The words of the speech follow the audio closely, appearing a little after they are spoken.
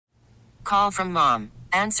call from mom.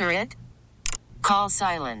 Answer it. Call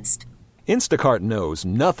silenced. Instacart knows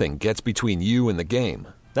nothing gets between you and the game.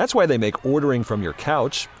 That's why they make ordering from your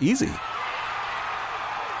couch easy.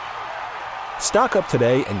 Stock up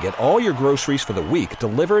today and get all your groceries for the week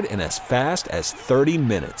delivered in as fast as 30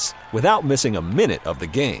 minutes without missing a minute of the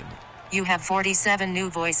game. You have 47 new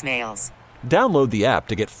voicemails. Download the app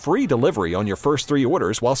to get free delivery on your first 3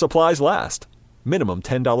 orders while supplies last. Minimum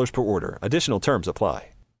 $10 per order. Additional terms apply.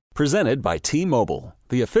 Presented by T-Mobile,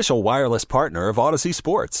 the official wireless partner of Odyssey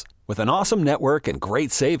Sports. With an awesome network and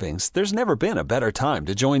great savings, there's never been a better time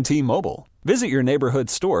to join T-Mobile. Visit your neighborhood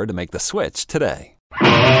store to make the switch today.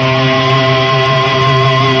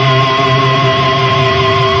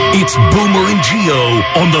 It's Boomer and Gio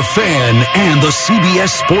on The Fan and the CBS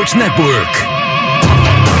Sports Network.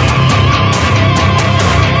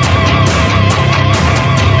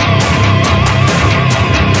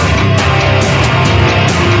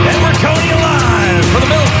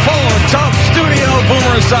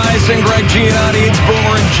 Boomer Esiason, Greg Giannotti. It's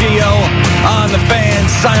Boomer and Gio on The Fan,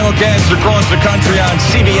 simulcast across the country on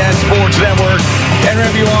CBS Sports Network. And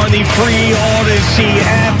wherever you are in the free Odyssey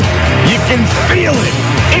app, you can feel it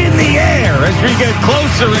in the air as we get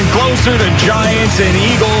closer and closer to Giants and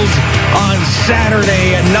Eagles on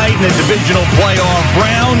Saturday night in the divisional playoff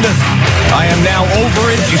round. I am now over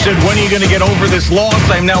it. You said, when are you going to get over this loss?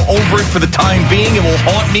 I am now over it for the time being. It will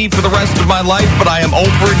haunt me for the rest of my life, but I am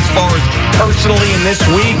over it as far as personally in this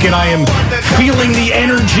week, and I am feeling the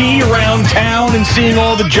energy around town and seeing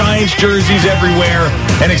all the Giants jerseys everywhere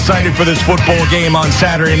and excited for this football game on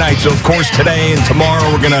Saturday night. So, of course, today and tomorrow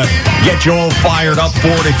we're going to get you all fired up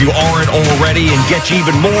for it if you aren't already, and get you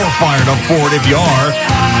even more fired up for it if you are.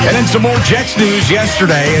 And then some more Jets news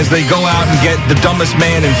yesterday as they go out and get the dumbest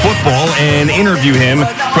man in football and interview him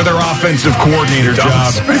for their offensive coordinator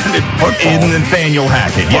job in Nathaniel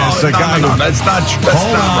Hackett. Yes, a guy. No, that's not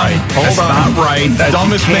right. Hold on. Not right.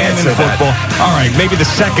 Dumbest man in football. All right, maybe the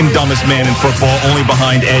second dumbest man in football, only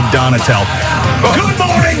behind Ed Donatel. Good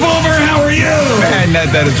morning, Boomer. How are you? Man,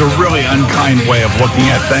 that is a really unkind way of looking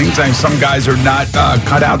at things. I mean, some guys are not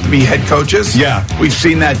cut out to be head coaches. Yeah. We've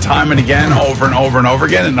seen that time and again, over and over and over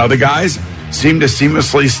again, and other guys seem to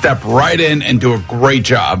seamlessly step right in and do a great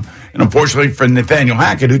job. And unfortunately for Nathaniel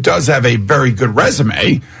Hackett, who does have a very good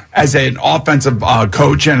resume as an offensive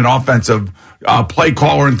coach and an offensive play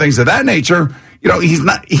caller and things of that nature, you know,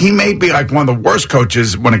 he may be like one of the worst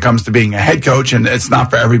coaches when it comes to being a head coach, and it's not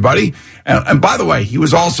for everybody. And by the way, he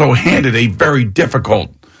was also handed a very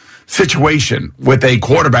difficult situation with a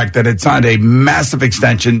quarterback that had signed a massive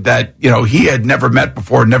extension that, you know, he had never met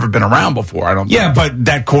before, never been around before. I don't think. Yeah, but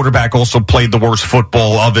that quarterback also played the worst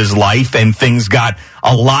football of his life, and things got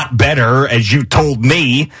a lot better, as you told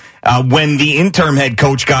me, when the interim head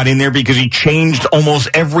coach got in there, because he changed almost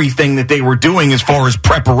everything that they were doing as far as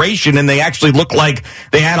preparation, and they actually looked like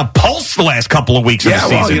they had a pulse the last couple of weeks of the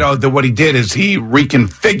season. Yeah, well, you know, what he did is he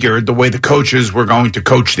reconfigured the way the coaches were going to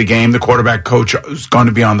coach the game. The quarterback coach was going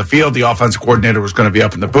to be on the field. The offensive coordinator was going to be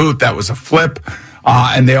up in the booth. That was a flip.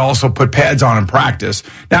 And they also put pads on in practice.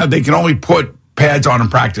 Now, they can only put pads on in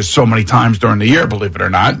practice so many times during the year, believe it or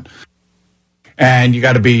not. And you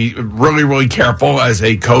got to be really, really careful as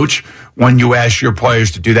a coach when you ask your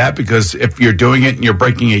players to do that, because if you're doing it and you're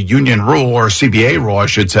breaking a union rule, or a CBA rule, I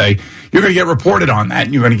should say, you're going to get reported on that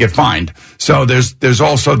and you're going to get fined. So there's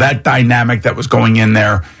also that dynamic that was going in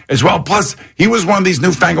there as well. Plus, he was one of these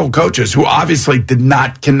newfangled coaches who obviously did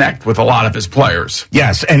not connect with a lot of his players.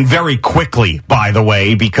 Yes, and very quickly, by the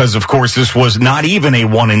way, because, of course, this was not even a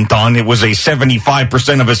one and done. It was a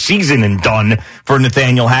 75% of a season and done for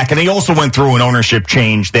Nathaniel Hackett. He also went through an ownership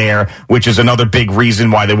change there, which is another big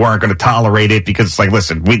reason why they weren't going to tolerate it, because it's like,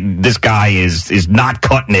 listen, this guy is not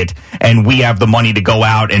cutting it, and we have the money to go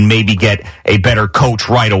out and maybe get a better coach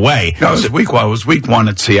right away. No, it was week one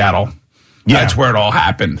at Seattle. Yeah. That's where it all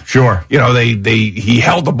happened. Sure. You know, he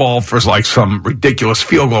held the ball for like some ridiculous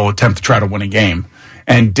field goal attempt to try to win a game,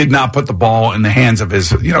 and did not put the ball in the hands of his,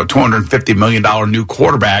 $250 million new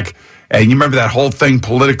quarterback. And you remember that whole thing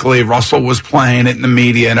politically, Russell was playing it in the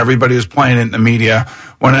media and everybody was playing it in the media,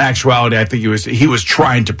 when in actuality, I think he was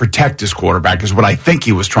trying to protect his quarterback, is what I think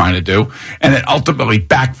he was trying to do. And it ultimately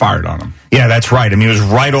backfired on him. Yeah, that's right. I mean, it was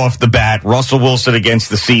right off the bat. Russell Wilson against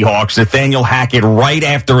the Seahawks. Nathaniel Hackett, right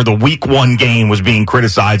after the week one game, was being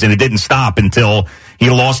criticized, and it didn't stop until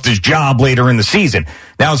he lost his job later in the season.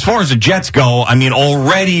 Now, as far as the Jets go, I mean,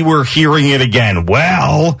 already we're hearing it again.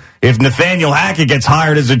 Well, if Nathaniel Hackett gets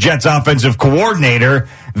hired as a Jets offensive coordinator,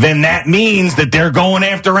 then that means that they're going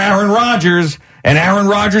after Aaron Rodgers. and Aaron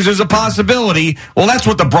Rodgers is a possibility. Well, that's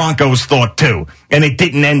what the Broncos thought too. And it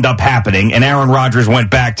didn't end up happening. And Aaron Rodgers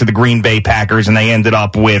went back to the Green Bay Packers, and they ended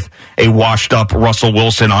up with a washed-up Russell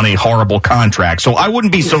Wilson on a horrible contract. So I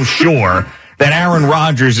wouldn't be so sure that Aaron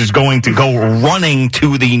Rodgers is going to go running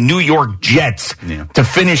to the New York Jets to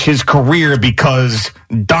finish his career because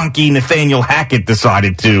donkey Nathaniel Hackett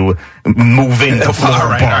decided to move into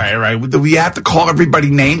Florida. All right. Do we have to call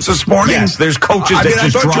everybody names this morning? Yes, there's coaches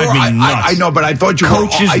that just drive me nuts. I know, but I thought you were...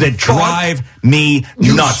 Coaches that drive me nuts.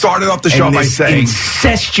 You started off the show by saying...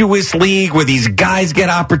 incestuous league where these guys get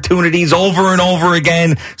opportunities over and over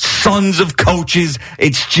again, sons of coaches,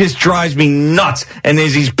 it just drives me nuts. And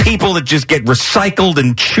there's these people that just get recycled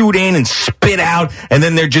and chewed in and spit out, and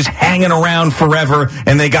then they're just hanging around forever,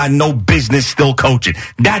 and they got no business still coaching.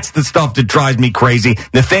 That's the stuff that drives me crazy.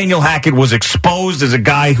 Nathaniel Hackett was exposed as a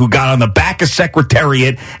guy who got on the back of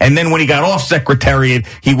Secretariat, and then when he got off Secretariat,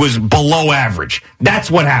 he was below average.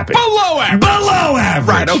 That's what happened. Below average. Below average.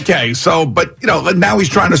 Right, okay. So, but, now he's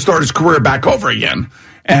trying to start his career back over again.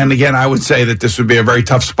 And again, I would say that this would be a very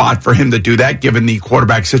tough spot for him to do that, given the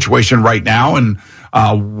quarterback situation right now and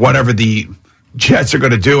whatever the Jets are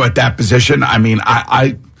going to do at that position. I mean,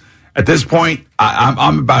 I at this point,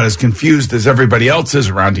 I'm about as confused as everybody else is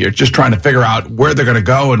around here, just trying to figure out where they're going to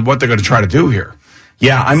go and what they're going to try to do here.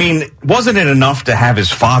 Yeah, I mean, wasn't it enough to have his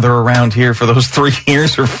father around here for those 3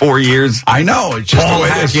 years or 4 years? I know. It's just Paul the way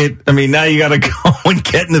Hackett. I mean, now you got to go and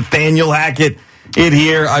get Nathaniel Hackett in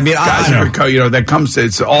here. I mean, that comes to,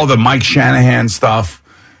 it's all the Mike Shanahan stuff.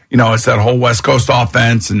 It's that whole West Coast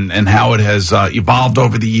offense and how it has evolved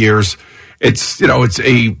over the years.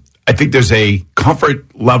 I think there's a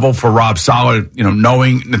comfort level for Rob Saleh,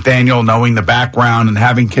 knowing Nathaniel, knowing the background and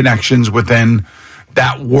having connections within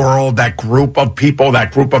that world, that group of people,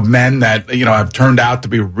 that group of men that, have turned out to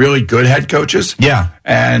be really good head coaches. Yeah.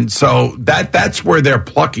 And so that's where they're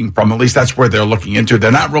plucking from. At least that's where they're looking into.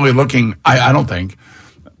 They're not really looking, I don't think,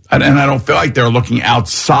 and I don't feel like they're looking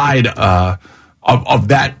outside of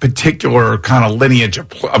that particular kind of lineage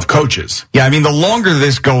of coaches. Yeah, I mean, the longer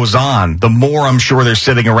this goes on, the more I'm sure they're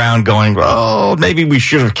sitting around going, oh, maybe we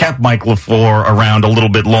should have kept Mike LaFleur around a little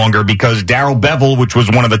bit longer, because Darrell Bevell, which was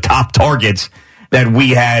one of the top targets that we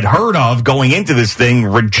had heard of going into this thing,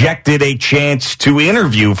 rejected a chance to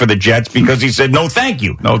interview for the Jets because he said, no, thank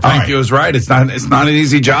you. No, thank you is right. It's not an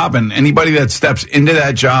easy job, and anybody that steps into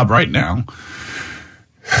that job right now,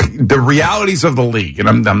 the realities of the league, and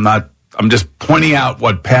I'm just pointing out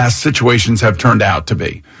what past situations have turned out to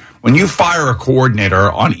be. When you fire a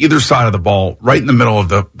coordinator on either side of the ball, right in the middle of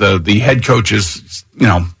the head coach's,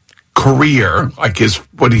 career, like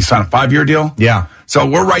what he signed, a 5-year deal? Yeah. So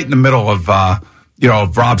we're right in the middle of,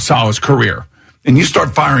 of Rob Saleh's career. And you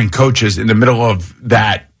start firing coaches in the middle of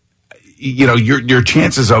that, your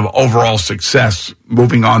chances of overall success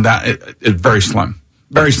moving on that is very slim.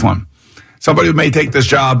 Very slim. Somebody who may take this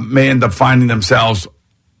job may end up finding themselves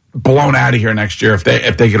blown out of here next year if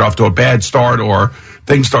they get off to a bad start or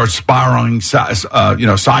things start spiraling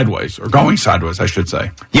sideways, or going sideways, I should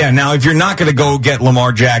say. Yeah, now if you're not going to go get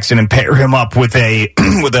Lamar Jackson and pair him up with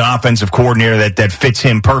with an offensive coordinator that fits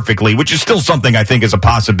him perfectly, which is still something I think is a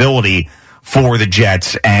possibility for the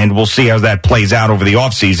Jets, and we'll see how that plays out over the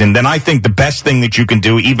offseason, then I think the best thing that you can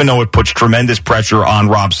do, even though it puts tremendous pressure on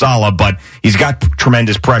Rob Saleh, but he's got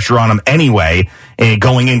tremendous pressure on him anyway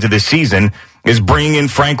going into this season, is bringing in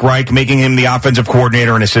Frank Reich, making him the offensive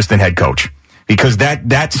coordinator and assistant head coach. Because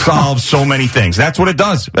that solves so many things. That's what it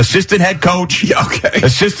does. Assistant head coach. Yeah, okay.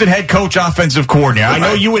 Assistant head coach, offensive coordinator. I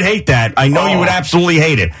know you would hate that. I know you would absolutely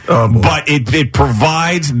hate it. But it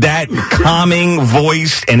provides that calming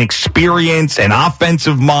voice and experience and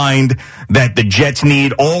offensive mind that the Jets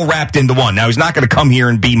need, all wrapped into one. Now, he's not going to come here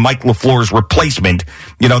and be Mike LaFleur's replacement.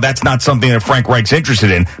 That's not something that Frank Reich's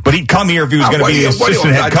interested in. But he'd come here if he was going to be the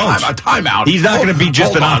assistant head coach. A timeout. He's not going to be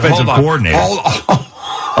just an offensive coordinator.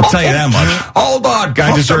 I'll tell you that much. Hold on.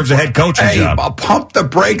 Guy deserves a head coaching job. Pump the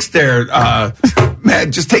brakes there.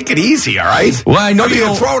 Man, just take it easy, all right? Well, I know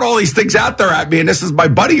you're throwing all these things out there at me, and this is my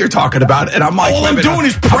buddy you're talking about, and I'm like... All I'm doing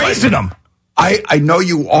is praising him. I know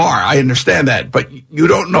you are. I understand that, but you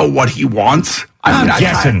don't know what he wants. I'm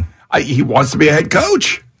guessing. He wants to be a head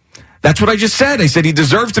coach. That's what I just said. I said he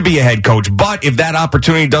deserves to be a head coach, but if that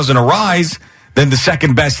opportunity doesn't arise, then the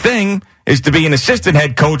second best thing is to be an assistant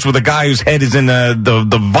head coach with a guy whose head is in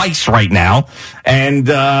the vice right now and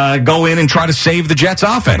go in and try to save the Jets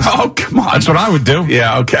offense. Oh, come on. That's what I would do.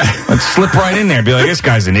 Yeah, okay. Let's slip right in there and be like, this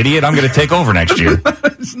guy's an idiot. I'm going to take over next year.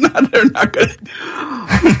 They're not going to.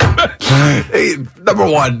 Hey, number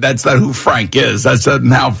one, that's not who Frank is. That's not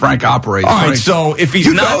how Frank operates. All right, so if he's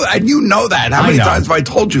you not... and you know that. How many times have I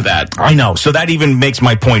told you that? I know. So that even makes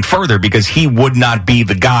my point further because he would not be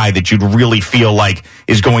the guy that you'd really feel like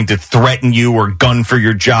is going to threaten you or gun for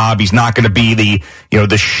your job. He's not going to be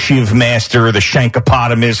the Shiv master, the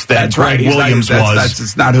Shankopotamus that Greg Williams was.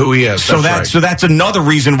 That's not who he is. So that's another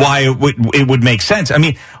reason why it would make sense. I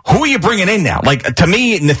mean, who are you bringing in now? Like, to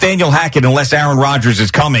me, Nathaniel Hackett, unless Aaron Rodgers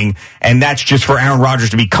is coming, and that's just for Aaron Rodgers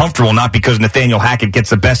to be comfortable, not because Nathaniel Hackett gets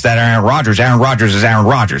the best out of Aaron Rodgers. Aaron Rodgers is Aaron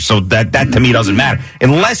Rodgers, so that to me doesn't matter.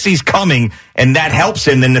 Unless he's coming and that helps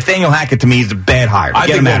him, then Nathaniel Hackett to me is a bad hire. I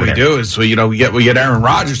think what we do is, we get Aaron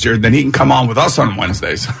Rodgers here, then he can come on with us on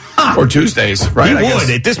Wednesdays or Tuesdays, right? He would.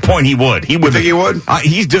 At this point, he would. He would. You think he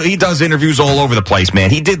would? He does interviews all over the place, man.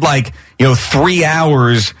 He did 3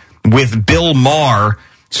 hours with Bill Maher,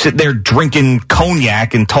 sitting there drinking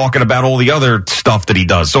cognac and talking about all the other stuff that he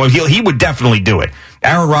does. So he would definitely do it.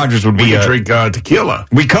 Aaron Rodgers would be... We could drink tequila.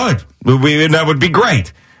 We could. That would be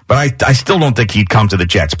great. But I still don't think he'd come to the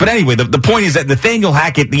Jets. But anyway, the point is that Nathaniel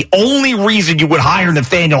Hackett, the only reason you would hire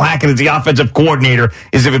Nathaniel Hackett as the offensive coordinator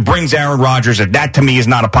is if it brings Aaron Rodgers, and that to me is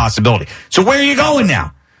not a possibility. So where are you going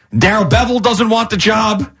now? Darrell Bevell doesn't want the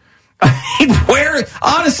job?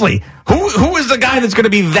 Honestly, who is the guy that's going to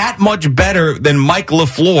be that much better than Mike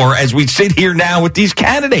LaFleur as we sit here now with these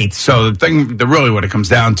candidates? So the thing that really what it comes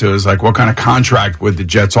down to is what kind of contract would the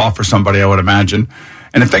Jets offer somebody, I would imagine.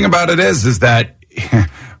 And the thing about it is that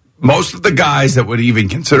most of the guys that would even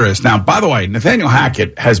consider this. Now, by the way, Nathaniel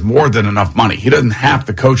Hackett has more than enough money. He doesn't have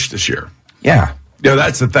to coach this year. Yeah. Yeah,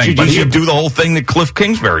 that's the thing. He should do the whole thing that Cliff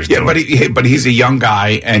Kingsbury's doing. Yeah, but he's a young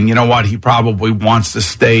guy, and you know what? He probably wants to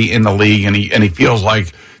stay in the league, and he feels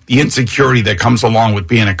like the insecurity that comes along with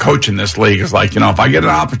being a coach in this league is if I get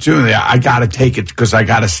an opportunity, I got to take it because I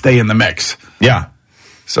got to stay in the mix. Yeah.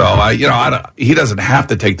 So, he doesn't have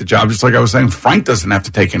to take the job. Just like I was saying, Frank doesn't have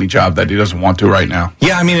to take any job that he doesn't want to right now.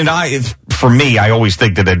 Yeah, I mean, for me, I always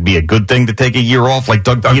think that it'd be a good thing to take a year off, like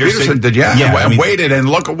Doug Peterson did. And waited, and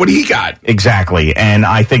look at what he got. Exactly, and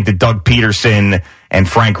I think that Doug Peterson and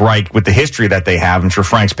Frank Reich, with the history that they have, I'm sure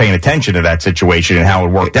Frank's paying attention to that situation and how it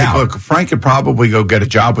worked out. Look, Frank could probably go get a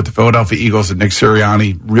job with the Philadelphia Eagles and Nick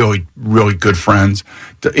Sirianni, really, really good friends.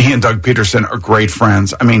 He and Doug Peterson are great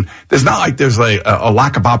friends. I mean, there's not like there's a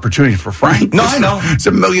lack of opportunity for Frank. No, I know. There's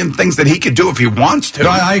a million things that he could do if he wants to.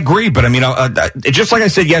 No, I agree, but I mean, just like I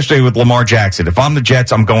said yesterday with Lamar Jackson, if I'm the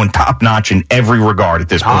Jets, I'm going top-notch in every regard at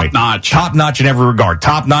this point. Top-notch in every regard.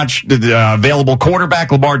 Top-notch available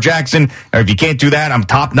quarterback, Lamar Jackson. If you can't do that, I'm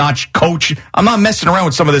top-notch coach. I'm not messing around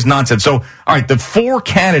with some of this nonsense. So, all right, the 4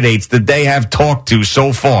 candidates that they have talked to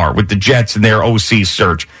so far with the Jets and their OC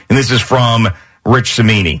search, and this is from Rich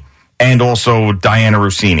Cimini and also Diana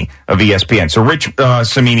Rossini of ESPN. So Rich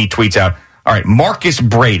Cimini tweets out, all right, Marcus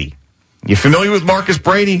Brady. You familiar with Marcus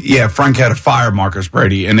Brady? Yeah, Frank had to fire Marcus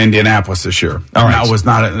Brady in Indianapolis this year. All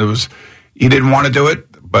right. He didn't want to do it,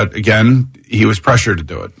 but again, he was pressured to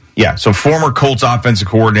do it. Yeah, so former Colts offensive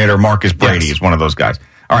coordinator Marcus Brady is one of those guys.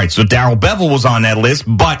 All right, so Darrell Bevell was on that list,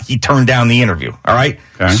 but he turned down the interview. All right,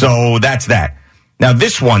 okay. So that's that. Now,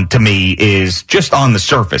 this one to me is just on the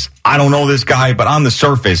surface. I don't know this guy, but on the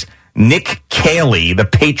surface, Nick Caley, the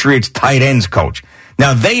Patriots tight ends coach.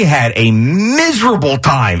 Now, they had a miserable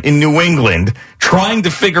time in New England trying to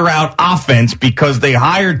figure out offense because they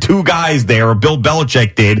hired 2 guys there, or Bill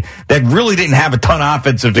Belichick did, that really didn't have a ton of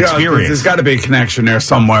offensive experience. There's got to be a connection there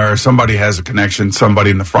somewhere. Somebody has a connection, somebody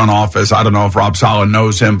in the front office. I don't know if Rob Saleh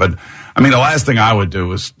knows him, but I mean, the last thing I would do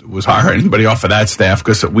was hire anybody off of that staff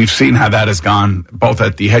because we've seen how that has gone both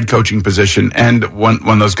at the head coaching position and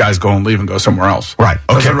when those guys go and leave and go somewhere else. Right.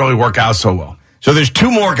 Okay. Doesn't really work out so well. So there's 2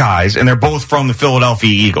 more guys, and they're both from the Philadelphia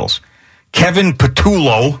Eagles. Kevin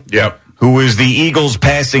Patullo, who is the Eagles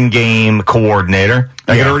passing game coordinator.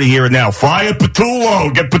 I can already hear it now. Fire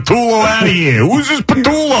Patullo. Get Patullo out of here. Who's this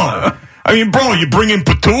Patullo? I mean, bro, you bring in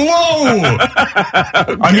Patullo.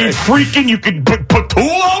 Okay. I mean, freaking, you could put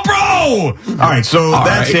Patullo, bro. All right, so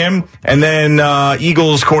that's him. And then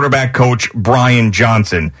Eagles quarterback coach Brian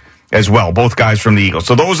Johnson as well, both guys from the Eagles.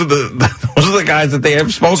 So those are the guys that they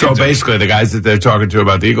have spoken to. So basically, the guys that they're talking to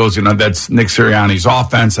about the Eagles, that's Nick Sirianni's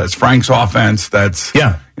offense, that's Frank's offense, that's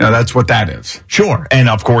that's what that is. Sure, and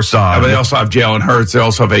of course, but they also have Jalen Hurts, they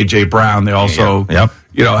also have AJ Brown, they also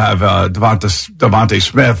have Devontae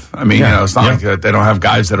Smith. I mean, it's not like that they don't have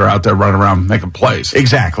guys that are out there running around making plays.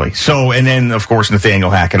 Exactly. So, and then of course Nathaniel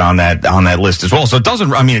Hackett on that list as well. So it doesn't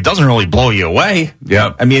really blow you away.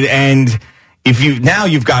 Yeah. I mean, and if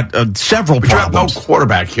you've got several problems. You have no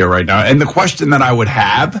quarterback here right now, and the question that I would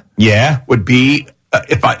have, would be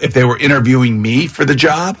if they were interviewing me for the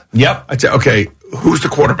job. Yep. I'd say, okay, who's the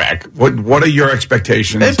quarterback? What are your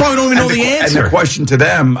expectations? They probably don't even know the answer. And the question to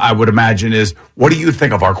them, I would imagine, is what do you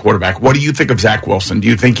think of our quarterback? What do you think of Zach Wilson? Do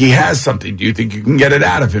you think he has something? Do you think you can get it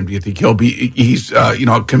out of him? Do you think can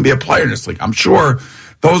be a player in this league? I'm sure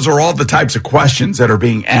those are all the types of questions that are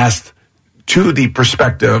being asked to the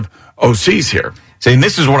prospective OCs here. See, and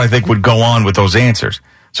this is what I think would go on with those answers.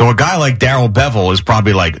 So a guy like Darrell Bevell is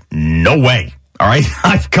probably like, no way. All right,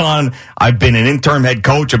 I've been an interim head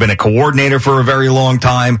coach. I've been a coordinator for a very long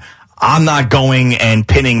time. I'm not going and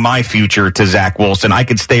pinning my future to Zach Wilson. I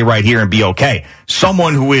could stay right here and be okay.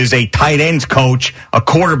 Someone who is a tight ends coach, a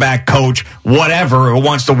quarterback coach, whatever, who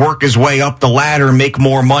wants to work his way up the ladder, make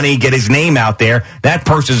more money, get his name out there, that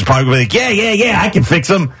person is probably like, yeah, I can fix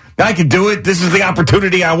him. I can do it. This is the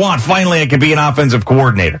opportunity I want. Finally, I can be an offensive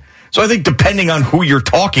coordinator. So I think depending on who you're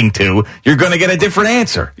talking to, you're going to get a different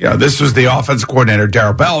answer. Yeah, this was the offensive coordinator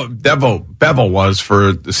Darrell Bevell was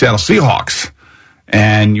for the Seattle Seahawks.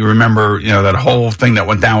 And you remember, that whole thing that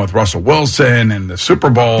went down with Russell Wilson and the Super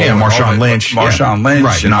Bowl. Yeah, Marshawn Lynch.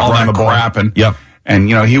 Right, and all that crap. And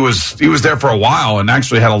he was there for a while and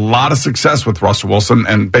actually had a lot of success with Russell Wilson,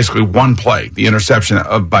 and basically one play, the interception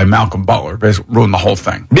by Malcolm Butler, basically ruined the whole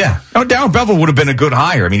thing. Yeah. No, Darrell Bevell would have been a good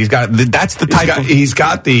hire. I mean, he's got the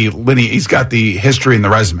history and the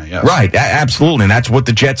resume. Yes. Right. Absolutely. And that's what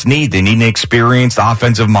the Jets need. They need an experienced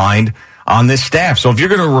offensive mind on this staff. So if you're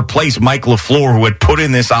going to replace Mike LaFleur, who had put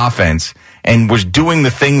in this offense and was doing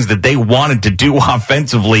the things that they wanted to do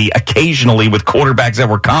offensively occasionally with quarterbacks that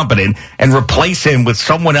were competent, and replace him with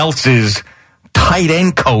someone else's tight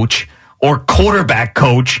end coach or quarterback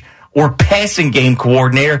coach or passing game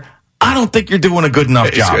coordinator, I don't think you're doing a good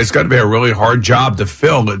enough job. It's got to be a really hard job to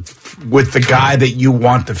fill it with the guy that you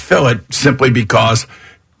want to fill it, simply because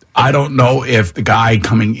I don't know if the guy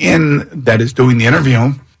coming in that is doing the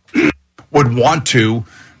interview would want to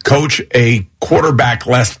coach a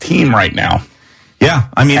quarterback-less team right now. Yeah,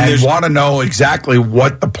 I mean, and want to know exactly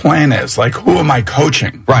what the plan is. Like, who am I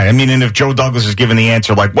coaching? Right. I mean, and if Joe Douglas is given the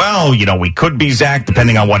answer like, well, we could be Zach,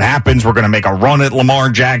 depending on what happens. We're going to make a run at Lamar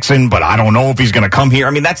Jackson, but I don't know if he's going to come here.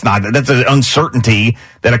 I mean, that's an uncertainty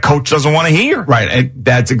that a coach doesn't want to hear. Right. And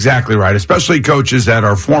that's exactly right. Especially coaches that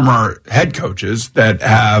are former head coaches that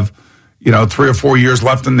have 3 or 4 years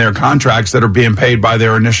left in their contracts that are being paid by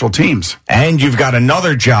their initial teams. And you've got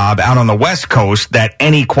another job out on the West Coast that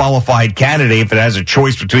any qualified candidate, if it has a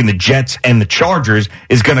choice between the Jets and the Chargers,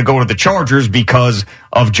 is going to go to the Chargers because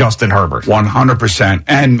of Justin Herbert. 100%.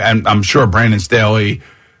 And I'm sure Brandon Staley,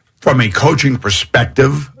 from a coaching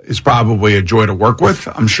perspective, is probably a joy to work with.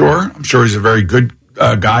 I'm sure he's a very good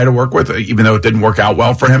guy to work with, even though it didn't work out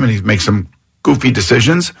well for him and he makes some goofy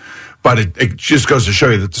decisions. But it just goes to show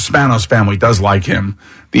you that the Spanos family does like him.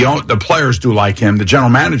 The players do like him. The general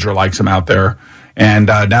manager likes him out there. And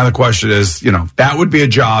now the question is, that would be a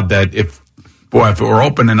job that if it were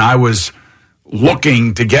open and I was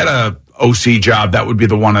looking to get a OC job, that would be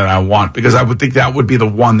the one that I want, because I would think that would be the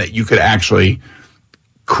one that you could actually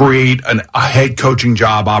create a head coaching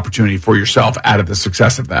job opportunity for yourself out of the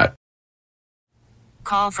success of that.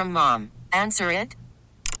 Call from mom. Answer it.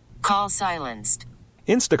 Call silenced.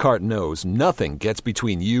 Instacart knows nothing gets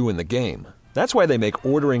between you and the game. That's why they make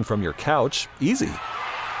ordering from your couch easy.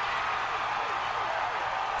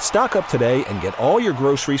 Stock up today and get all your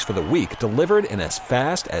groceries for the week delivered in as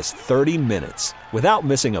fast as 30 minutes without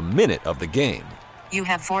missing a minute of the game. You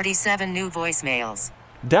have 47 new voicemails.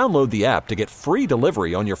 Download the app to get free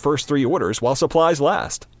delivery on your first 3 orders while supplies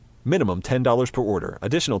last. Minimum $10 per order.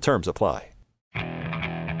 Additional terms apply.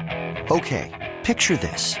 Okay, picture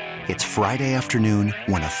this. It's Friday afternoon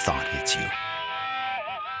when a thought hits you.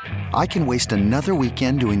 I can waste another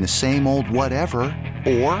weekend doing the same old whatever,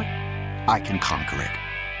 or I can conquer it.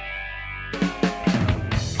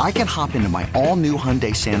 I can hop into my all-new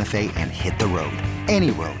Hyundai Santa Fe and hit the road.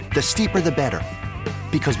 Any road. The steeper, the better.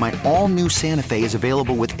 Because my all-new Santa Fe is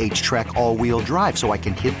available with H-Track all-wheel drive, so I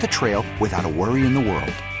can hit the trail without a worry in the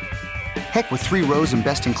world. Heck, with 3 rows and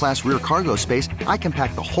best-in-class rear cargo space, I can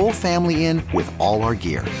pack the whole family in with all our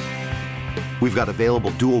gear. We've got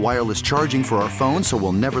available dual wireless charging for our phones, so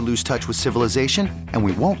we'll never lose touch with civilization, and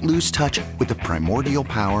we won't lose touch with the primordial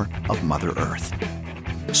power of Mother Earth.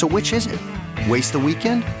 So which is it? Waste the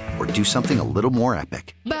weekend or do something a little more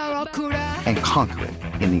epic? And conquer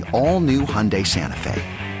it in the all-new Hyundai Santa Fe.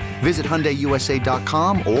 Visit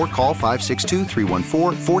HyundaiUSA.com or call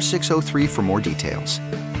 562-314-4603 for more details.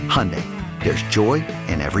 Hyundai, there's joy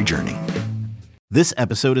in every journey. This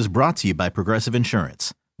episode is brought to you by Progressive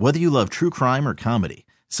Insurance. Whether you love true crime or comedy,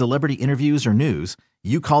 celebrity interviews or news,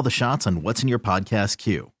 you call the shots on what's in your podcast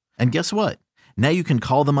queue. And guess what? Now you can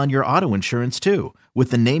call them on your auto insurance too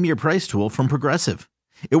with the Name Your Price tool from Progressive.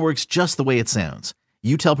 It works just the way it sounds.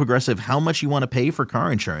 You tell Progressive how much you want to pay for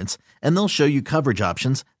car insurance, and they'll show you coverage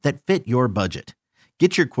options that fit your budget.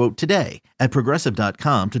 Get your quote today at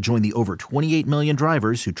Progressive.com to join the over 28 million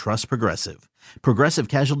drivers who trust Progressive. Progressive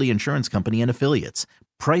Casualty Insurance Company and Affiliates.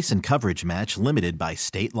 Price and coverage match limited by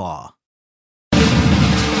state law.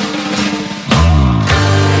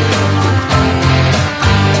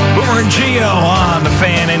 Boomer and Gio on the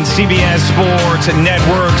Fan and CBS Sports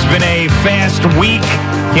Network. It's been a fast week.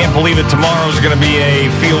 Can't believe it. Tomorrow's going to be a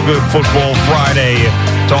feel-good football Friday.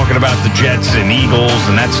 Talking about the Jets and Eagles,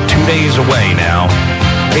 and that's 2 days away now.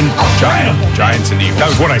 Incredible. Giants and Eagles. That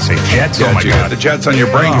was what I say. Jets? Yeah, oh, my you God. got the Jets on your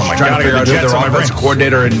brain. Oh, You're my trying God, to figure out who Jets their on my offensive brain.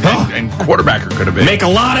 coordinator and quarterbacker could have been. Make a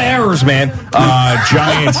lot of errors, man.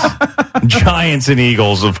 Giants and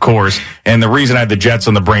Eagles, of course. And the reason I had the Jets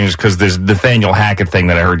on the brain is because this Nathaniel Hackett thing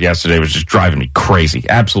that I heard yesterday was just driving me crazy.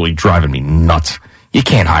 Absolutely driving me nuts. You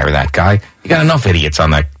can't hire that guy. You got enough idiots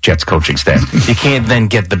on that Jets coaching staff. You can't then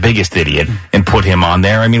get the biggest idiot and put him on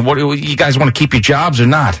there. I mean, what you guys want to keep your jobs or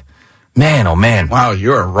not? Man, oh man! Wow,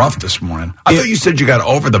 you're rough this morning. I thought you said you got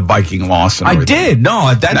over the Viking loss. And I everything. did.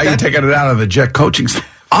 No, now you're taking it out of the Jet coaching staff.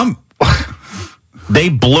 They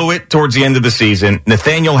blew it towards the end of the season.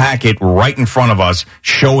 Nathaniel Hackett, right in front of us,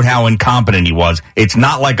 showed how incompetent he was. It's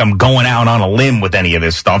not like I'm going out on a limb with any of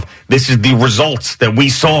this stuff. This is the results that we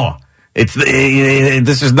saw.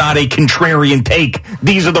 This is not a contrarian take.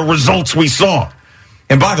 These are the results we saw.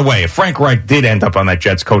 And by the way, if Frank Reich did end up on that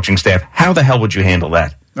Jets coaching staff, how the hell would you handle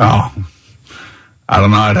that? Oh, I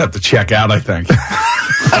don't know. I'd have to check out, I think.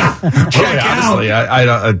 Honestly,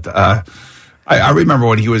 I remember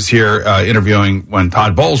when he was here interviewing when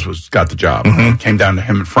Todd Bowles got the job. Mm-hmm. Came down to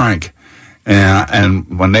him and Frank.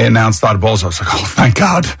 And when they announced Todd Bowles, I was like, oh, thank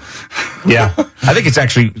God. Yeah. I think it's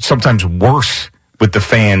actually sometimes worse with the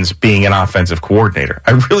fans being an offensive coordinator.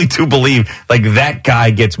 I really do believe like that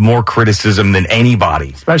guy gets more criticism than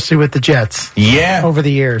anybody. Especially with the Jets. Yeah. Over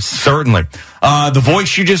the years. Certainly. The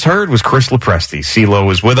voice you just heard was Chris Lopresti.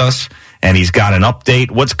 CeeLo is with us, and he's got an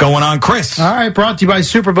update. What's going on, Chris? All right, brought to you by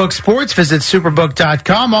Superbook Sports. Visit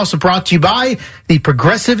superbook.com. Also brought to you by the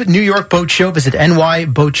Progressive New York Boat Show. Visit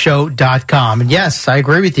nyboatshow.com. And yes, I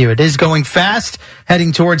agree with you. It is going fast,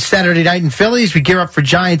 heading towards Saturday night in Philly as we gear up for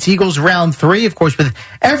Giants-Eagles round 3, of course, with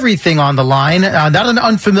everything on the line. Not an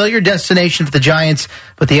unfamiliar destination for the Giants,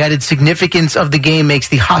 but the added significance of the game makes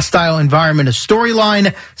the hostile environment a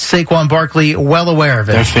storyline. Saquon Barkley well aware of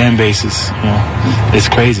it. Their fan bases, it's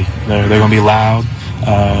crazy. They're going to be loud.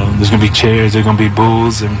 There's going to be cheers. There's going to be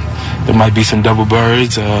boos, and there might be some double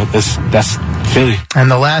birds. That's Philly.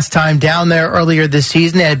 And the last time down there earlier this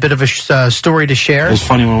season, they had a bit of a story to share. It was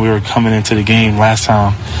funny when we were coming into the game last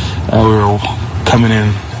time. We were coming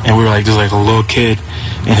in, and we were like just like a little kid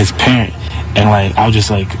and his parent. And like I was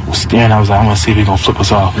just like staring. I was like, I want to see if he's gonna flip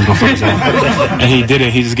us off. He's gonna flip us off. And he did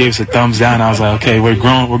it. He just gave us a thumbs down. I was like, okay, we're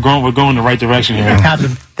going in the right direction here. I have to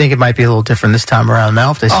think it might be a little different this time around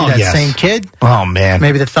now. If they see that same kid, oh man,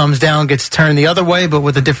 maybe the thumbs down gets turned the other way, but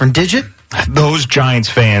with a different digit. Those Giants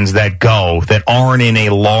fans that go that aren't in a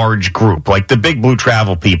large group, like the Big Blue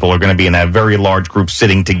Travel people, are going to be in that very large group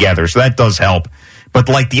sitting together. So that does help. But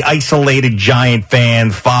like the isolated Giant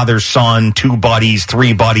fan, father, son, 2 buddies,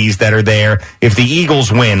 3 buddies that are there, if the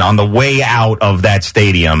Eagles win on the way out of that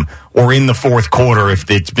stadium or in the fourth quarter, if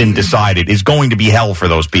it's been decided, is going to be hell for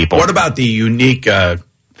those people. What about the unique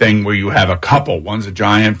thing where you have a couple? One's a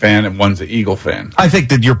Giant fan and one's an Eagle fan. I think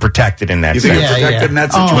that you're protected in that. You think you're protected in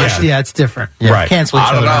that situation? Oh, yeah, it's different. Yeah, right. Cancel each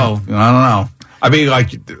other. I don't know. I mean, like,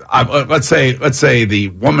 let's say the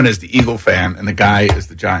woman is the Eagle fan and the guy is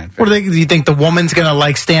the Giant fan. What do you think the woman's going to,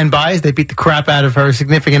 like, stand by as they beat the crap out of her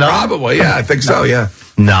significant other? Probably, yeah. I think so, yeah.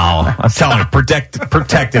 No, I'm telling you,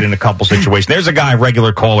 protected in a couple situations. There's a guy,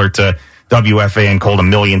 regular caller to WFAN, called a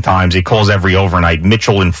million times. He calls every overnight.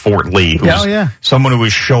 Mitchell in Fort Lee, who's someone who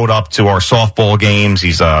has showed up to our softball games.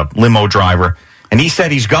 He's a limo driver, and he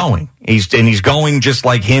said he's going. He's going just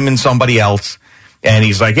like him and somebody else. And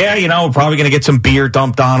he's like, yeah, we're probably going to get some beer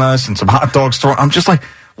dumped on us and some hot dogs thrown. I'm just like,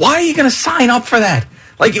 why are you going to sign up for that?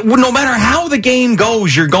 Like, no matter how the game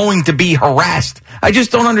goes, you're going to be harassed. I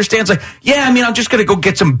just don't understand. It's like, yeah, I mean, I'm just going to go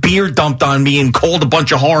get some beer dumped on me and called a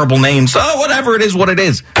bunch of horrible names. Oh, whatever it is, what it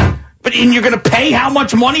is. But you're going to pay how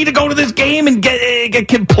much money to go to this game and get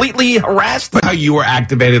completely harassed? How you were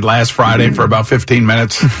activated last Friday for about 15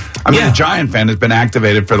 minutes. I mean, a Giant fan has been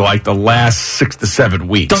activated for like the last 6 to 7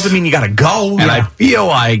 weeks. Doesn't mean you got to go. And I feel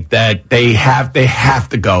like that they have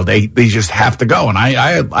to go. They just have to go. And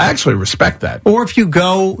I actually respect that. Or if you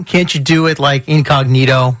go, can't you do it like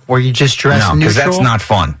incognito, where you just dress neutral? No, because that's not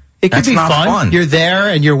fun. It could be fun. You're there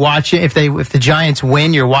and you're watching. If the Giants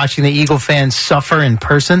win, you're watching the Eagle fans suffer in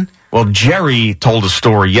person. Well, Jerry told a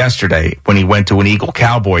story yesterday when he went to an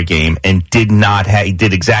Eagle-Cowboy game and he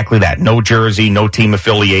did exactly that. No jersey, no team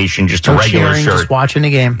affiliation, just a regular cheering, shirt. Just watching the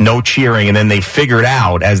game. No cheering. And then they figured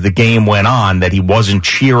out as the game went on that he wasn't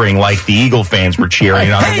cheering like the Eagle fans were cheering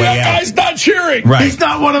on the way out. That guy's not cheering. Right. He's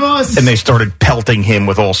not one of us. And they started pelting him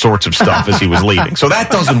with all sorts of stuff as he was leaving. So that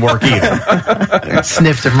doesn't work either.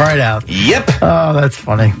 Sniffed him right out. Yep. Oh, that's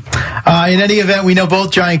funny. In any event, we know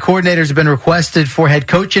both Giant coordinators have been requested for head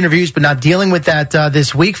coach interviews, but not dealing with that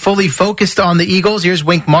this week. Fully focused on the Eagles. Here's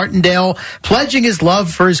Wink Martindale pledging his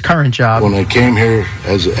love for his current job. When I came here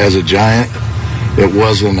as a Giant, it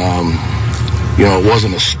wasn't it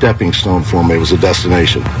wasn't a stepping stone for me. It was a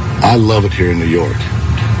destination. I love it here in New York.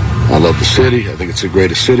 I love the city. I think it's the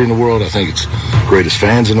greatest city in the world. I think it's the greatest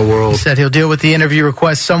fans in the world. He said he'll deal with the interview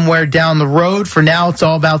request somewhere down the road. For now, it's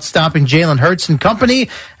all about stopping Jalen Hurts and company,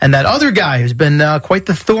 and that other guy who's been quite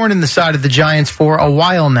the thorn in the side of the Giants for a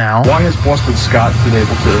while now. Why has Boston Scott been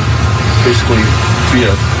able to basically be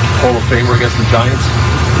a Hall of Famer against the Giants?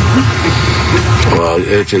 Well,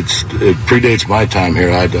 if it predates my time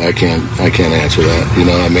here, I can't answer that. You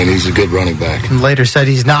know, I mean, he's a good running back. And later said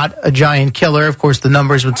he's not a Giant killer. Of course, the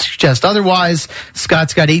numbers would suggest otherwise.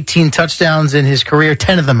 Scott's got 18 touchdowns in his career.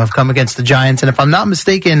 10 of them have come against the Giants. And if I'm not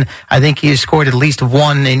mistaken, I think he has scored at least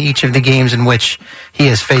one in each of the games in which he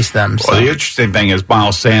has faced them. So. Well, the interesting thing is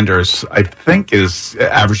Miles Sanders, I think, is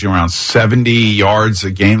averaging around 70 yards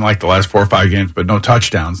a game like the last 4 or 5 games, but no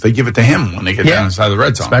touchdowns. They give it to him when they get down inside the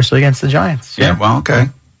red zone. Especially against the Giants. Yeah, well, okay.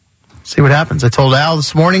 See what happens. I told Al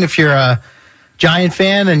this morning, if you're a Giant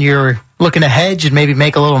fan and you're looking to hedge and maybe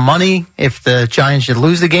make a little money, if the Giants should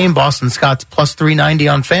lose the game, Boston Scott's plus 390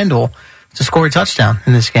 on FanDuel to score a touchdown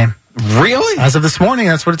in this game. Really? As of this morning,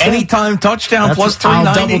 that's what it's Anytime touchdown plus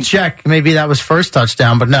 390? I'll double check. Maybe that was first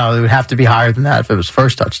touchdown, but no, it would have to be higher than that if it was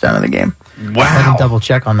first touchdown of the game. Wow. I can double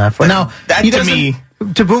check on that. Now, that to me...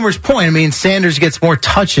 To Boomer's point, I mean, Sanders gets more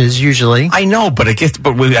touches usually. I know, but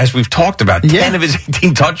as we've talked about, 10 of his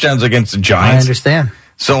 18 touchdowns against the Giants. I understand.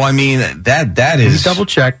 So, I mean, that is... Double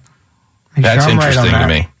check. That's interesting to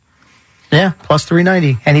me. Yeah, plus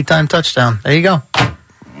 390. Anytime touchdown. There you go.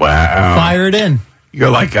 Wow. Fire it in. You're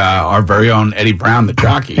like our very own Eddie Brown, the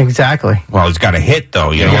jockey. Exactly. Well, he's got a hit, though.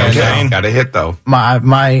 You know what I'm saying? Got a hit, though.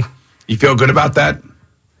 You feel good about that?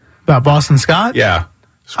 About Boston Scott? Yeah.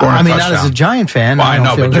 I mean, not as a Giant fan. Well, I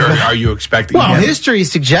know, but are you expecting Well, history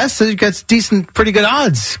suggests that he gets pretty good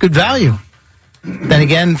odds, good value. Then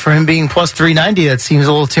again, for him being plus 390, that seems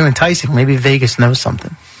a little too enticing. Maybe Vegas knows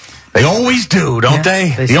something. They always do, don't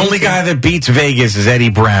they? The only guy that beats Vegas is Eddie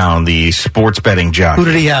Brown, the sports betting jockey. Who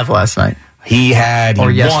did he have last night? He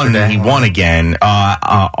won again.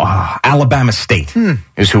 Alabama State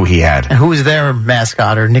is who he had. And who was their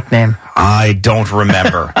mascot or nickname? I don't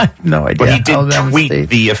remember. I have no idea. But he did tweet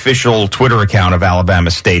the official Twitter account of Alabama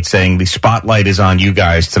State saying the spotlight is on you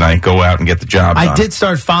guys tonight. Go out and get the job done. I did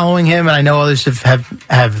start following him, and I know others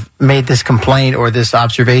have made this complaint or this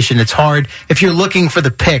observation. It's hard. If you're looking for the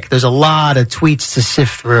pick, there's a lot of tweets to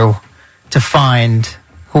sift through to find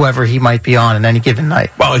whoever he might be on any given night.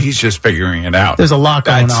 Well, he's just figuring it out. There's a lot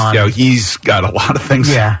going on. You know, he's got a lot of things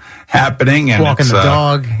happening. And walking the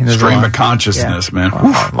dog. Stream of consciousness, man.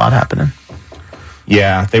 A lot happening.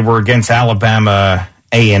 Yeah, they were against Alabama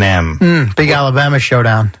A&M. Big Alabama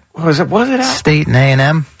showdown. Was it State and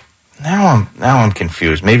A&M? Now I'm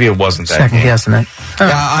confused. Maybe it wasn't that Second guessing it.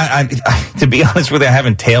 I, to be honest with you, I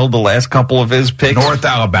haven't tailed the last couple of his picks. North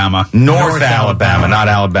Alabama, not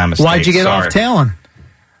Alabama State. Why'd you get off tailing?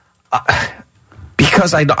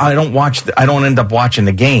 Because I don't end up watching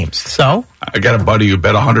the games. So I got a buddy who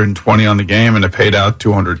bet 120 on the game and it paid out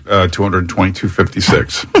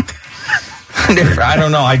 222.56. I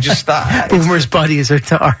don't know. I just thought Boomer's buddies are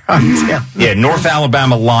yeah, North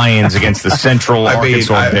Alabama Lions against the Central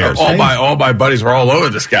Arkansas Bears. All my buddies are all over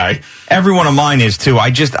this guy. Every one of mine is too.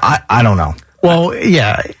 I don't know. Well,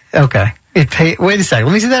 yeah, okay. Wait a second.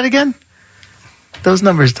 Let me see that again. Those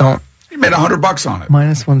numbers don't. He made $100 on it.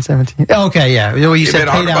 Minus 117. Okay, yeah. Well, you said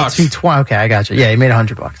paid out 220. Okay, I got you. Yeah, he made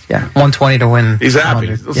 $100. Yeah, 120 to win. He's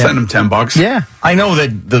happy. They'll send him $10. Yeah, I know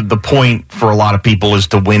that the point for a lot of people is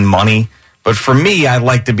to win money, But for me, I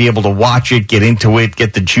like to be able to watch it, get into it,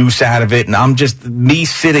 get the juice out of it. And I'm just, me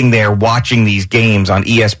sitting there watching these games on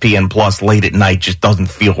ESPN Plus late at night just doesn't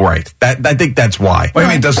feel right. I think that's why. What do you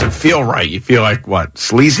mean it doesn't feel right? You feel like what?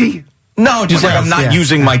 Sleazy? No, just like I'm not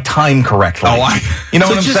using my time correctly. You know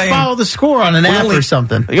what I'm just saying? Follow the score on an app or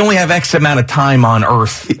something. You only have X amount of time on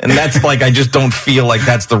Earth, and that's like I just don't feel like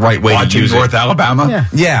that's the right way to use North Alabama?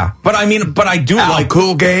 Yeah. But I mean, I do like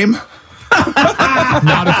cool game.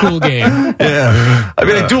 Not a cool game. Yeah. I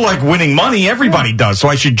mean, I do like winning money. Everybody does. So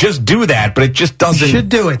I should just do that, but it just doesn't. You should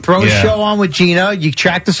do it. Throw a show on with Gina. You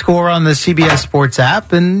track the score on the CBS Sports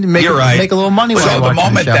app and make a little money. So the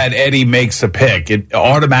moment that Eddie makes a pick, it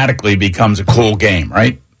automatically becomes a cool game,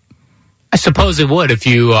 right? I suppose it would if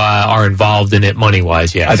you are involved in it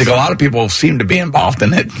money-wise, yes. I think a lot of people seem to be involved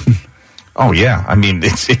in it. Oh, yeah. I mean,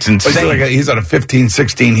 it's insane. He's on a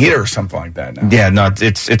 15-16 heater or something like that now. Yeah, no,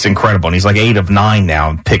 it's incredible. And he's like 8 of 9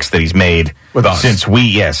 now in picks that he's made with us since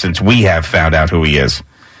we have found out who he is.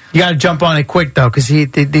 You got to jump on it quick, though, because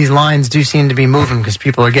these lines do seem to be moving because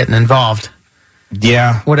people are getting involved.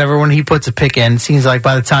 Yeah. Whatever, when he puts a pick in, it seems like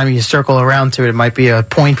by the time you circle around to it, it might be a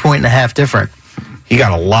point and a half different. He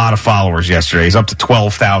got a lot of followers yesterday. He's up to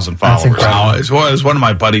 12,000 followers. As one of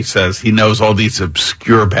my buddies says, he knows all these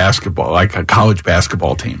obscure basketball, like college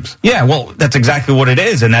basketball teams. Yeah, well, that's exactly what it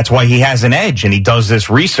is, and that's why he has an edge. And he does this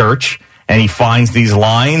research, and he finds these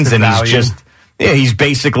lines, and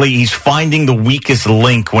he's finding the weakest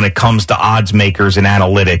link when it comes to odds makers and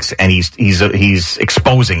analytics, and he's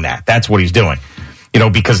exposing that. That's what he's doing. You know,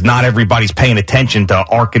 because not everybody's paying attention to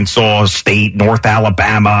Arkansas State, North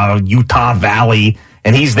Alabama, Utah Valley,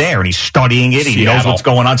 and he's there and he's studying it. He knows what's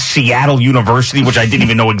going on. Seattle University, which I didn't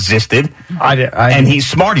even know existed. And he's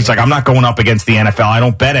smart. He's like, I'm not going up against the NFL. I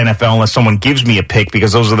don't bet NFL unless someone gives me a pick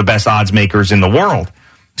because those are the best odds makers in the world.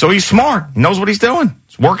 So he's smart. He knows what he's doing.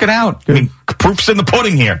 He's working out. I mean, proof's in the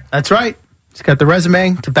pudding here. That's right. He's got the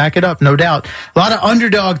resume to back it up, no doubt. A lot of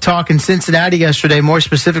underdog talk in Cincinnati yesterday, more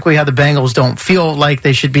specifically how the Bengals don't feel like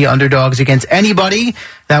they should be underdogs against anybody.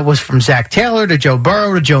 That was from Zach Taylor to Joe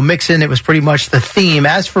Burrow to Joe Mixon. It was pretty much the theme.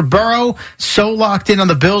 As for Burrow, so locked in on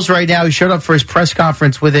the Bills right now, he showed up for his press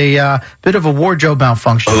conference with a bit of a wardrobe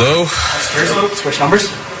malfunction. Hello? Switch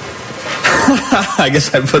numbers? I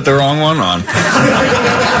guess I put the wrong one on.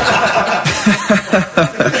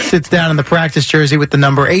 Sits down in the practice jersey with the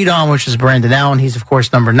number 8 on, which is Brandon Allen. He's, of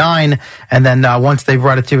course, number 9. And then once they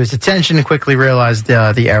brought it to his attention, quickly realized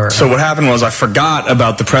the error. So what happened was I forgot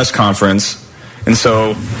about the press conference. And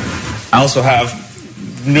so I also have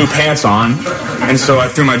new pants on. And so I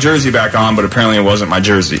threw my jersey back on, but apparently it wasn't my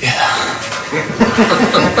jersey. There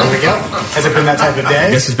we go. Has it been that type of day?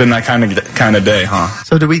 I guess it's been that kind of day, huh?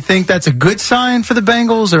 So do we think that's a good sign for the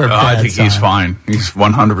Bengals or a bad I think sign? he's fine. He's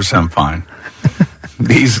 100% fine.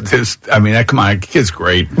 He's just, I mean, come on, kid's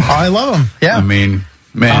great. Oh, I love him. Yeah. I mean,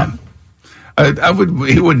 man,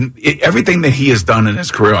 he wouldn't, everything that he has done in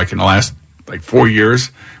his career, like in the last 4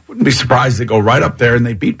 years, wouldn't be surprised to go right up there and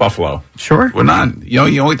they beat Buffalo. Sure. We're not, the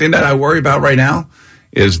only thing that I worry about right now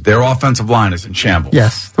is their offensive line is in shambles.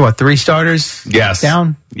 Yes. What, 3 starters? Yes.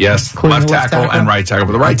 Down? Yes. Including Left tackle and right tackle.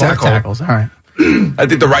 But the right tackle. Tackles. All right. I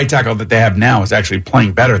think the right tackle that they have now is actually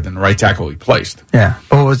playing better than the right tackle he placed. Yeah.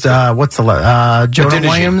 What's the Jonah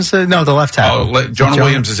Williams? No, the left tackle. Jonah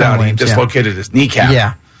Williams is out. He dislocated his kneecap.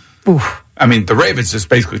 Yeah. Oof. I mean, the Ravens just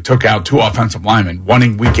basically took out 2 offensive linemen, one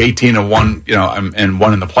in Week 18 and one, and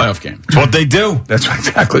one in the playoff game. That's what they do. That's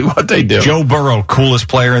exactly what they do. Joe Burrow, coolest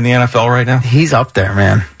player in the NFL right now. He's up there,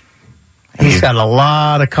 man. He's got a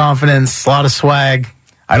lot of confidence, a lot of swag.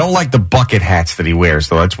 I don't like the bucket hats that he wears,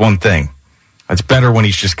 though. That's one thing. It's better when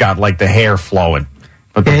he's just got the hair flowing.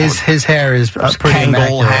 But his hair is pretty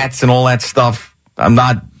Kangol hats and all that stuff.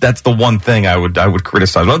 That's the one thing I would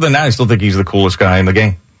criticize. Other than that, I still think he's the coolest guy in the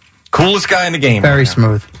game. Coolest guy in the game. Very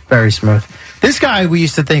smooth. Very smooth. This guy we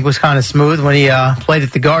used to think was kind of smooth when he played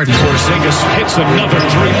at the Garden. Porzingis hits another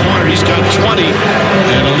three-pointer. He's got 20.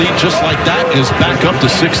 And a lead just like that is back up to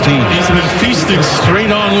 16. He's been feasting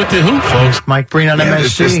straight on with the hoop, folks. Mike Breen on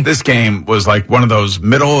MSG. This game was like one of those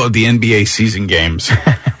middle of the NBA season games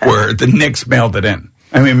where the Knicks mailed it in.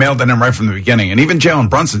 I mean, mailed it in right from the beginning. And even Jalen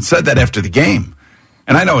Brunson said that after the game.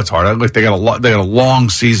 And I know it's hard. Look, they got a long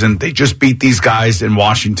season. They just beat these guys in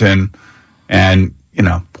Washington. And,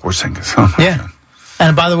 Porzingis. Oh yeah. God.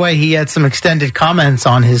 And by the way, he had some extended comments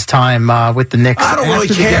on his time with the Knicks. I don't really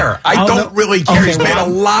care. I don't really care. He's made a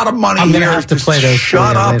lot of money I'm here. Have to play those.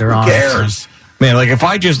 Shut up. Later Who on, cares? So. Man, if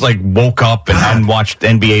I just woke up and hadn't watched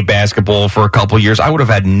NBA basketball for a couple of years, I would have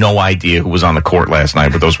had no idea who was on the court last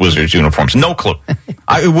night with those Wizards uniforms. No clue.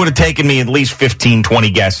 It would have taken me at least 15, 20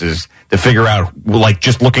 guesses to figure out, like,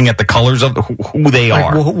 just looking at the colors of who they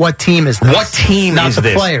are. What team is this? What team Not is the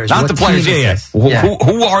this? Players. Not What the players. team Yeah, is yeah. this?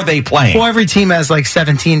 Who are they playing? Well, every team has like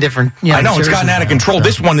 17 different. I know it's gotten out of control. So.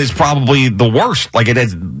 This one is probably the worst. Like, it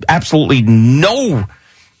has absolutely no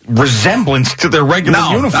resemblance to their regular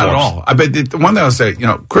uniforms. Not at all. I bet the one that I'll say,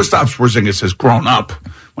 Kristaps Porzingis has grown up.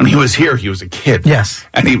 When he was here, he was a kid. Yes.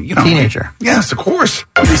 And he, teenager. Yes, of course.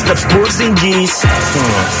 Kristaps Porzingis.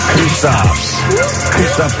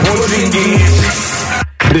 Kristaps Porzingis.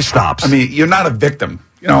 Kristaps. I mean, you're not a victim.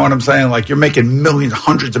 You know what I'm saying? Like, you're making millions,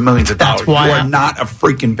 hundreds of millions of dollars. That's why you are not a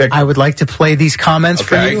freaking victim. I would like to play these comments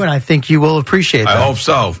for you, and I think you will appreciate them. I hope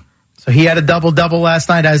so. So he had a double-double last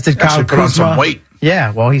night, as did Kyle Actually put on Kuzma. some weight.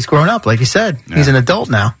 Yeah, well, he's grown up, like you said. Yeah. He's an adult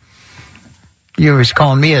now. You were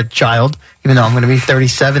calling me a child, even though I'm going to be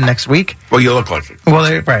 37 next week. Well, you look like it.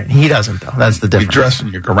 Well, right. He doesn't, though. That's the difference. You dress in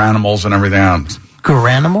your Garanimals and everything else.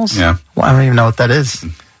 Garanimals? Yeah. Well, I don't even know what that is. I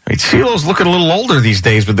mean, CeeLo's looking a little older these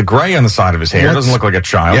days with the gray on the side of his hair. Doesn't look like a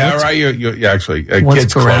child. Yeah, right. You actually, what's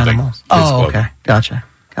kids' clothing. Garanimals? Oh, okay. Gotcha.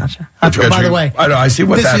 By the way, I know. I see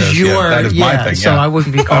what this that is. Yeah, that is my thing. So yeah. I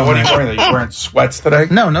wouldn't be calling what are you wearing? Are you wearing sweats today?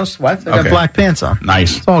 No sweats. I got black pants on.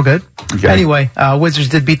 Nice. It's all good. Okay. Anyway, Wizards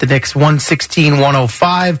did beat the Knicks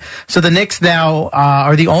 116-105. So the Knicks now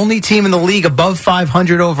are the only team in the league above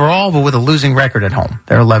 500 overall, but with a losing record at home.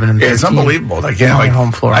 They're 11-13. Yeah, it's unbelievable. They can't, like,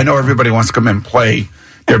 home floor. I know everybody wants to come and play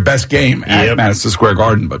their best game at Madison Square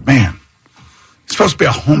Garden, but man, it's supposed to be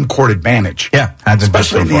a home court advantage. Yeah,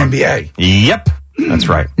 especially in the NBA. Yep. That's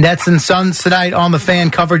right. Nets and Suns tonight on the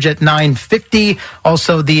Fan, coverage at 9:50.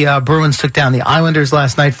 Also, the Bruins took down the Islanders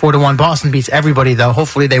last night 4-1. Boston beats everybody, though.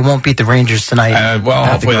 Hopefully, they won't beat the Rangers tonight. Well,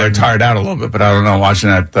 hopefully they're tired out a little bit, but I don't know. Watching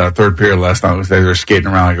that third period last night, they were skating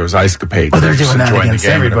around like it was ice capades. Well, they're doing that against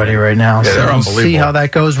everybody right now. Yeah, so they're we'll unbelievable. see how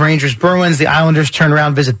that goes. Rangers, Bruins. The Islanders turn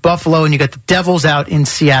around, visit Buffalo, and you got the Devils out in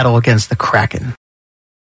Seattle against the Kraken.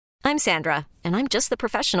 I'm Sandra, and I'm just the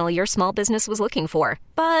professional your small business was looking for.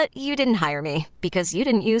 But you didn't hire me because you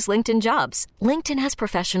didn't use LinkedIn Jobs. LinkedIn has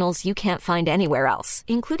professionals you can't find anywhere else,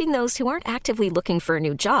 including those who aren't actively looking for a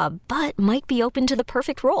new job, but might be open to the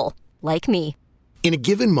perfect role, like me. In a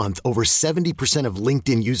given month, over 70% of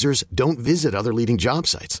LinkedIn users don't visit other leading job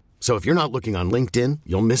sites. So if you're not looking on LinkedIn,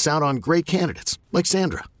 you'll miss out on great candidates, like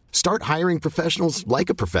Sandra. Start hiring professionals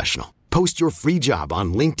like a professional. Post your free job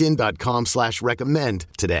on linkedin.com/recommend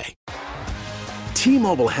today.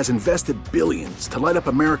 T-Mobile has invested billions to light up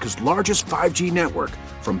America's largest 5G network,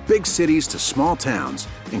 from big cities to small towns,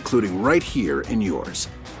 including right here in yours.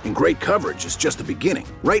 And great coverage is just the beginning.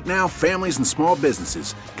 Right now, families and small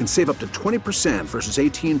businesses can save up to 20% versus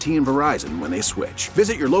AT&T and Verizon when they switch.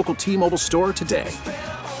 Visit your local T-Mobile store today.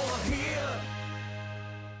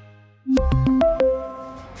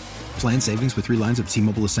 Plan savings with 3 lines of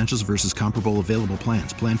T-Mobile Essentials versus comparable available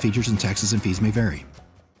plans. Plan features and taxes and fees may vary.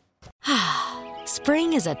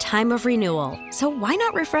 Spring is a time of renewal, so why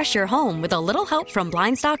not refresh your home with a little help from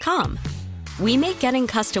Blinds.com? We make getting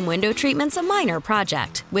custom window treatments a minor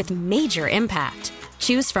project with major impact.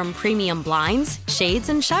 Choose from premium blinds, shades,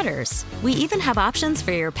 and shutters. We even have options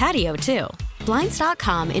for your patio, too.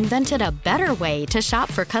 Blinds.com invented a better way to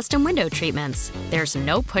shop for custom window treatments. There's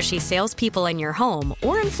no pushy salespeople in your home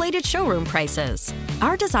or inflated showroom prices.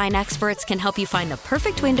 Our design experts can help you find the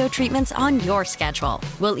perfect window treatments on your schedule.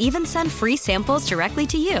 We'll even send free samples directly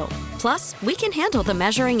to you. Plus, we can handle the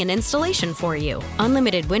measuring and installation for you.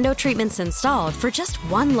 Unlimited window treatments installed for just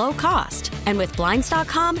one low cost. And with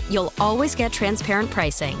Blinds.com, you'll always get transparent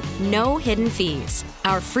pricing. No hidden fees.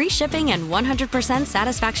 Our free shipping and 100%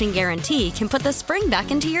 satisfaction guarantee can put the spring back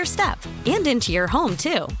into your step and into your home,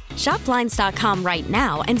 too. Shop Blinds.com right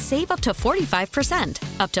now and save up to 45%.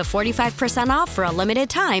 Up to 45% off for a limited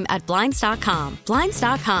time at Blinds.com.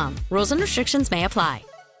 Blinds.com. Rules and restrictions may apply.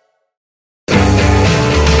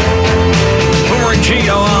 Boomer and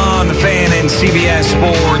Gio on the Fan and CBS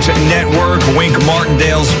Sports Network. Wink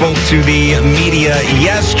Martindale spoke to the media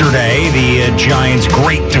yesterday, the Giants'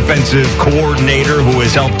 great defensive coordinator who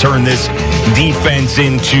has helped turn this defense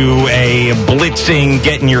into a blitzing,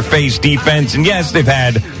 get-in-your-face defense. And yes, they've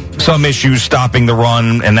had some issues stopping the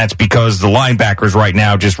run, and that's because the linebackers right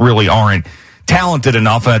now just really aren't talented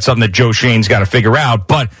enough. And that's something that Joe Shane's got to figure out.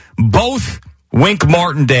 But both Wink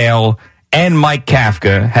Martindale and Mike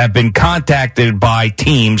Kafka have been contacted by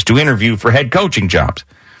teams to interview for head coaching jobs.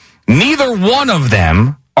 Neither one of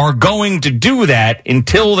them are going to do that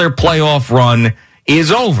until their playoff run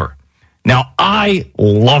is over. Now, I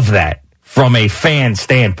love that from a fan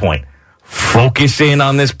standpoint. Focus in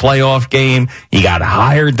on this playoff game. You got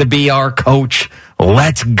hired to be our coach.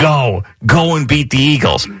 Let's go. Go and beat the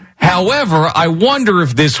Eagles. However, I wonder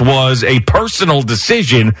if this was a personal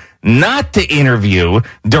decision not to interview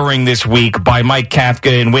during this week by Mike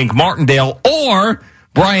Kafka and Wink Martindale, or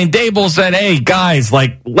Brian Daboll said, hey, guys,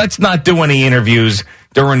 let's not do any interviews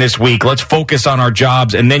during this week. Let's focus on our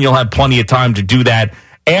jobs, and then you'll have plenty of time to do that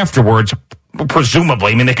afterwards,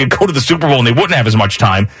 presumably. I mean, they could go to the Super Bowl and they wouldn't have as much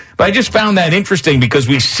time. But I just found that interesting because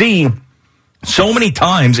we see so many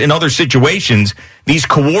times in other situations, these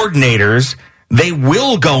coordinators, they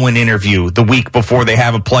will go and interview the week before they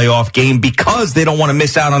have a playoff game because they don't want to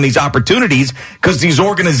miss out on these opportunities, because these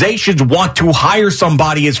organizations want to hire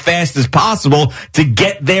somebody as fast as possible to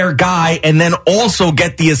get their guy and then also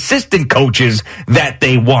get the assistant coaches that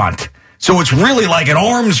they want. So it's really like an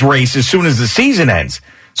arms race as soon as the season ends.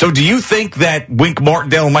 So do you think that Wink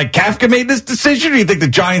Martindale and Mike Kafka made this decision, or do you think the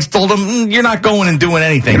Giants told them, you're not going and doing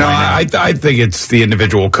anything? I think it's the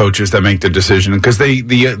individual coaches that make the decision, because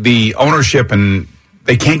the ownership, and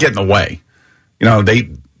they can't get in the way.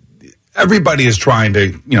 Everybody is trying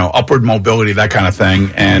to, upward mobility, that kind of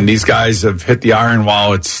thing. And these guys have hit the iron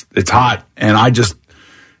while it's hot. And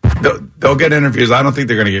they'll get interviews. I don't think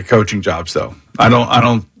they're going to get coaching jobs, though.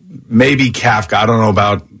 Maybe Kafka. I don't know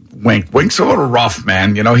about Wink. Wink's a little rough,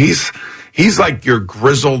 man. He's like your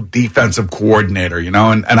grizzled defensive coordinator, and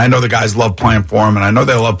I know the guys love playing for him, and I know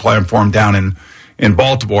they love playing for him down in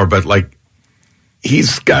Baltimore, but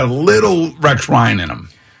he's got a little Rex Ryan in him.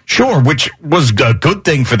 Sure, which was a good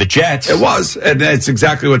thing for the Jets. It was, and it's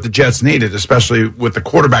exactly what the Jets needed, especially with the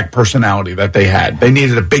quarterback personality that they had. They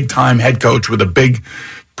needed a big-time head coach with a big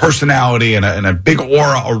personality and a big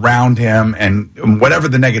aura around him, and whatever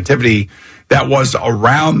the negativity that was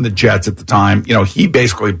around the Jets at the time, he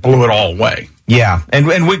basically blew it all away. Yeah, and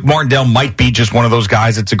Wink Martindale might be just one of those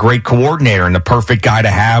guys that's a great coordinator and the perfect guy to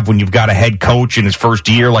have when you've got a head coach in his first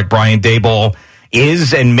year like Brian Daboll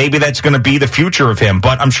is, and maybe that's going to be the future of him.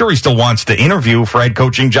 But I'm sure he still wants to interview for head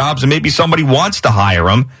coaching jobs, and maybe somebody wants to hire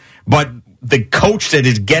him. But the coach that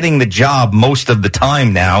is getting the job most of the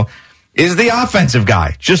time now is the offensive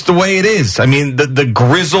guy, just the way it is. I mean, the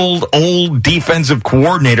grizzled old defensive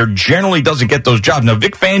coordinator generally doesn't get those jobs. Now,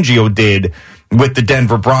 Vic Fangio did with the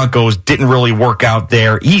Denver Broncos, didn't really work out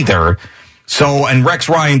there either. So, and Rex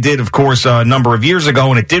Ryan did, of course, a number of years ago,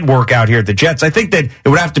 and it did work out here at the Jets. I think that it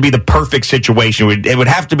would have to be the perfect situation. It would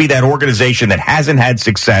have to be that organization that hasn't had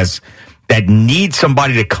success, that needs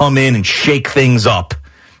somebody to come in and shake things up.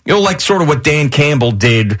 Like sort of what Dan Campbell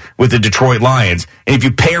did with the Detroit Lions. And if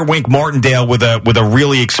you pair Wink Martindale with a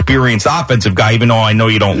really experienced offensive guy, even though I know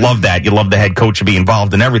you don't love that, you love the head coach to be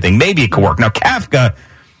involved in everything, maybe it could work. Now, Kafka,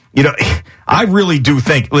 I really do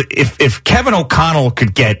think if Kevin O'Connell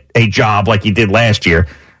could get a job like he did last year,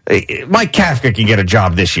 Mike Kafka can get a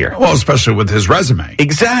job this year. Well, especially with his resume.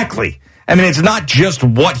 Exactly. I mean, it's not just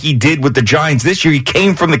what he did with the Giants this year. He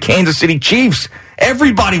came from the Kansas City Chiefs.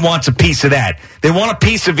 Everybody wants a piece of that. They want a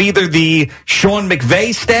piece of either the Sean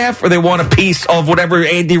McVay staff or they want a piece of whatever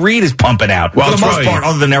Andy Reid is pumping out. Well, for the most part,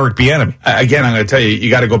 other than Eric Bieniemy. Again, I'm going to tell you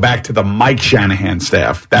got to go back to the Mike Shanahan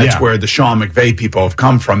staff. That's where the Sean McVay people have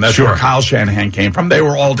come from. That's where Kyle Shanahan came from. They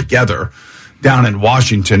were all together down in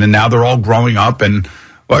Washington, and now they're all growing up. And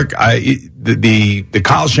look, the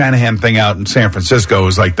Kyle Shanahan thing out in San Francisco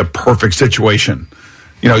is like the perfect situation.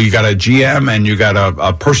 You got a GM and you got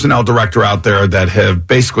a personnel director out there that have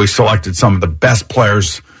basically selected some of the best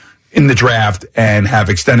players in the draft and have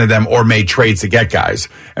extended them or made trades to get guys.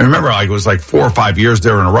 And remember, it was like 4 or 5 years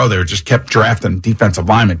there in a row. They just kept drafting defensive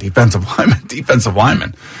linemen.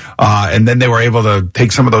 And then they were able to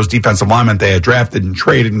take some of those defensive linemen they had drafted and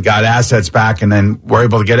traded and got assets back, and then were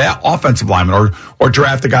able to get offensive linemen or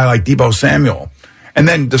draft a guy like Deebo Samuel. And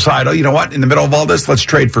then decide, you know what, in the middle of all this, let's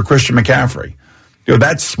trade for Christian McCaffrey.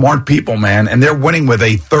 That's smart people, man. And they're winning with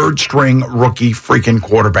a third-string rookie freaking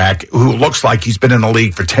quarterback who looks like he's been in the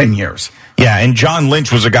league for 10 years. Yeah, and John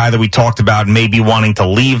Lynch was a guy that we talked about maybe wanting to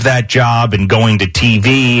leave that job and going to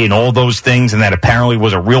TV and all those things, and that apparently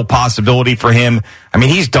was a real possibility for him. I mean,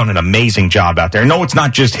 he's done an amazing job out there. No, it's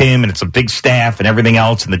not just him, and it's a big staff and everything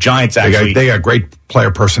else, and the Giants actually... They got great player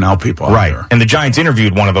personnel people out there. And the Giants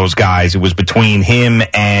interviewed one of those guys. It was between him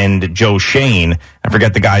and Joe Shane. I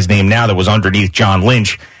forget the guy's name now that was underneath John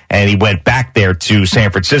Lynch, and he went back there to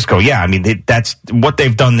San Francisco. Yeah, I mean, that's what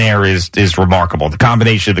they've done there is remarkable. The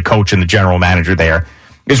combination of the coach and the general manager there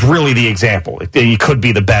is really the example. He could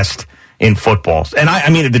be the best in football. And I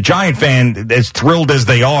mean, the Giant fan, as thrilled as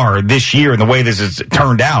they are this year and the way this has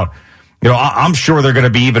turned out, I'm sure they're going to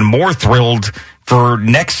be even more thrilled for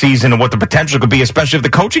next season and what the potential could be, especially if the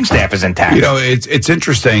coaching staff is intact. It's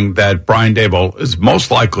interesting that Brian Daboll is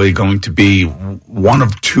most likely going to be one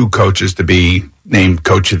of two coaches to be named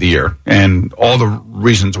Coach of the Year, and all the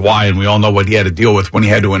reasons why, and we all know what he had to deal with when he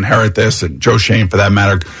had to inherit this, and Joe Shane, for that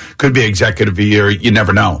matter, could be Executive of the Year. You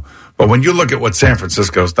never know. But when you look at what San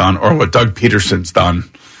Francisco's done or what Doug Peterson's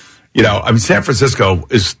done, San Francisco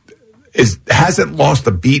hasn't lost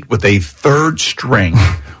a beat with a third-string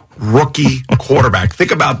rookie quarterback.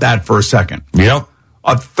 Think about that for a second. Yep.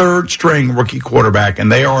 A third-string rookie quarterback,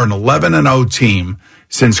 and they are an 11-0 team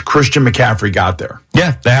since Christian McCaffrey got there.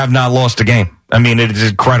 Yeah, they have not lost a game. I mean, it is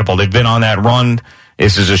incredible. They've been on that run.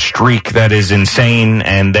 This is a streak that is insane,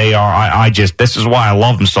 and they are, this is why I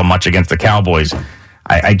love them so much against the Cowboys.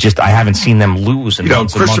 I haven't seen them lose in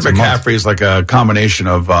months and months Christian and months. McCaffrey is like a combination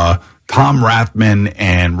of Tom Rathman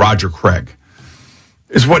and Roger Craig.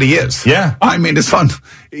 Is what he is. Yeah. I mean, his son,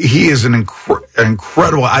 he is an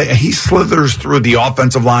incredible, he slithers through the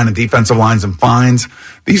offensive line and defensive lines and finds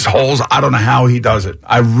these holes. I don't know how he does it.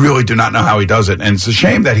 I really do not know how he does it. And it's a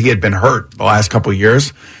shame that he had been hurt the last couple of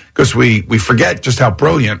years because we forget just how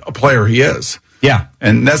brilliant a player he is. Yeah.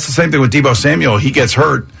 And that's the same thing with Deebo Samuel. He gets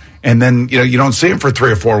hurt. And then, you don't see him for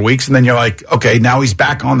 3 or 4 weeks. And then you're like, okay, now he's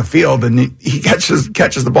back on the field. And he catches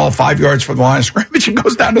the ball 5 yards from the line of scrimmage and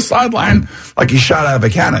goes down the sideline like he shot out of a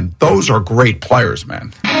cannon. Those are great players,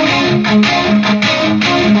 man.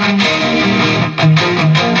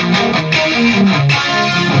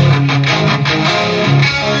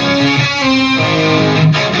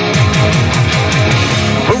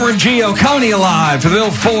 Gio Coney alive to the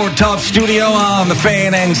Bill Ford Tough Studio on the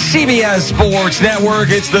Fan and CBS Sports Network.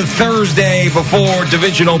 It's the Thursday before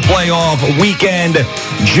divisional playoff weekend.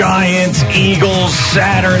 Giants, Eagles,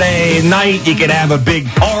 Saturday night. You can have a big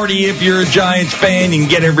party if you're a Giants fan. You can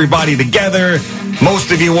get everybody together.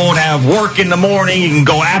 Most of you won't have work in the morning. You can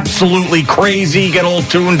go absolutely crazy, get all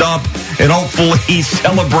tuned up, and hopefully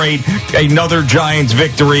celebrate another Giants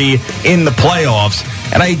victory in the playoffs.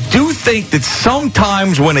 And I do think that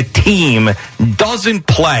sometimes when a team doesn't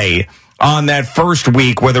play on that first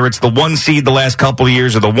week, whether it's the 1 seed the last couple of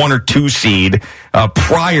years or the 1 or 2 seed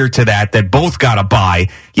prior to that both got a bye,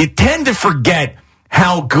 you tend to forget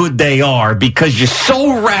how good they are because you're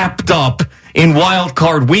so wrapped up in wild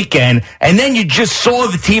card weekend, and then you just saw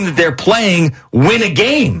the team that they're playing win a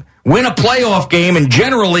game. Win a playoff game, and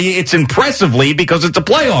generally it's impressively because it's a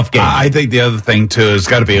playoff game. I think the other thing, too, is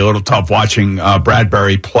got to be a little tough watching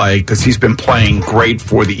Bradbury play because he's been playing great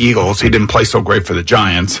for the Eagles. He didn't play so great for the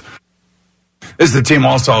Giants. This is the team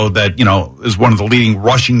also that, is one of the leading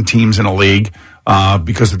rushing teams in the league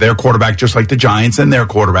because of their quarterback, just like the Giants and their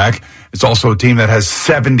quarterback. It's also a team that has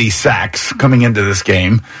 70 sacks coming into this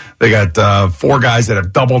game. They got 4 guys that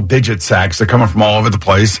have double-digit sacks. They're coming from all over the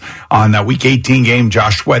place. On that Week 18 game,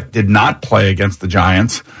 Josh Sweat did not play against the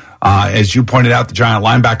Giants. As you pointed out, the Giant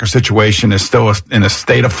linebacker situation is still in a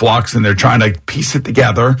state of flux, and they're trying to piece it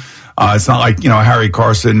together. It's not like, Harry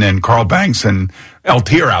Carson and Carl Banks and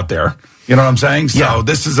LT are out there. You know what I'm saying? So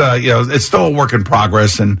This is it's still a work in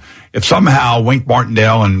progress. And if somehow Wink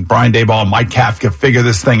Martindale and Brian Daboll and Mike Kafka figure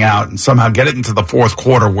this thing out and somehow get it into the fourth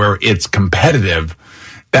quarter where it's competitive,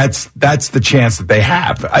 that's the chance that they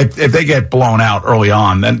have. If they get blown out early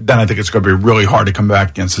on, then I think it's going to be really hard to come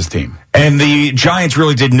back against this team. And the Giants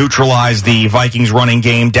really did neutralize the Vikings running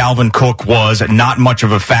game. Dalvin Cook was not much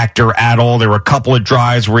of a factor at all. There were a couple of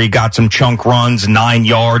drives where he got some chunk runs, 9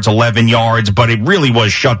 yards, 11 yards, but it really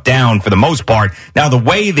was shut down for the most part. Now, the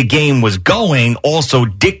way the game was going also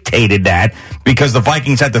dictated that because the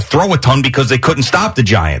Vikings had to throw a ton because they couldn't stop the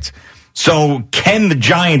Giants. So can the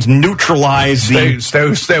Giants neutralize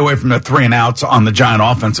stay away from the 3 and outs on the Giant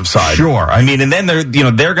offensive side? Sure. I mean, and then they're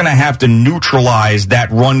going to have to neutralize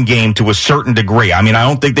that run game to a certain degree. I mean, I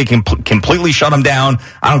don't think they can completely shut them down.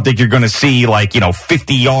 I don't think you're going to see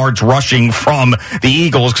 50 yards rushing from the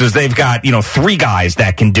Eagles because they've got 3 guys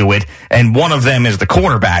that can do it, and one of them is the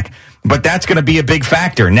quarterback. But that's going to be a big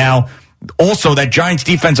factor. Now, also, that Giants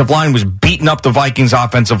defensive line was beating up the Vikings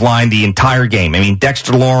offensive line the entire game. I mean,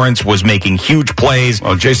 Dexter Lawrence was making huge plays.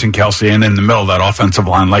 Well, Jason Kelce in the middle of that offensive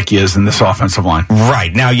line like he is in this offensive line.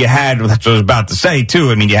 Right. Now, that's what I was about to say,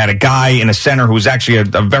 too. I mean, you had a guy in a center who was actually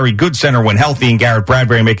a very good center when healthy, and Garrett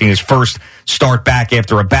Bradbury making his first start back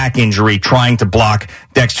after a back injury. Trying to block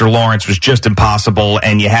Dexter Lawrence was just impossible,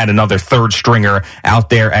 and you had another third stringer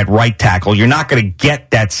out there at right tackle. You're not going to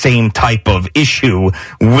get that same type of issue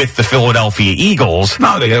with the Philadelphia Eagles.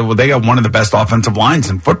 No, they got one of the best offensive lines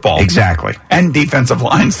in football. Exactly. And defensive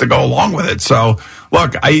lines to go along with it. So,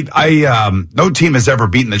 look, no team has ever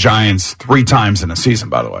beaten the Giants 3 times in a season,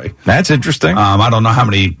 by the way. That's interesting. I don't know how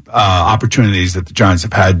many opportunities that the Giants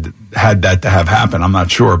have had that to have happen. I'm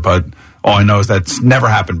not sure, but all I know is that's never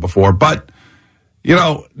happened before. But,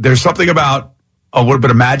 there's something about a little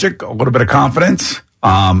bit of magic, a little bit of confidence,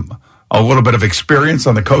 a little bit of experience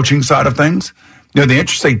on the coaching side of things. You know, the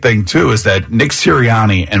interesting thing, too, is that Nick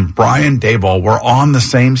Sirianni and Brian Daboll were on the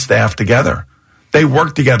same staff together. They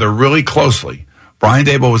worked together really closely. Brian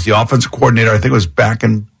Daboll was the offensive coordinator, I think it was back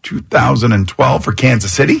in 2012 for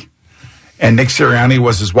Kansas City. And Nick Sirianni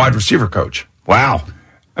was his wide receiver coach. Wow.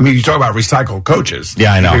 I mean, you talk about recycled coaches.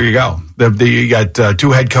 Yeah, I know. Here you go. You got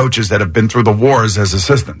two head coaches that have been through the wars as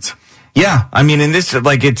assistants. Yeah, I mean, and this,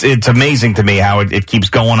 like, it's amazing to me how it keeps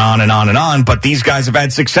going on and on and on, but these guys have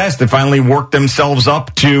had success. They finally worked themselves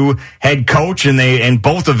up to head coach, and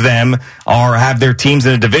both of them have their teams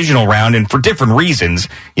in a divisional round, and for different reasons.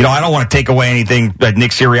 You know, I don't want to take away anything that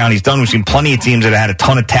Nick Sirianni's done. We've seen plenty of teams that had a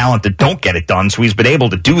ton of talent that don't get it done, so he's been able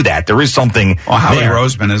to do that. There is something Howie there.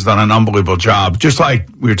 Roseman has done an unbelievable job. Just like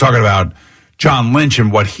we were talking about John Lynch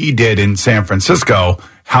and what he did in San Francisco,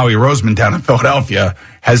 Howie Roseman down in Philadelphia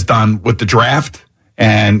has done with the draft.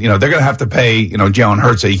 And, you know, they're going to have to pay, you know, Jalen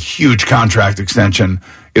Hurts a huge contract extension,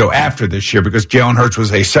 you know, after this year because Jalen Hurts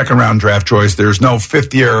was a second-round draft choice. There's no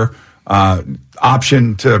fifth-year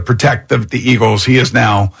option to protect the Eagles. He is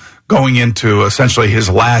now going into essentially his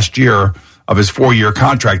last year of his 4-year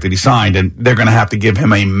contract that he signed, and they're going to have to give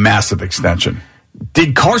him a massive extension.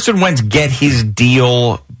 Did Carson Wentz get his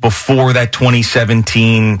deal before that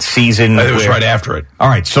 2017 season? It was right after it. All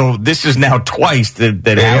right, so this is now twice that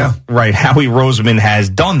Howie Roseman has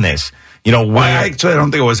done this. You know, I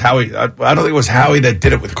don't think it was Howie. I don't think it was Howie that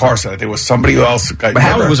did it with Carson. I think it was somebody else. But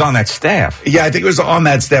Howie was on that staff. Yeah, I think it was on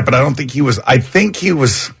that staff, but I don't think he was. I think he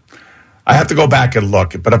was. I have to go back and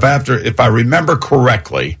look, but if I remember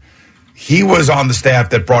correctly, he was on the staff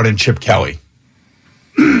that brought in Chip Kelly.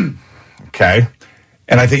 Okay.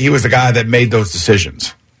 And I think he was the guy that made those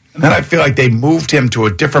decisions. And then I feel like they moved him to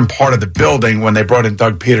a different part of the building when they brought in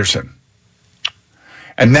Doug Peterson.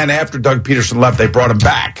 And then after Doug Peterson left, they brought him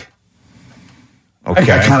back.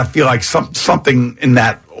 Okay. I kind of feel like something in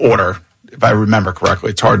that order, if I remember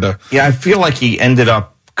correctly. It's hard to... Yeah, I feel like he ended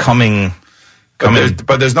up coming...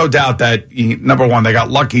 But there's no doubt that, number one, they got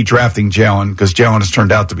lucky drafting Jalen because Jalen has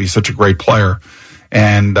turned out to be such a great player.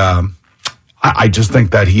 And I just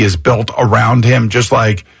think that he is built around him, just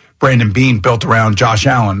like Brandon Beane built around Josh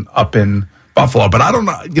Allen up in Buffalo. But I don't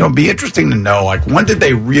know, it'd be interesting to know, like, when did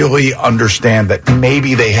they really understand that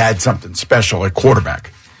maybe they had something special at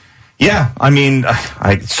quarterback? Yeah, I mean,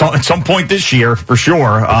 at some point this year, for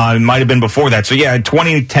sure. It might have been before that. So, yeah,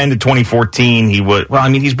 2010 to 2014, he would. Well, I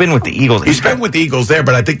mean, he's been with the Eagles. He's been with the Eagles there,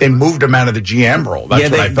 but I think they moved him out of the GM role. That's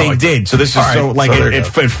what I felt they did. So this is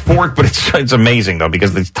at fourth, but it's amazing, though,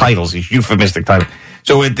 because the titles, these euphemistic titles.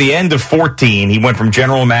 So at the end of 14, he went from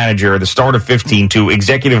general manager, the start of 15, to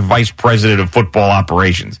executive vice president of football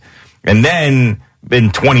operations. And then in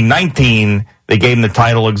 2019, they gave him the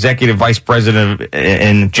title executive vice president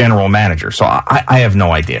and general manager. So I have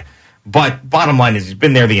no idea. But bottom line is he's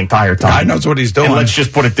been there the entire time. God knows what he's doing. And let's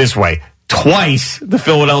just put it this way. Twice the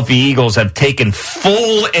Philadelphia Eagles have taken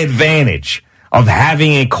full advantage of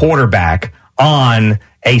having a quarterback on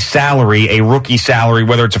a salary, a rookie salary,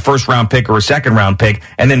 whether it's a first-round pick or a second-round pick,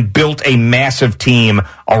 and then built a massive team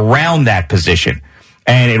around that position.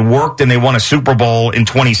 And it worked, and they won a Super Bowl in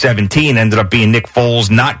 2017. Ended up being Nick Foles,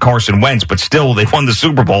 not Carson Wentz, but still they won the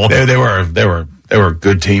Super Bowl. They were a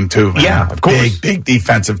good team too, man. Yeah, of course, big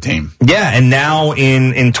defensive team. Yeah, and now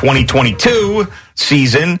in 2022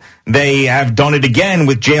 season, they have done it again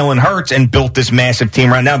with Jalen Hurts and built this massive team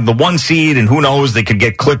right now. The 1 seed, and who knows, they could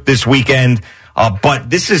get clipped this weekend. But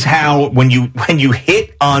this is how when you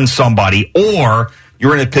hit on somebody, or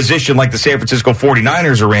you're in a position like the San Francisco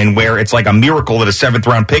 49ers are in, where it's like a miracle that a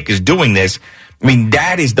 7th-round pick is doing this. I mean,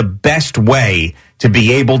 that is the best way to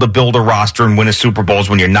be able to build a roster and win a Super Bowl is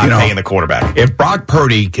when you're not paying the quarterback. If Brock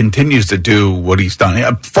Purdy continues to do what he's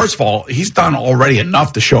done, first of all, he's done already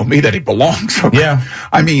enough to show me that he belongs. Okay? Yeah.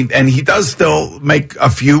 I mean, and he does still make a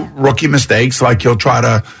few rookie mistakes, like he'll try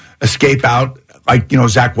to escape out, like,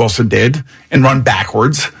 Zach Wilson did, and run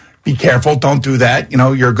backwards. Be careful. Don't do that.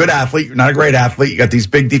 You're a good athlete. You're not a great athlete. You got these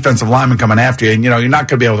big defensive linemen coming after you, and, you're not going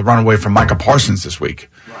to be able to run away from Micah Parsons this week.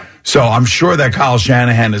 Right. So I'm sure that Kyle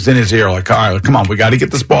Shanahan is in his ear like, all right, come on, we got to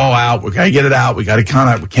get this ball out. We got to get it out. We got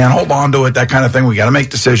to we can't hold on to it, that kind of thing. We got to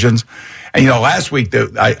make decisions. And, last week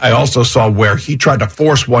I also saw where he tried to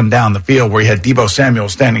force one down the field where he had Deebo Samuel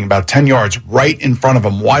standing about 10 yards right in front of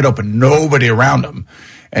him, wide open, nobody around him.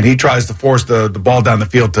 And he tries to force the ball down the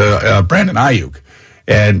field to Brandon Ayuk.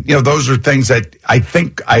 And, those are things that I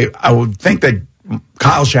think I would think that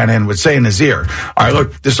Kyle Shanahan would say in his ear, all right,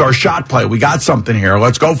 look, this is our shot play. We got something here.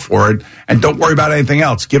 Let's go for it. And don't worry about anything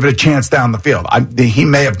else. Give it a chance down the field. He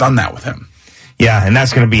may have done that with him. Yeah, and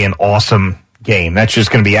that's going to be an awesome game. That's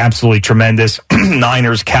just going to be absolutely tremendous.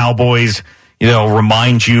 Niners, Cowboys,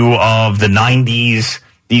 remind you of the 90s.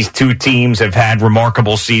 These two teams have had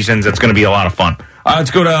remarkable seasons. It's going to be a lot of fun.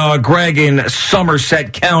 Let's go to Greg in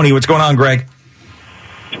Somerset County. What's going on, Greg?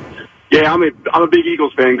 Yeah, I'm a big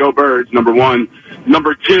Eagles fan. Go Birds, number one.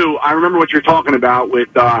 Number two, I remember what you're talking about with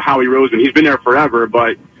Howie Roseman. He's been there forever,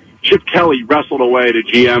 but Chip Kelly wrestled away the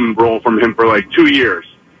GM role from him for like 2 years.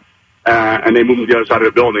 And they moved him to the other side of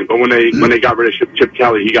the building. But when they got rid of Chip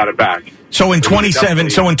Kelly, he got it back. So in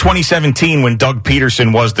 2017, when Doug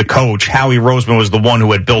Peterson was the coach, Howie Roseman was the one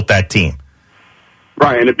who had built that team.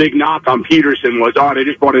 Right, and the big knock on Peterson was, they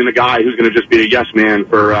just brought in a guy who's going to just be a yes man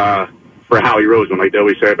for Howie Roseman, like they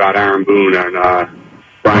always say about Aaron Boone and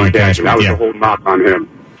Brian Cashman. That was the whole knock on him.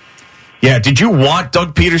 Yeah, did you want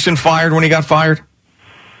Doug Peterson fired when he got fired?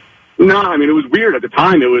 No, I mean, it was weird at the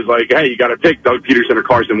time. It was like, hey, you got to pick Doug Peterson or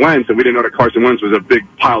Carson Wentz, and we didn't know that Carson Wentz was a big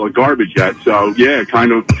pile of garbage yet. So, yeah,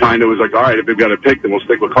 kind of was like, all right, if we've got to pick, then we'll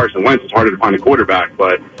stick with Carson Wentz. It's harder to find a quarterback.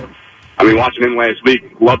 But, I mean, watching him last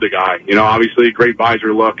week, loved the guy. Obviously, great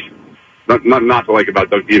visor look. Nothing not to like about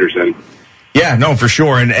Doug Peterson. Yeah, no, for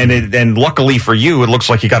sure, and luckily for you, it looks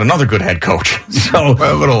like you got another good head coach. So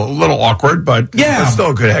a little awkward, but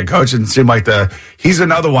still a good head coach. And it seemed like he's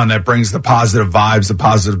another one that brings the positive vibes, the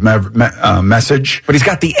positive message. But he's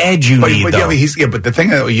got the edge you need. But the thing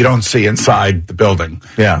that you don't see inside the building,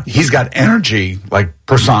 he's got energy like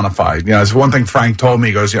personified. It's one thing Frank told me.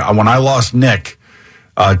 He goes, when I lost Nick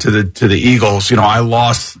to the Eagles, I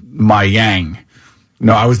lost my yang.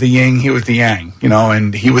 I was the yin, he was the yang,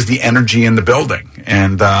 and he was the energy in the building.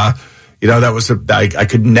 And, that was, I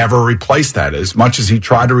could never replace that. As much as he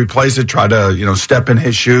tried to replace it, try to, step in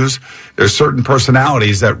his shoes, there's certain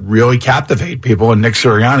personalities that really captivate people, and Nick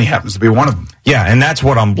Sirianni happens to be one of them. Yeah, and that's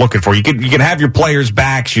what I'm looking for. You can have your players'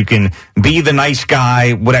 backs, you can be the nice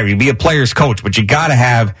guy, whatever, you be a player's coach, but you gotta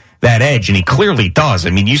have that edge, and he clearly does.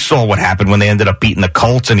 I mean, you saw what happened when they ended up beating the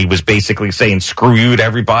Colts, and he was basically saying, screw you to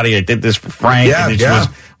everybody. I did this for Frank, and it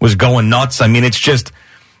was going nuts. I mean,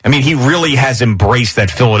 he really has embraced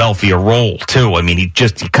that Philadelphia role, too. I mean, he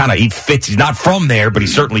fits. He's not from there, but he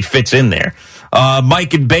certainly fits in there.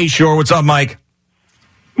 Mike in Bayshore. What's up, Mike?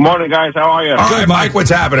 Morning, guys. How are you? All right, Mike.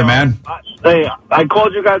 What's happening, man? Hey, I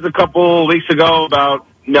called you guys a couple weeks ago about,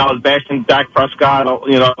 I was bashing Dak Prescott,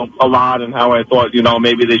 a lot, and how I thought,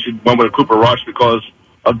 maybe they should went with a Cooper Rush because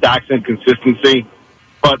of Dak's inconsistency.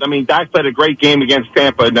 But, I mean, Dak played a great game against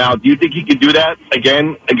Tampa. Now, do you think he could do that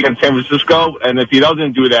again against San Francisco? And if he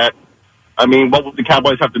doesn't do that, I mean, what would the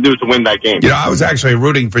Cowboys have to do to win that game? I was actually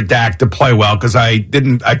rooting for Dak to play well because I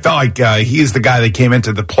felt like he's the guy that came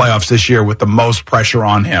into the playoffs this year with the most pressure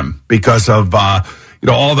on him because of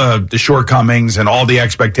all the shortcomings and all the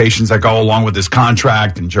expectations that go along with his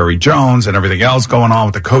contract and Jerry Jones and everything else going on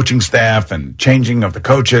with the coaching staff and changing of the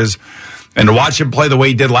coaches. And to watch him play the way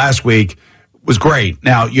he did last week was great.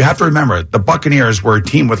 Now, you have to remember, the Buccaneers were a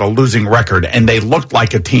team with a losing record, and they looked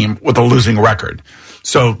like a team with a losing record.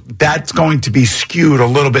 So that's going to be skewed a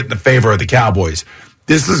little bit in the favor of the Cowboys.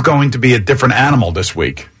 This is going to be a different animal this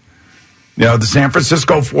week. The San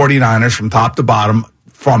Francisco 49ers from top to bottom,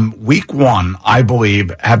 from week one, I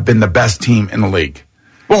believe, have been the best team in the league.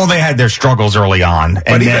 Well, they had their struggles early on.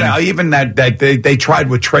 But even that they tried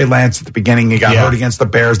with Trey Lance at the beginning. He got hurt against the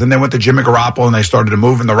Bears. Then they went to Jimmy Garoppolo, and they started to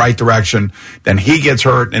move in the right direction. Then he gets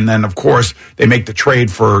hurt, and then, of course, they make the trade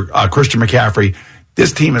for Christian McCaffrey.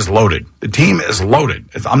 This team is loaded. The team is loaded.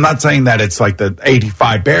 I'm not saying that it's like the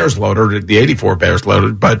 85 Bears loaded or the 84 Bears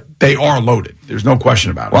loaded, but they are loaded. There's no question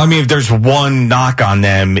about it. Well, I mean, if there's one knock on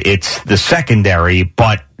them, it's the secondary,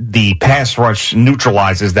 but the pass rush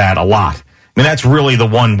neutralizes that a lot. I mean, that's really the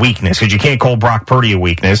one weakness, because you can't call Brock Purdy a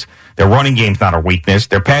weakness. Their running game's not a weakness.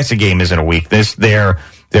 Their passing game isn't a weakness. Their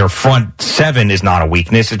front seven is not a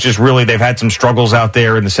weakness. It's just really they've had some struggles out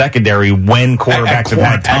there in the secondary when quarterbacks have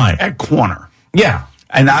had time. At corner. Yeah.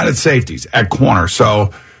 And not at safeties, at corner.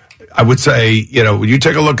 So I would say, when you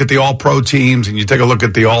take a look at the all-pro teams and you take a look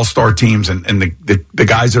at the all-star teams and the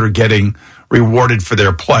guys that are getting rewarded for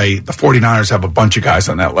their play, the 49ers have a bunch of guys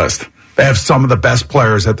on that list. They have some of the best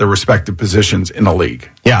players at their respective positions in the league.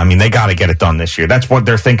 Yeah, I mean, they got to get it done this year. That's what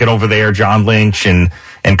they're thinking over there, John Lynch and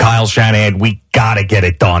Kyle Shanahan. We got to get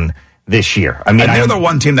it done this year. I mean, and they're the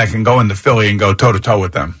one team that can go into Philly and go toe-to-toe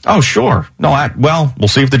with them. Oh, sure. No, we'll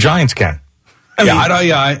see if the Giants can.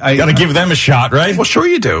 I got to give them a shot, right? Well, sure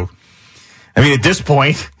you do. I mean, at this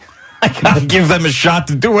point, I can give them a shot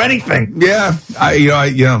to do anything. Yeah,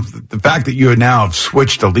 the fact that you now have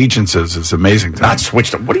switched allegiances is amazing. Not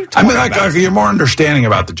switched. What are you talking about? You're more understanding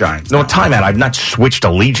about the Giants. No, time out. I've not switched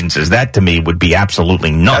allegiances. That to me would be absolutely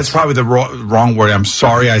nuts. That's probably the wrong word. I'm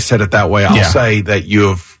sorry I said it that way. I'll say that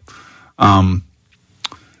you've come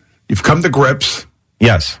to grips.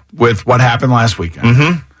 Yes, with what happened last weekend.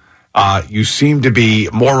 Mm-hmm. You seem to be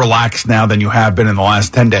more relaxed now than you have been in the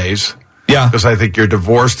last 10 days. Yeah. Because I think you're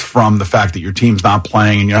divorced from the fact that your team's not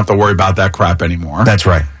playing and you don't have to worry about that crap anymore. That's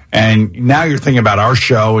right. And now you're thinking about our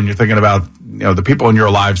show and you're thinking about the people in your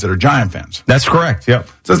lives that are Giant fans. That's correct, yep.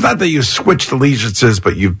 So it's not that you switched allegiances,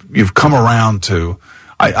 but you've come around to...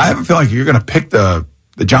 I have a feeling you're going to pick the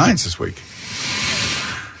Giants this week.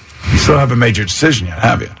 You still haven't made your decision yet,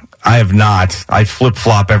 have you? I have not. I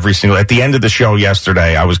flip-flop every single... At the end of the show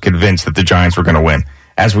yesterday, I was convinced that the Giants were going to win.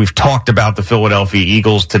 As we've talked about the Philadelphia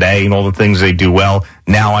Eagles today and all the things they do well,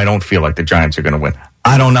 now I don't feel like the Giants are going to win.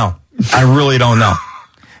 I don't know. I really don't know.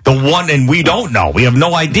 And we don't know. We have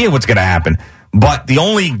no idea what's going to happen. But the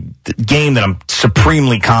only game that I'm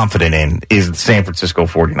supremely confident in is the San Francisco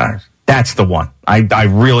 49ers. That's the one. I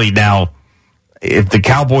really now... If the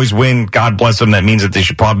Cowboys win, God bless them, that means that they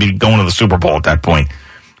should probably be going to the Super Bowl at that point.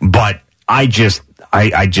 But I just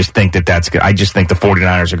think that's good. I just think the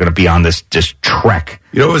 49ers are going to be on this just trek.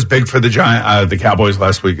 You know what was big for the Cowboys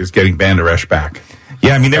last week is getting Van Der Esch back.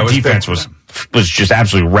 Yeah, I mean, their defense was just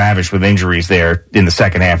absolutely ravished with injuries there in the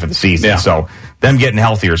second half of the season. Yeah. So them getting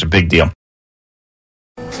healthier is a big deal.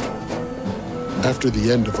 After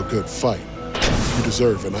the end of a good fight, you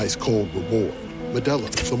deserve an ice-cold reward. Modelo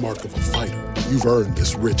is the mark of a fighter. You've earned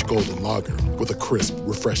this rich golden lager with a crisp,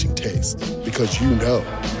 refreshing taste. Because you know,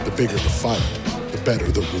 the bigger the fight, the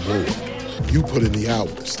better the reward. You put in the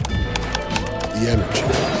hours, the energy,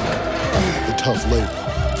 the tough labor.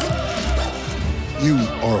 You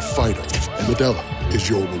are a fighter, and Modelo is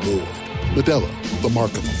your reward. Modelo, the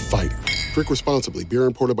mark of a fighter. Drink responsibly. Beer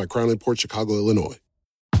imported by Crown Imports, Chicago, Illinois.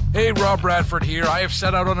 Hey, Rob Bradford here. I have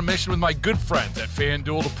set out on a mission with my good friends at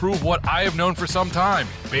FanDuel to prove what I have known for some time.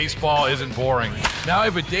 Baseball isn't boring. Now I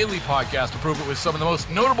have a daily podcast to prove it with some of the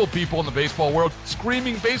most notable people in the baseball world,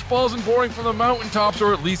 screaming baseball isn't boring from the mountaintops,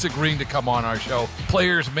 or at least agreeing to come on our show.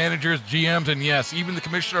 Players, managers, GMs, and yes, even the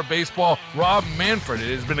commissioner of baseball, Rob Manfred.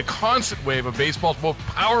 It has been a constant wave of baseball's most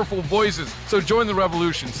powerful voices. So join the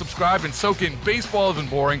revolution. Subscribe and soak in Baseball Isn't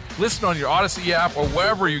Boring. Listen on your Odyssey app or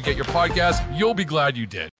wherever you get your podcasts. You'll be glad you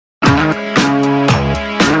did. Boomer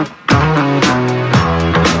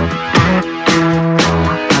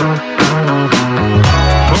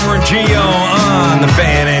and Gio on the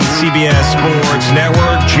Fan and CBS Sports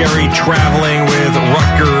Network. Jerry traveling with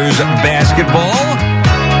Rutgers basketball.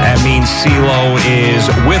 That means CeeLo is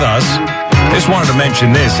with us. I just wanted to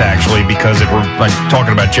mention this, actually, because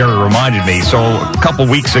talking about Jerry reminded me. So a couple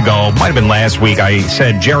weeks ago, might have been last week, I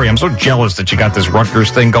said, Jerry, I'm so jealous that you got this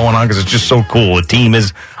Rutgers thing going on because it's just so cool. The team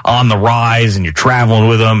is on the rise and you're traveling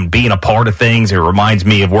with them, being a part of things. It reminds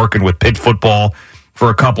me of working with Pitt football for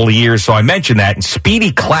a couple of years. So I mentioned that. And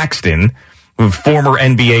Speedy Claxton, former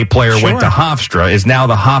NBA player, went to Hofstra, is now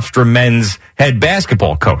the Hofstra men's head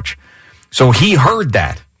basketball coach. So he heard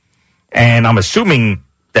that. And I'm assuming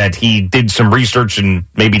that he did some research and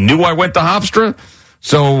maybe knew I went to Hofstra.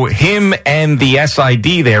 So him and the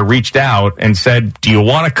SID there reached out and said, do you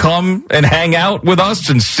want to come and hang out with us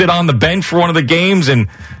and sit on the bench for one of the games and,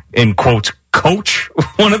 in quotes, coach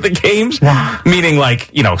one of the games? Wow. Meaning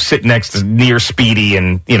sit near Speedy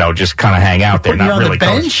and, just kind of hang out there, not really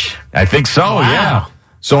coach. I think so, wow. Yeah.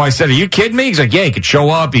 So I said, are you kidding me? He's like, yeah, you could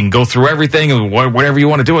show up, you can go through everything, and whatever you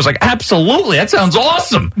want to do. I was like, absolutely, that sounds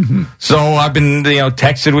awesome. Mm-hmm. So I've been,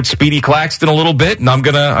 texted with Speedy Claxton a little bit, and I'm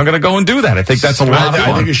gonna go and do that. I think that's a lot of fun.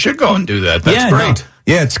 I think you should go and do that. That's great. No.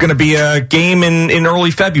 Yeah, it's going to be a game in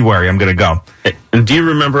early February. I'm going to go. And do you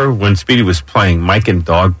remember when Speedy was playing, Mike and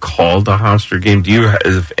Dog called the Hofstra game? Do you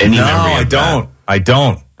have any memory of that? I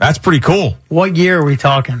don't. That's pretty cool. What year are we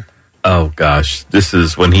talking? Oh, gosh. This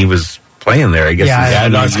is when he was playing there, I guess.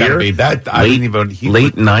 It's got to be that.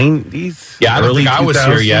 Late 90s? Yeah, I don't think I was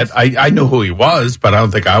here yet. I knew who he was, but I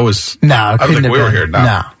don't think I was. No, I don't think we were here.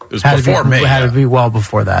 No. It was before me. It had to be well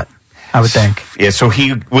before that, I would think. Yeah, so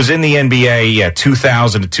he was in the NBA,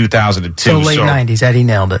 2000 to 2002. So late 90s, Eddie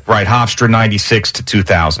nailed it. Right, Hofstra 96 to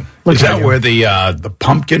 2000. Is that where the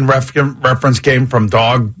pumpkin reference came from,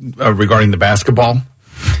 Dog, regarding the basketball?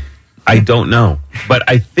 I don't know, but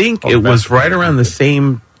I think it was right around the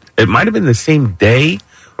same. It might have been the same day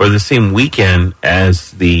or the same weekend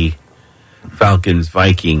as the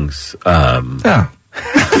Falcons-Vikings. Sorry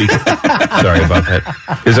about that.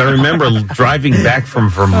 Because I remember driving back from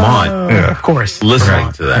Vermont. Of course.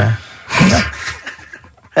 Listening to that.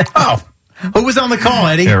 Oh, who was on the call,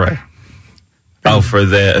 Eddie? Yeah, right.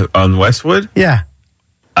 Oh, on Westwood? Yeah.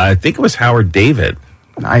 I think it was Howard David.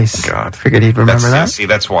 Nice. God. Figured he'd remember that. See,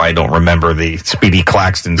 that's why I don't remember the Speedy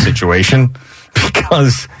Claxton situation,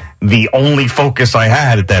 because the only focus I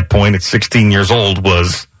had at that point at 16 years old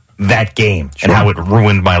was that game and how it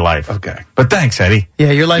ruined my life. Okay. But thanks, Eddie.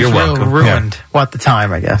 Yeah, your life's You're welcome. ruined. Yeah. Well, at the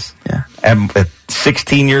time, I guess. Yeah. And at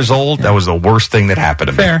 16 years old, that was the worst thing that happened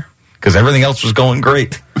to me. Fair. Because everything else was going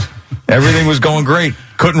great. Everything was going great.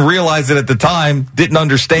 Couldn't realize it at the time. Didn't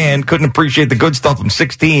understand. Couldn't appreciate the good stuff. I'm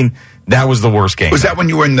 16. That was the worst game. Was that when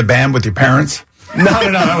you were in the band with your parents? No,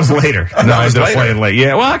 that was later. No, I was playing late.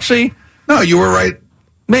 Yeah, well, actually. No, you were right.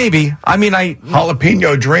 Maybe. I mean,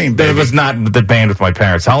 Jalapeno Dream, baby. It was not the band with my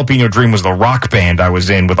parents. Jalapeno Dream was the rock band I was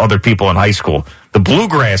in with other people in high school. The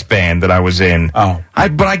bluegrass band that I was in. Oh.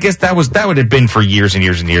 But I guess that would have been for years and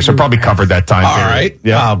years and years. I probably covered that time All period. right.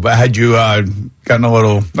 Yeah. But had you gotten a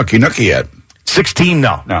little nookie yet? 16,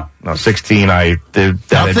 no. 16, that did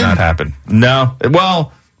not happen. No.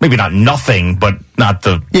 Well, maybe not nothing, but not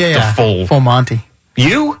the full Monty.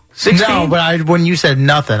 You? 16? No, but when you said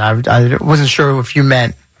nothing, I wasn't sure if you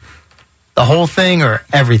meant the whole thing or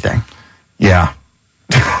everything. Yeah.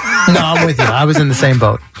 No, I'm with you. I was in the same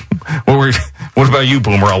boat. What about you,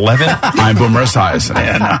 Boomer? 11? I'm Boomer Esiason.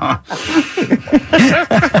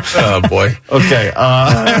 Yeah, oh, boy. Okay.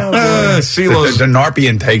 The NARP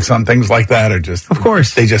intakes on things like that are just, of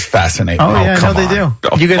course, they just fascinate me. Oh, yeah, no, they do.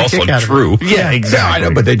 You get a kick out true. of it. Yeah, exactly. Yeah, I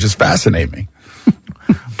know, but they just fascinate me.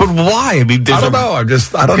 But why? I mean, I don't know. I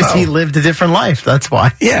don't know. Because he lived a different life. That's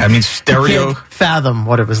why. Yeah, I mean, stereo. You can't fathom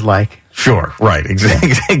what it was like. Sure, right,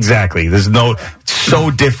 exactly. There's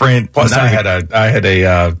so different. Plus, I had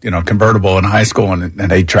a convertible in high school and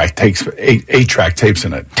 8-track tapes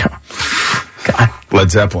in it. God.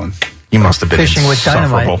 Led Zeppelin. You must have been fishing with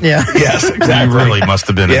dynamite. Yeah. Yes, exactly. You really must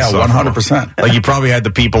have been. Yeah, 100%. Like you probably had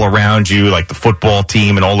the people around you, like the football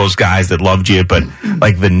team and all those guys that loved you, but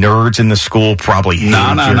like the nerds in the school probably hated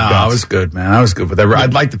your guts. I was good, man. I was good with everybody.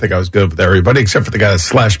 I'd like to think I was good with everybody, except for the guy that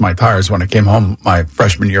slashed my tires when I came home my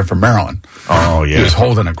freshman year from Maryland. Oh yeah, he was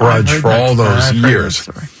holding a grudge for all those years.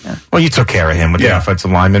 Yeah. Well, you took care of him with the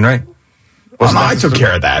offensive lineman, right? Well, I took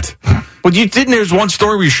care of that. But you didn't. There's one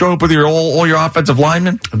story where you showed up with all your offensive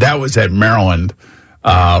linemen. That was at Maryland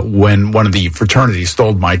when one of the fraternities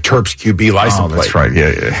stole my Terps QB license plate. That's right.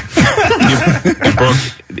 Yeah. You broke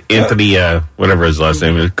Anthony, whatever his last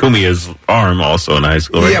name is, Kumia's arm also in high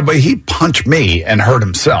school. Right? Yeah, but he punched me and hurt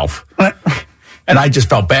himself, and I just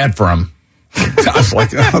felt bad for him. I was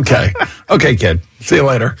like, okay, kid. See you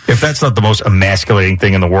later. If that's not the most emasculating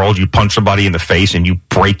thing in the world, you punch somebody in the face and you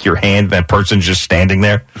break your hand, that person's just standing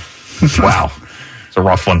there. Wow. It's a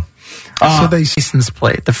rough one. So they license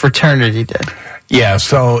plate. The fraternity did. Yeah,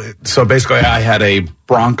 so basically I had a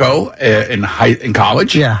Bronco in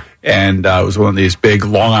college. Yeah. And it was one of these big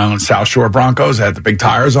Long Island South Shore Broncos. It had the big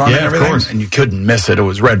tires on it and everything. Of course. And you couldn't miss it. It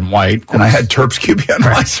was red and white. And I had Terps QB on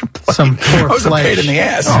my license plate. Some poor I was flesh. a pain in the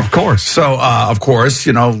ass. Oh, of course. So, of course,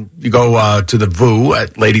 you go to the VU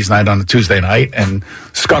at ladies' night on a Tuesday night, and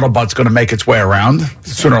Scuttlebutt's going to make its way around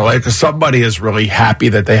sooner or later because somebody is really happy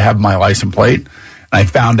that they have my license plate. And I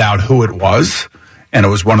found out who it was, and it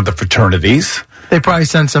was one of the fraternities. They probably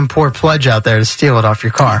sent some poor pledge out there to steal it off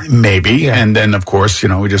your car. Maybe. Yeah. And then, of course,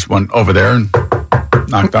 we just went over there and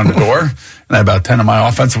knocked on the door. And I had about 10 of my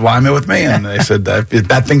offensive linemen with me. And they said, if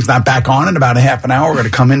that thing's not back on in about a half an hour, we're going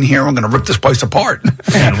to come in here. We're going to rip this place apart.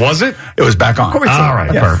 And was it? It was back on. Of course. All right,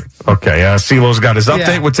 perfect. Okay, CeeLo's got his update.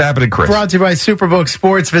 Yeah. What's happening, Chris? Brought to you by Superbook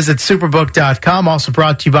Sports. Visit superbook.com. Also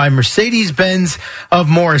brought to you by Mercedes-Benz of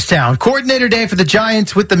Morristown. Coordinator Day for the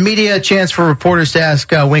Giants with the media. A chance for reporters to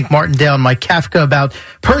ask Wink Martindale and Mike Kafka about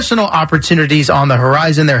personal opportunities on the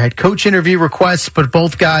horizon. Their head coach interview requests, but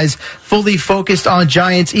both guys fully focused on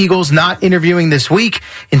Giants, Eagles, not interviewing this week.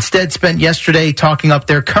 Instead, spent yesterday talking up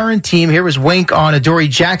their current team. Here was Wink on Adoree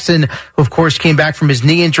Jackson, who, of course, came back from his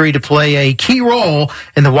knee injury to play a key role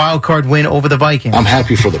in the wild card win over the Vikings. I'm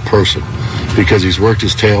happy for the person because he's worked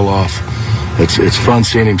his tail off. It's fun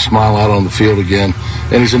seeing him smile out on the field again,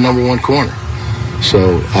 and he's a number one corner.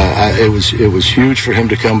 So it was huge for him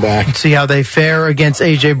to come back. Let's see how they fare against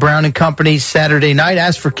A.J. Brown and company Saturday night.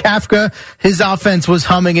 As for Kafka, his offense was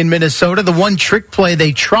humming in Minnesota. The one trick play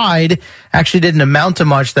they tried actually didn't amount to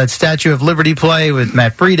much. That Statue of Liberty play with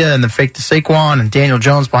Matt Breida and the fake to Saquon and Daniel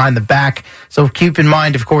Jones behind the back. So keep in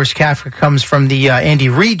mind, of course, Kafka comes from the Andy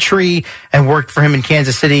Reid tree and worked for him in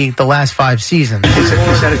Kansas City the last 5 seasons. Is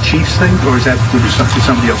that a Chiefs thing, or is that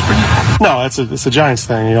somebody else bring it? No, it's a Giants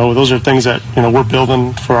thing. You know, those are things that we're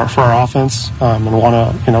building for our offense and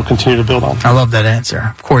want to continue to build on. I love that answer.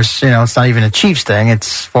 Of course, it's not even a Chiefs thing.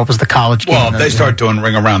 It's what was the college game? Well, if they start doing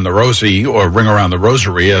Ring Around the Rosie or Ring Around the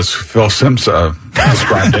Rosary, as Phil Simms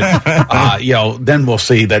described it, then we'll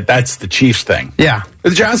see that that's the Chiefs thing. Yeah,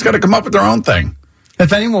 the Giants got to come up with their own thing.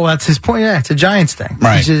 If anyone, that's his point. Yeah, it's a Giants thing.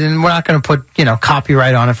 Right. And we're not going to put,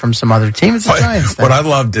 copyright on it from some other team. It's a Giants thing. What I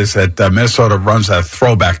loved is that Minnesota runs that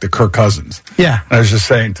throwback to Kirk Cousins. Yeah. And I was just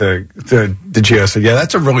saying to Gio, I said, yeah,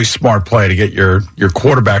 that's a really smart play to get your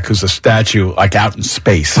quarterback who's a statue like out in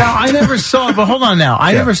space. Now, I never saw, but hold on now.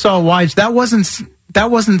 I never saw why that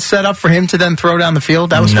wasn't set up for him to then throw down the field.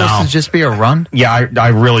 That was supposed to just be a run. Yeah, I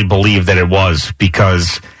really believe that it was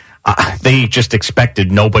because they just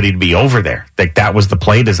expected nobody to be over there. Like that was the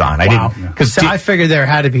play design. I figured there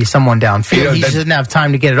had to be someone downfield. He just didn't have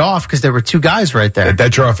time to get it off because there were 2 guys right there.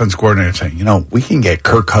 That's your offense coordinator saying, we can get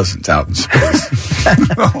Kirk Cousins out in space.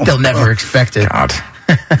 They'll never expect it. God.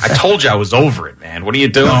 I told you I was over it, man. What are you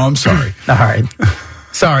doing? No, I'm sorry. All right.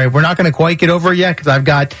 Sorry, we're not going to quite get over it yet because I've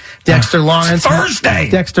got Dexter Lawrence. Thursday.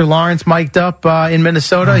 Dexter Lawrence mic'd up in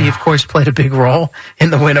Minnesota. He, of course, played a big role in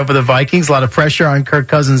the win over the Vikings. A lot of pressure on Kirk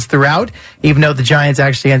Cousins throughout, even though the Giants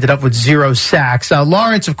actually ended up with 0 sacks.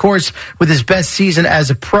 Lawrence, of course, with his best season as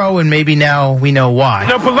a pro, and maybe now we know why.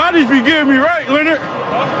 That Pilates be getting me right, Leonard.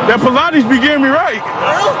 That Pilates be getting me right.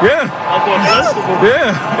 Yeah.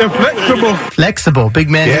 Yeah, and flexible. Flexible. Big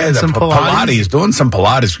man doing some Pilates. Doing some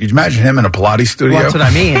Pilates. Could you imagine him in a Pilates studio? Well, that's what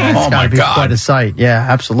I mean. It's oh, my be God. Quite a sight. Yeah,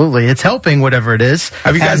 absolutely. It's helping, whatever it is.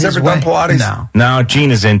 Have you guys ever done Pilates? No,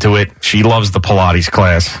 Gina's into it. She loves the Pilates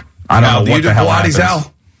class. I don't know what the hell happens.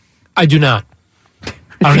 Al? I do not.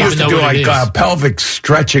 I don't used to do like pelvic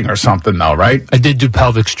stretching or something, though, right? I did do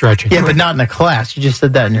pelvic stretching. Yeah, but not in a class. You just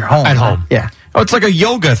did that in your home. At home. Yeah. Oh, it's like a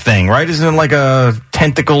yoga thing, right? Isn't it like a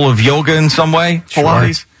tentacle of yoga in some way? Sure.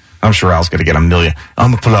 Pilates? I'm sure Al's going to get a million.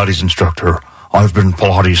 I'm a Pilates instructor. I've been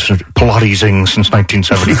Pilatesing since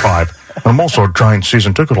 1975. I'm also a Giant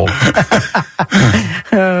season ticket holder.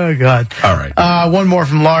 Oh, God. All right. One more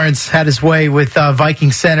from Lawrence. Had his way with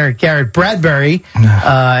Viking center Garrett Bradbury,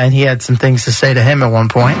 and he had some things to say to him at one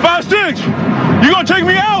point. 5'6", you gonna take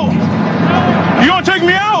me out? You gonna take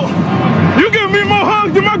me out? You give me more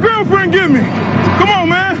hugs than my girlfriend give me. Come on,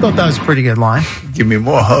 man. I thought that was a pretty good line. Give me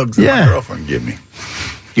more hugs than my girlfriend give me.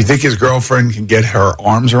 You think his girlfriend can get her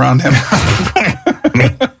arms around him?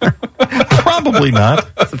 Probably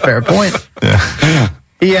not. That's a fair point. Yeah.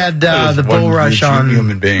 He had the bull rush on.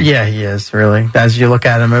 Human being. Yeah, he is, really. As you look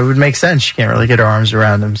at him, it would make sense. You can't really get her arms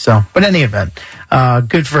around him. So, but in any event,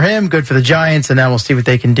 good for him, good for the Giants, and now we'll see what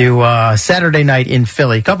they can do Saturday night in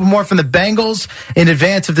Philly. A couple more from the Bengals in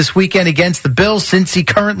advance of this weekend against the Bills. Cincy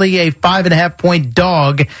currently a 5.5-point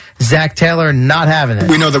dog. Zach Taylor not having it.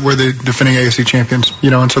 We know that we're the defending AFC champions,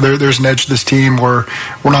 and so there's an edge to this team where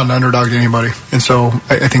we're not an underdog to anybody. And so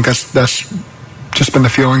I think that's just been the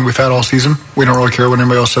feeling we've had all season. We don't really care what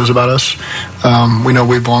anybody else says about us. We know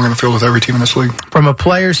we belong in the field with every team in this league. From a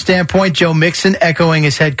player's standpoint, Joe Mixon echoing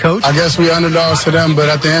his head coach. I guess we underdogs to them, but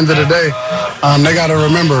at the end of the day, they got to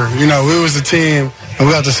remember, we was the team, and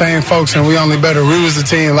we got the same folks, and we only better. We was the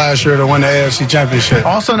team last year to win the AFC Championship.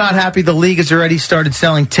 Also not happy, the league has already started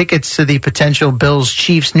selling tickets to the potential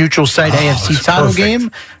Bills-Chiefs neutral site AFC title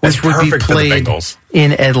game, which would be played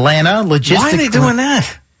in Atlanta. Why are they doing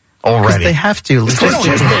that? Already. They have to.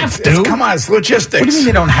 Come on, it's logistics. What do you mean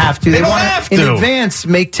they don't have to? They want have to. In advance,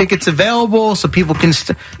 make tickets available so people can...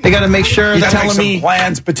 they got to make sure... You're telling me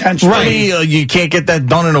plans potentially. Right. You can't get that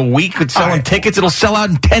done in a week with selling tickets. It'll sell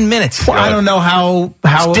out in 10 minutes. Well, I don't know how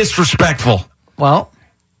it's disrespectful. Well...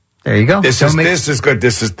 There you go. This is good.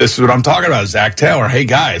 This is what I'm talking about. Zach Taylor. Hey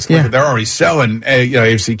guys, look, they're already selling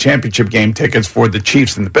AFC Championship game tickets for the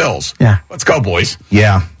Chiefs and the Bills. Yeah, let's go, boys.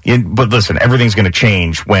 Yeah, but listen, everything's going to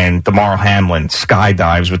change when Damar Hamlin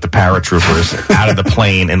skydives with the paratroopers out of the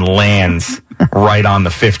plane and lands right on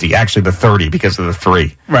the 50, actually the 30 because of the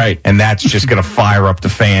 3. Right, and that's just going to fire up the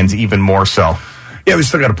fans even more so. Yeah, we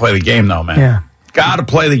still got to play the game though, man. Yeah, got to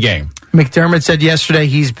play the game. McDermott said yesterday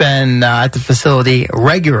he's been at the facility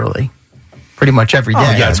regularly, pretty much every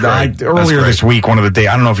day. Yeah, earlier this week, one of the days,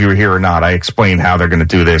 I don't know if you were here or not, I explained how they're going to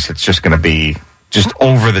do this. It's just going to be just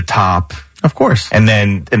over the top. Of course. And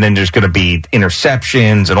then there's going to be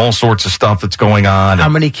interceptions and all sorts of stuff that's going on. How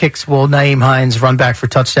many kicks will Nyheim Hines run back for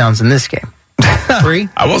touchdowns in this game? Three.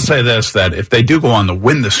 I will say this, that if they do go on to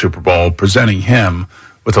win the Super Bowl, presenting him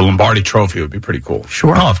with a Lombardi trophy would be pretty cool.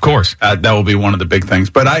 Sure. Oh, of course. That will be one of the big things.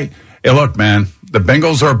 But hey, look, man, the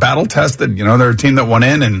Bengals are battle tested. You know, they're a team that went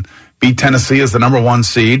in and beat Tennessee as the number 1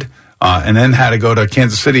 seed, and then had to go to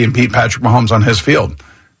Kansas City and beat Patrick Mahomes on his field.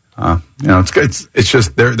 You know, it's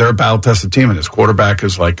just they're a battle-tested team, and his quarterback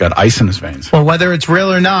is like got ice in his veins. Well, whether it's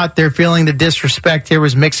real or not, they're feeling the disrespect here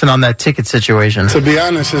was mixing on that ticket situation. To be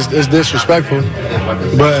honest, it's disrespectful,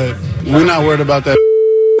 but we're not worried about that.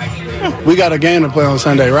 We got a game to play on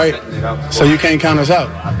Sunday, right? So you can't count us out.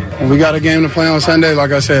 When we got a game to play on Sunday,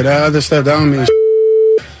 like I said, that other stuff, that don't mean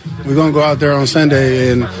we're going to go out there on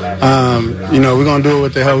Sunday and, you know, we're going to do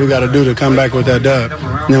what the hell we got to do to come back with that dub. And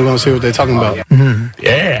then we're going to see what they're talking about. Mm-hmm.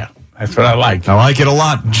 Yeah, that's what I like. I like it a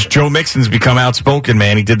lot. Joe Mixon's become outspoken,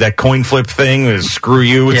 man. He did that coin flip thing, screw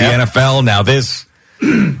you with the NFL, now this.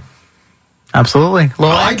 Absolutely.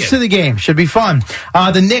 Little edge to the game. Should be fun.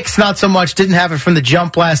 The Knicks, not so much. Didn't have it from the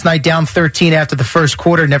jump last night. Down 13 after the first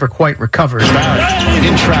quarter. Never quite recovered. In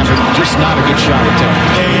traffic. Just not a good shot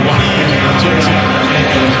attempt.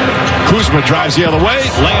 Kuzma drives the other way.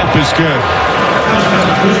 Layup is good.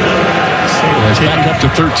 Back up to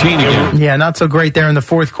 13 again. Yeah, not so great there in the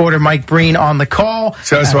fourth quarter. Mike Breen on the call.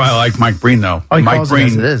 So that's why I like Mike Breen, though. Oh, Mike Breen,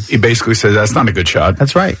 he basically says that's not a good shot.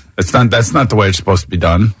 That's right. That's not the way it's supposed to be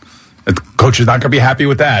done. The coach is not going to be happy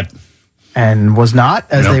with that. And was not,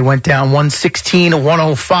 as they went down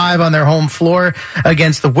 116-105 on their home floor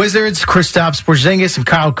against the Wizards. Kristaps Porzingis and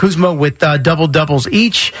Kyle Kuzma with double-doubles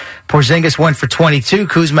each. Porzingis went for 22.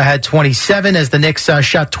 Kuzma had 27 as the Knicks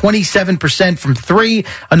shot 27% from three.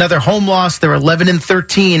 Another home loss. They're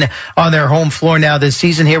 11-13 on their home floor now this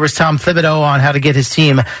season. Here was Tom Thibodeau on how to get his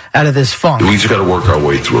team out of this funk. We just got to work our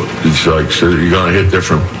way through it. It's like, so you're going to hit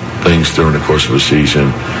different things during the course of a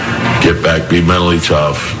season. Get back, be mentally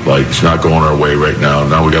tough. Like, it's not going our way right now.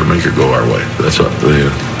 Now we got to make it go our way. That's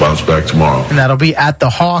bounce back tomorrow. And that'll be at the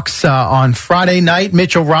Hawks on Friday night.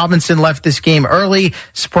 Mitchell Robinson left this game early.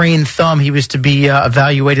 Sprained thumb. He was to be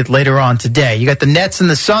evaluated later on today. You got the Nets and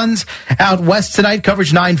the Suns out west tonight.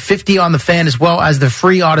 Coverage 950 on the Fan as well as the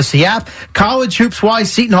free Odyssey app. College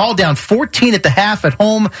hoops-wise, Seton Hall down 14 at the half at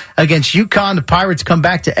home against UConn. The Pirates come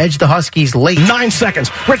back to edge the Huskies late. 9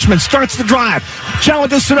 seconds. Richmond starts the drive.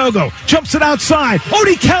 Challenges Sanogo. Jumps it outside.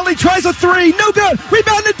 Odie Kelly tries a three. No good.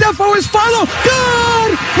 Rebound to Defo is follow.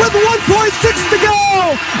 Good! With 1.6 to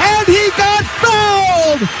go. And he got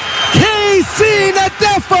fouled. KC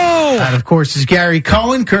Nadefo. And of course is Gary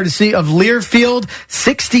Cohen, courtesy of Learfield.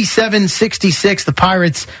 67-66. The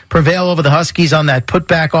Pirates prevail over the Huskies on that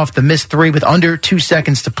putback off the missed three with under 2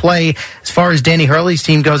 seconds to play. As far as Danny Hurley's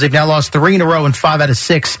team goes, they've now lost 3 in a row and 5 out of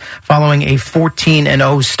 6 following a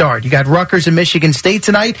 14-0 start. You got Rutgers and Michigan State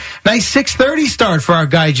tonight. Nice 6:30 start for our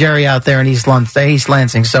guy Jerry out there in East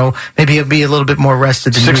Lansing. So maybe he'll be a little bit more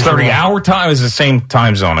rested than 6:30 our time is the same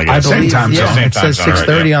time zone, I guess. I believe, same time zone. It says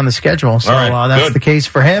 6:30 on the schedule. So that's good. the case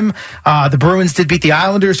for him. The Bruins did beat the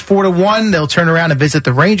Islanders 4-1. They'll turn around and visit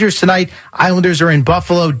the Rangers tonight. Islanders are in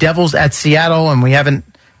Buffalo, Devils at Seattle, and we haven't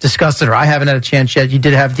discussed it, or I haven't had a chance yet. You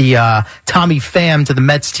did have the Tommy Pham to the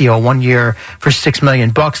Mets deal 1 year for $6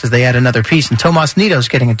 million as they add another piece, and Tomas Nido's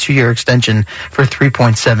getting a 2-year extension for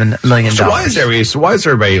 $3.7 million. So why is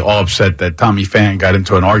everybody all upset that Tommy Pham got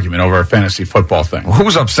into an argument over a fantasy football thing? Well, who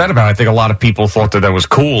was upset about it? I think a lot of people thought that was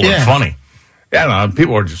cool and funny. Yeah, I don't know.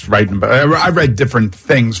 People are just writing. I read different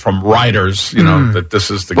things from writers, that this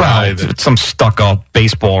is the guy. It's some stuck-up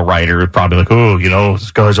baseball writer probably like,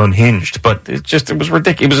 this guy's unhinged. But it was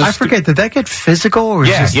ridiculous. I forget, did that get physical? Or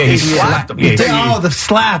he slapped him. The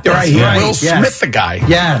slap. You're right. Will Smith, the guy.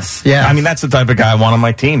 Yes. I mean, that's the type of guy I want on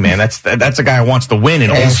my team, man. That's a guy who wants to win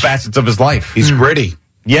in all facets of his life. He's gritty.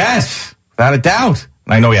 Yes, without a doubt.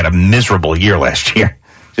 I know he had a miserable year last year.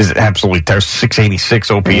 Just absolutely terrible. 686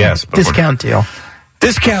 OPS. But discount deal.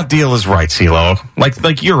 Discount deal is right, CeeLo.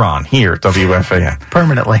 Like you're on here at WFAN.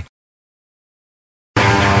 Permanently.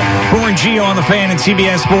 Boomer and Gio on the Fan and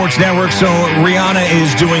CBS Sports Network. So Rihanna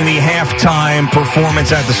is doing the halftime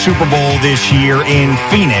performance at the Super Bowl this year in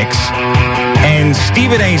Phoenix. And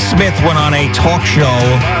Stephen A. Smith went on a talk show,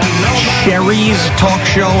 Sherry's talk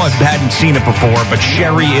show. I hadn't seen it before, but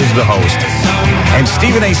Sherry is the host. And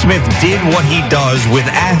Stephen A. Smith did what he does with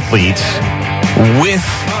athletes, with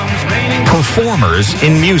performers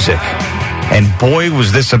in music. And boy,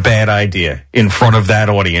 was this a bad idea in front of that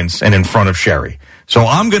audience and in front of Sherry. So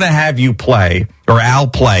I'm going to have you play, or I'll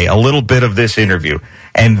play, a little bit of this interview.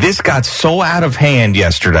 And this got so out of hand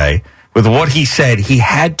yesterday with what he said, he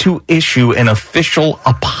had to issue an official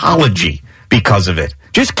apology because of it.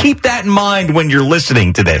 Just keep that in mind when you're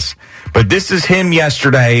listening to this. But this is him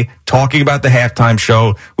yesterday talking about the halftime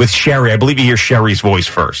show with Sherry. I believe you hear Sherry's voice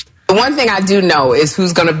first. The one thing I do know is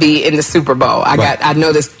who's going to be in the Super Bowl. I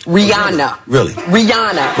know this. Rihanna. Really?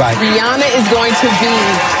 Rihanna. Right. Rihanna is going to be.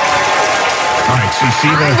 All right, so you see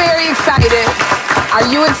I'm very excited. Are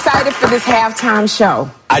you excited for this halftime show?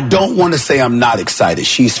 I don't want to say I'm not excited.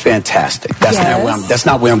 She's fantastic. That's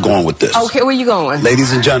not where I'm going with this. Okay, where you going?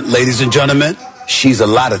 Ladies and gentlemen, she's a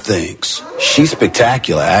lot of things. She's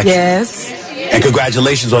spectacular, actually. Yes. And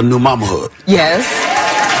congratulations on new mamahood. Yes.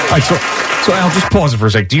 All right, so Al, just pause it for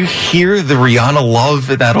a sec. Do you hear the Rihanna love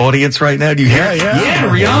in that audience right now? Do you hear it? Yeah,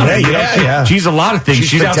 Rihanna. Yeah. She's a lot of things.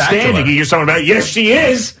 She's outstanding. You hear something about, yes, she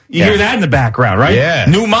is. You hear that in the background, right? Yeah.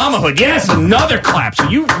 New mamahood. Yes, another clap. So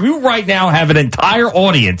you right now have an entire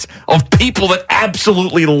audience of people that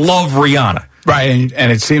absolutely love Rihanna. Right,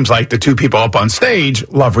 and it seems like the two people up on stage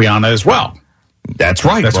love Rihanna as well. That's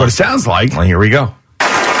right. That's what it sounds like. Well, here we go.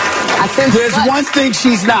 There's one thing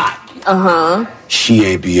she's not. She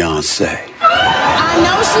ain't Beyonce. I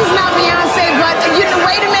know she's not Beyonce, but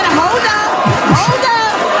wait a minute.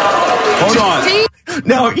 Hold up.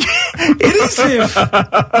 Now, it is if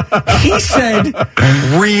he said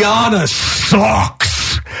Rihanna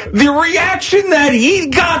sucks. The reaction that he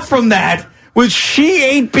got from that was she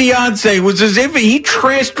ain't Beyonce was as if he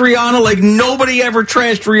trashed Rihanna like nobody ever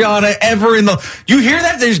trashed Rihanna ever in the... You hear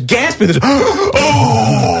that? There's gasping. There's,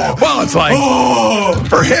 well, it's like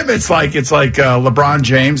for him, it's like LeBron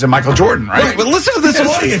James and Michael Jordan, right? Right, but listen to this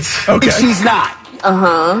audience. Okay. She's not.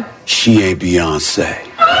 She ain't Beyonce.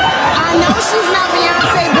 I know she's not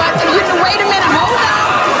Beyonce, but wait a minute.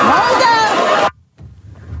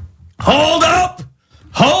 Hold up.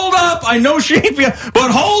 I know she ain't Beyonce,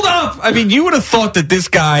 but hold up. I mean, you would have thought that this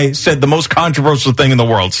guy said the most controversial thing in the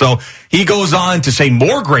world. So he goes on to say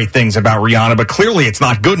more great things about Rihanna, but clearly it's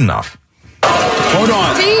not good enough. Hold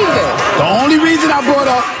on. The only reason I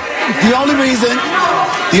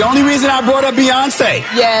brought up Beyonce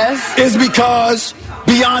is because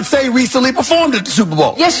Beyonce recently performed at the Super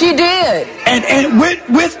Bowl. Yes, she did. And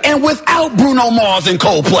with and without Bruno Mars and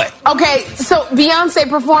Coldplay. Okay, so Beyonce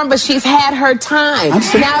performed, but she's had her time.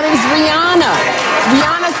 Now there's Rihanna.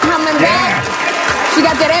 Rihanna's coming back. She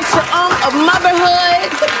got that extra of motherhood.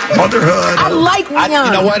 I like Rihanna.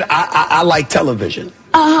 You know what? I like television.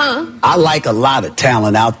 I like a lot of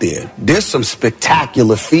talent out there. There's some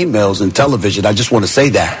spectacular females in television. I just want to say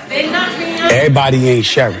that. They're not Rihanna. Everybody ain't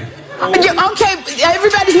Sherry. Okay,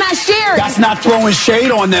 everybody's not sharing. That's not throwing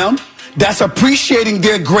shade on them. That's appreciating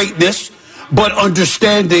their greatness, but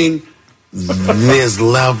understanding there's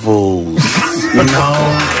levels, you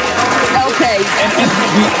know? Okay. And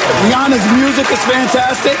Rihanna's music is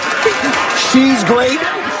fantastic. She's great.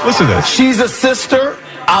 Listen to this. She's a sister.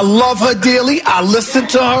 I love her dearly. I listen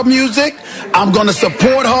to her music. I'm going to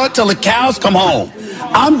support her till the cows come home.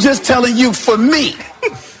 I'm just telling you, for me,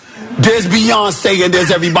 there's Beyonce and there's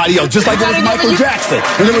everybody else. Just like there was Michael Jackson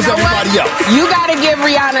and there was everybody else. You got to give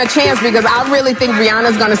Rihanna a chance because I really think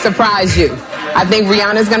Rihanna's going to surprise you. I think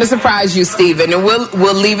Rihanna's going to surprise you, Steven. And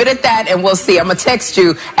we'll leave it at that and we'll see. I'm going to text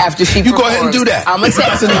you after she performs. You go ahead and do that. I'm going to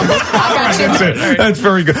text you. I got you. That's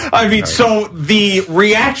very good. I mean, so the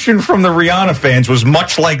reaction from the Rihanna fans was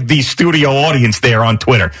much like the studio audience there on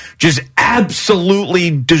Twitter. Just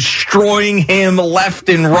absolutely destroying him left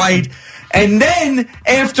and right. And then,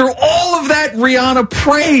 after all of that Rihanna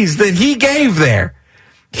praise that he gave there,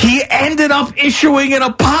 he ended up issuing an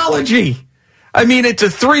apology. I mean, it's a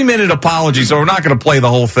 3-minute apology, so we're not going to play the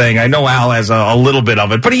whole thing. I know Al has a little bit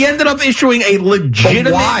of it, but he ended up issuing a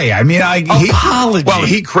legitimate why? I mean, apology.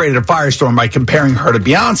 He created a firestorm by comparing her to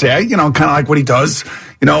Beyonce. Kind of like what he does,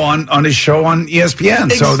 on his show on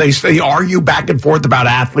ESPN. So they argue back and forth about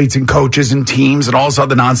athletes and coaches and teams and all this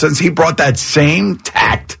other nonsense. He brought that same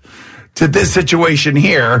tact to this situation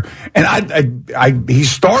here, and he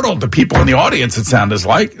startled the people in the audience. It sounded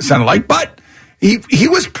like, but he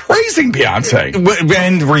was praising Beyonce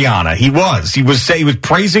and Rihanna. He was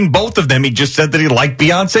praising both of them. He just said that he liked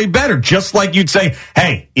Beyonce better, just like you'd say,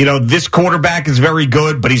 hey, this quarterback is very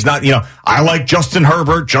good, but he's not. I like Justin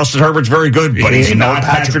Herbert. Justin Herbert's very good, but he's not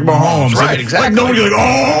Patrick Mahomes. Right? Exactly. Like nobody's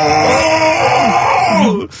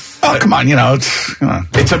oh, come on,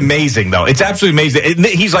 It's amazing, though. It's absolutely amazing.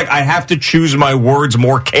 He's like, I have to choose my words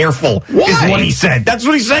more careful, is what he said. That's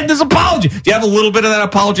what he said in his apology. Do you have a little bit of that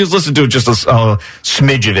apology? Let's listen to it, just a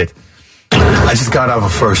smidge of it. I just got out of a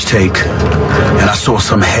First Take, and I saw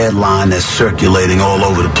some headline that's circulating all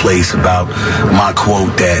over the place about my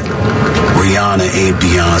quote that Rihanna ain't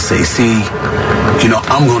Beyonce. See,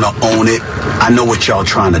 I'm going to own it. I know what y'all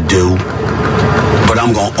trying to do. but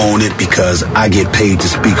I'm going to own it because I get paid to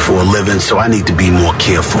speak for a living, so I need to be more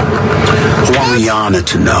careful. I want Rihanna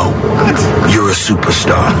to know you're a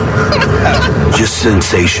superstar. You're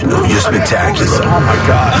sensational. You're spectacular. Oh, my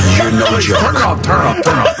God. You're no joke.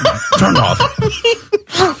 Turn off.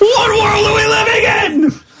 What world are we living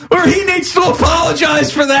in where he needs to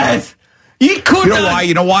apologize for that? He could not.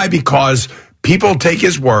 You know why? Because people take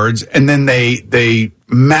his words and then they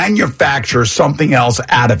manufacture something else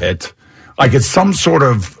out of it. Like it's some sort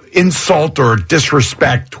of insult or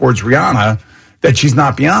disrespect towards Rihanna that she's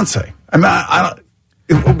not Beyonce. I mean,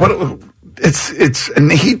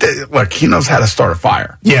 and he did, look, he knows how to start a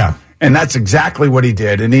fire. Yeah. And that's exactly what he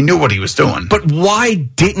did, and he knew what he was doing. But why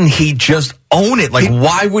didn't he just own it? Like,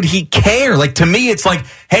 why would he care? Like, to me, it's like,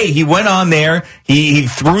 hey, he went on there, he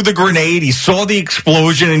threw the grenade, he saw the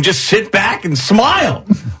explosion, and just sit back and smile.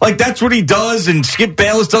 Like, that's what he does, and Skip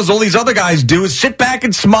Bayless does, all these other guys do, is sit back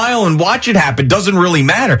and smile and watch it happen. Doesn't really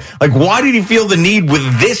matter. Like, why did he feel the need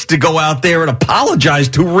with this to go out there and apologize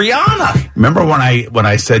to Rihanna? Remember when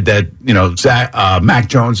I said that, Mac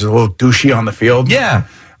Jones is a little douchey on the field? Yeah.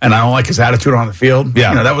 And I don't like his attitude on the field.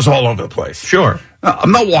 Yeah. That was all over the place. Sure.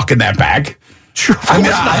 I'm not walking that back. Sure.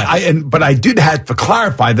 But I did have to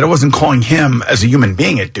clarify that I wasn't calling him as a human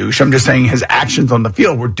being a douche. I'm just saying his actions on the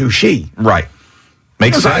field were douchey. Right.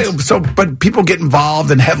 Makes sense. But people get involved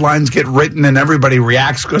and headlines get written and everybody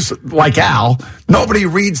reacts because, like Al, nobody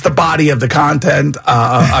reads the body of the content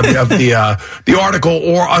of the article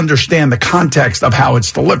or understand the context of how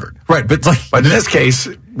it's delivered. Right, but in this case,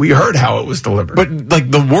 we heard how it was delivered. But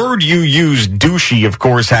the word you use, douchey, of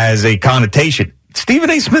course, has a connotation. Stephen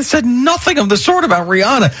A. Smith said nothing of the sort about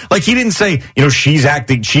Rihanna. Like, he didn't say, she's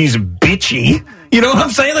bitchy. You know what I'm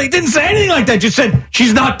saying? Like, he didn't say anything like that. Just said,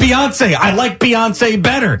 she's not Beyonce. I like Beyonce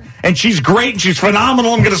better. And she's great and she's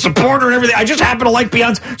phenomenal. I'm going to support her and everything. I just happen to like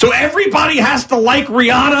Beyonce. So everybody has to like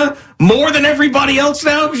Rihanna more than everybody else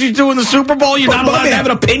now because she's doing the Super Bowl. You're not allowed to have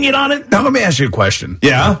an opinion on it? Now, let me ask you a question.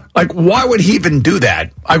 Yeah? Like, why would he even do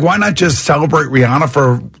that? Like, why not just celebrate Rihanna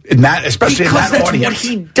especially in that that's audience? What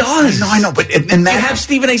he does. I know, but in that... You have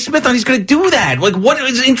Stephen A. Smith on, he's going to do that. Like, what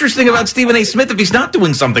is interesting about Stephen A. Smith if he's not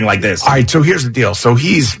doing something like this? All right, so here's the deal. So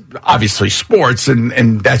he's obviously sports,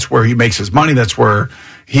 and that's where he makes his money. That's where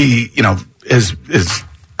he, is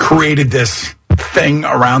created this thing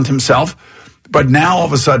around himself. But now, all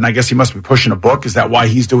of a sudden, I guess he must be pushing a book. Is that why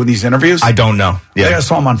he's doing these interviews? I don't know. Yeah, I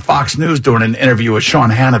saw him on Fox News doing an interview with Sean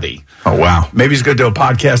Hannity. Oh, wow. Maybe he's going to do a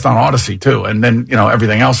podcast on Odyssey, too. And then,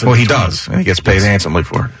 everything else. Well, he does. And he gets paid handsomely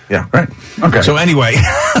for it. Yeah. Right. Okay. So anyway,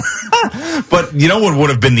 but you know what would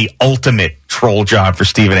have been the ultimate troll job for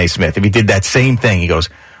Stephen A. Smith? If he did that same thing, he goes,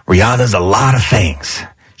 Rihanna's a lot of things.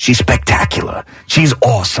 She's spectacular. She's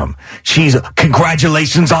awesome.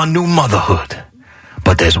 Congratulations on new motherhood.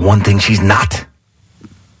 But there's one thing she's not.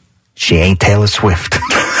 She ain't Taylor Swift.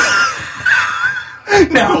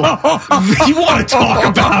 Now, you want to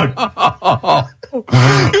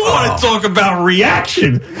talk about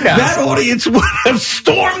reaction. Yes. That audience would have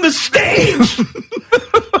stormed the stage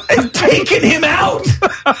and taken him out. You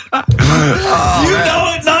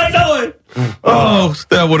know it, and I know it. Oh,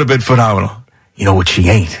 that would have been phenomenal. You know what she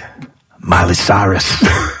ain't? Miley Cyrus.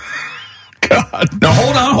 God. Now,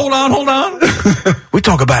 hold on. We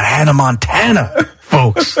talk about Hannah Montana,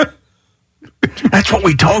 folks. That's what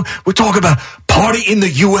we talk. We talk about party in the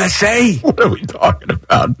USA. What are we talking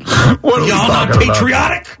about? What are Y'all not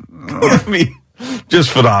patriotic? I mean, just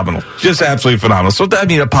phenomenal. Just absolutely phenomenal. So,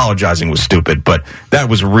 apologizing was stupid, but that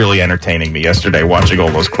was really entertaining me yesterday watching all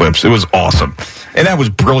those clips. It was awesome. And that was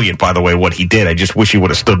brilliant, by the way, what he did. I just wish he would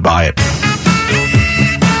have stood by it.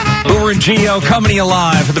 Boomer and Gio coming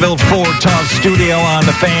alive at the Bill Ford Tough Studio on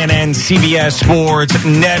the Fan and CBS Sports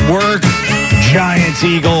Network. Giants,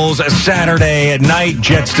 Eagles, Saturday at night.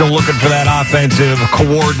 Jets still looking for that offensive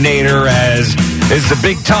coordinator as it's the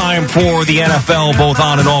big time for the NFL, both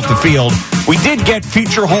on and off the field. We did get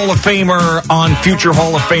future Hall of Famer on future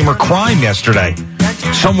Hall of Famer crime yesterday.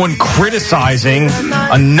 Someone criticizing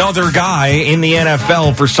another guy in the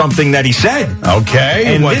NFL for something that he said.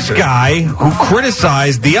 Okay. And this guy who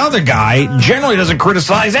criticized the other guy generally doesn't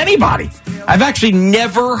criticize anybody. I've actually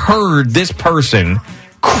never heard this person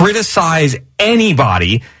criticize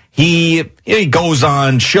anybody. He goes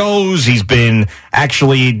on shows. He's been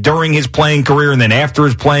actually during his playing career and then after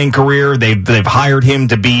his playing career, they've hired him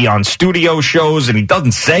to be on studio shows, and he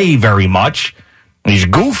doesn't say very much. He's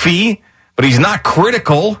goofy, but he's not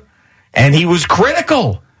critical, and he was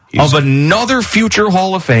critical of another future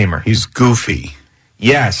Hall of Famer. He's goofy.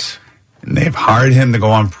 Yes. And they've hired him to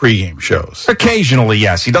go on pregame shows. Occasionally,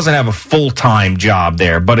 yes. He doesn't have a full-time job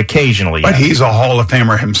there, but occasionally, But yes. he's a Hall of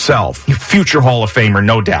Famer himself. Future Hall of Famer,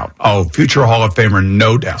 no doubt. Oh, future Hall of Famer,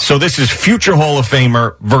 no doubt. So this is future Hall of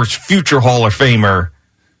Famer versus future Hall of Famer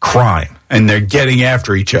crime. And they're getting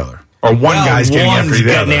after each other. Or one guy's getting after the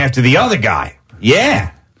other. Getting after the other guy.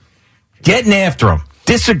 Yeah. Getting after him.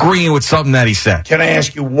 Disagreeing with something that he said. Can I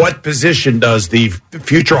ask you, what position does the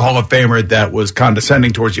future Hall of Famer that was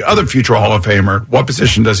condescending towards the other future Hall of Famer, what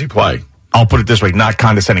position does he play? I'll put it this way, not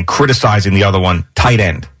condescending, criticizing the other one, tight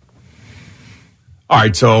end. All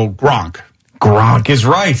right, so Gronk. Gronk is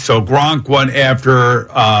right. So Gronk went after,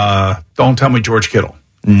 don't tell me George Kittle.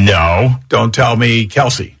 No. Don't tell me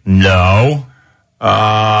Kelsey. No.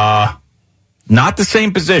 Not the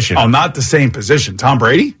same position. Oh, not the same position. Tom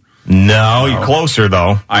Brady? No, you're closer,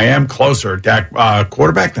 though. I am closer. Dak,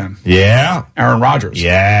 quarterback then? Yeah. Aaron Rodgers?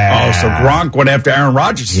 Yeah. Oh, so Gronk went after Aaron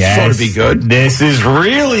Rodgers. Yes. Sort of be good. This is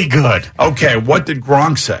really good. Okay, what did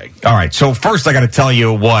Gronk say? All right, so first I got to tell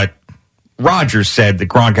you what Rodgers said that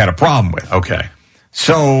Gronk had a problem with. Okay.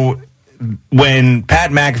 So when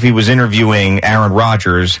Pat McAfee was interviewing Aaron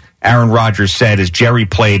Rodgers said, as Jerry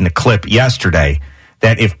played in a clip yesterday,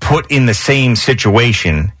 that if put in the same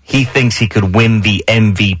situation, he thinks he could win the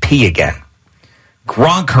MVP again.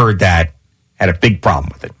 Gronk heard that, had a big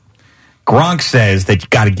problem with it. Gronk says that you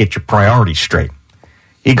got to get your priorities straight.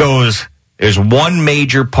 He goes, there's one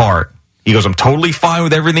major part. He goes, I'm totally fine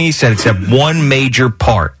with everything he said except one major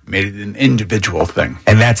part. Made it an individual thing.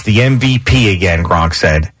 And that's the MVP again, Gronk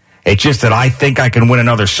said. It's just that I think I can win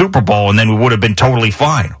another Super Bowl and then we would have been totally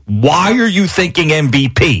fine. Why are you thinking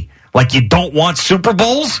MVP? Like you don't want Super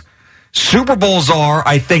Bowls? Super Bowls are,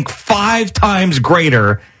 I think, 5 times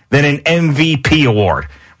greater than an MVP award.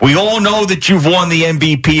 We all know that you've won the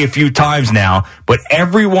MVP a few times now, but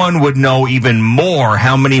everyone would know even more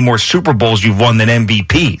how many more Super Bowls you've won than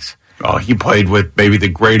MVPs. Oh, he played with maybe the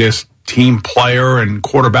greatest team player and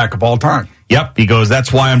quarterback of all time. Yep, he goes,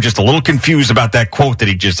 that's why I'm just a little confused about that quote that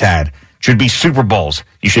he just had. Should be Super Bowls.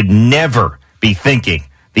 You should never be thinking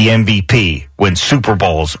the MVP when Super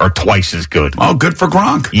Bowls are twice as good. Oh, good for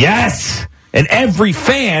Gronk. Yes. And every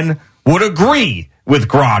fan would agree with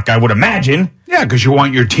Gronk, I would imagine. Yeah, because you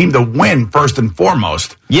want your team to win first and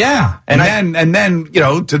foremost. Yeah. And then, you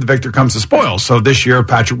know, to the victor comes the spoils. So this year,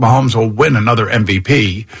 Patrick Mahomes will win another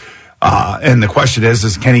MVP. And the question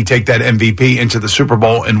is can he take that MVP into the Super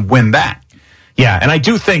Bowl and win that? Yeah, and I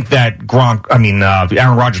do think that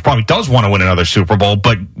Aaron Rodgers probably does want to win another Super Bowl,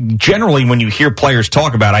 but generally when you hear players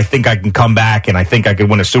talk about, I think I can come back and I think I could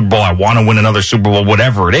win a Super Bowl, I want to win another Super Bowl,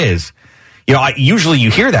 whatever it is. You know, usually you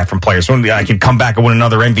hear that from players. When I can come back and win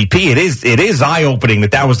another MVP, it is eye-opening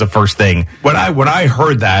that was the first thing. When I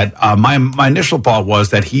heard that, my initial thought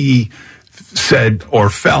was that he said or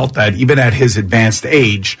felt that even at his advanced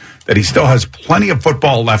age, that he still has plenty of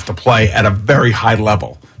football left to play at a very high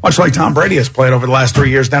level. Much like Tom Brady has played over the last 3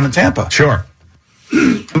 years down in Tampa. Sure.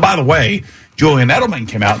 And by the way, Julian Edelman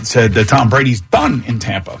came out and said that Tom Brady's done in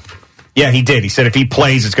Tampa. Yeah, he did. He said if he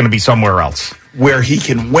plays, it's going to be somewhere else. Where he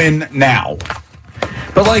can win now.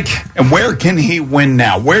 But and where can he win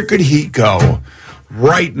now? Where could he go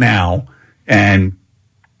right now and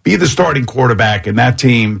be the starting quarterback and that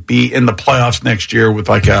team be in the playoffs next year with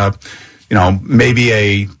maybe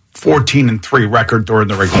a 14-3 record during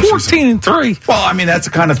the regular season. 14-3. Well, I mean, that's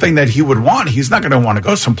the kind of thing that he would want. He's not going to want to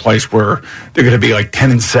go someplace where they're going to be like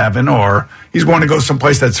 10-7, or he's going to go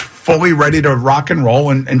someplace that's fully ready to rock and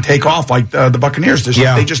roll and take off like the Buccaneers.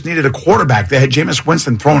 They just needed a quarterback. They had Jameis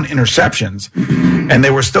Winston throwing interceptions, and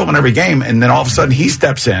they were still in every game. And then all of a sudden he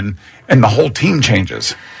steps in, and the whole team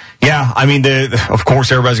changes. Yeah, I mean, of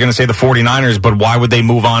course, everybody's going to say the 49ers, but why would they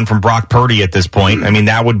move on from Brock Purdy at this point? I mean,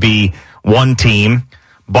 that would be one team.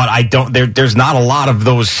 But there's not a lot of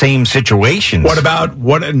those same situations. What about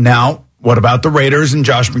the Raiders and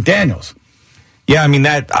Josh McDaniels? Yeah, I mean,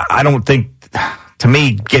 I don't think, to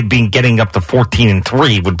me, getting up to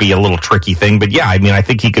 14-3 would be a little tricky thing. But yeah, I mean, I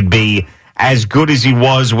think he could be as good as he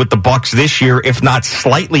was with the Bucs this year, if not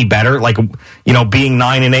slightly better, like, you know, being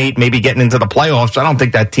 9-8, maybe getting into the playoffs. I don't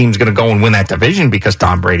think that team's going to go and win that division because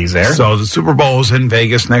Tom Brady's there. So the Super Bowl is in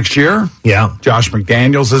Vegas next year. Yeah. Josh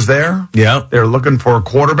McDaniels is there. Yeah. They're looking for a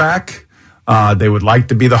quarterback. They would like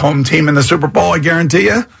to be the home team in the Super Bowl, I guarantee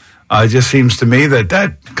you. It just seems to me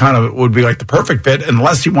that kind of would be like the perfect fit,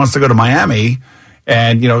 unless he wants to go to Miami.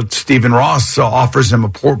 And, you know, Stephen Ross offers him a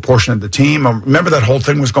portion of the team. Remember that whole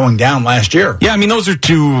thing was going down last year. Yeah, I mean, those are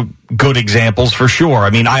two good examples for sure.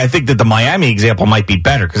 I mean, I think that the Miami example might be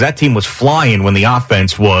better because that team was flying when the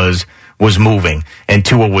offense was was moving and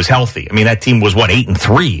Tua was healthy. I mean, that team was,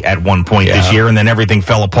 8-3 at one point this year, and then everything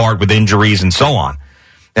fell apart with injuries and so on.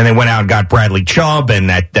 And they went out and got Bradley Chubb, and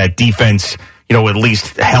that defense, at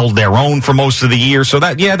least held their own for most of the year. So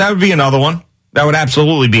that would be another one. That would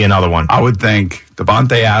absolutely be another one. I would think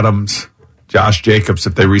Devontae Adams, Josh Jacobs,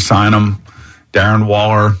 if they re-sign him, Darren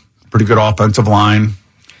Waller, pretty good offensive line.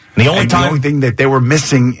 The only thing that they were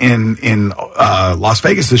missing in Las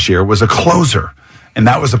Vegas this year was a closer. And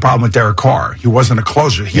that was the problem with Derek Carr. He wasn't a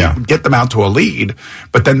closer. He would get them out to a lead,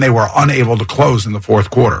 but then they were unable to close in the fourth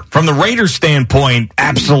quarter. From the Raiders' standpoint,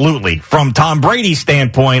 absolutely. From Tom Brady's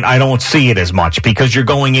standpoint, I don't see it as much because you're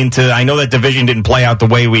going into, I know that division didn't play out the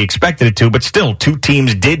way we expected it to, but still, 2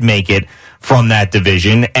 teams did make it from that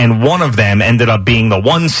division, and one of them ended up being the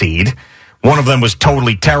 1 seed. One of them was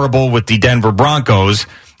totally terrible with the Denver Broncos,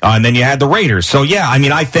 and then you had the Raiders. So,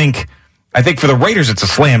 I think for the Raiders, it's a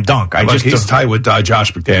slam dunk. He's tight with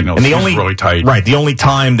Josh McDaniels. And he's really tight. Right. The only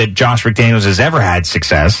time that Josh McDaniels has ever had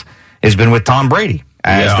success has been with Tom Brady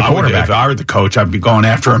as the quarterback. If I were the coach, I'd be going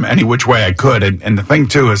after him any which way I could. And the thing,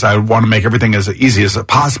 too, is I would want to make everything as easy as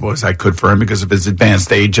possible as I could for him because of his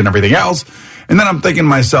advanced age and everything else. And then I'm thinking to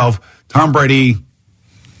myself, Tom Brady,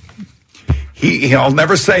 he'll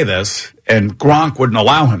never say this, and Gronk wouldn't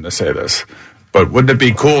allow him to say this. But wouldn't it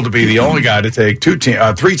be cool to be the only guy to take 3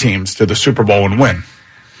 teams to the Super Bowl and win?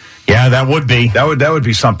 Yeah, that would be. That would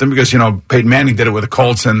be something because, Peyton Manning did it with the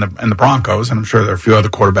Colts and the Broncos, and I'm sure there are a few other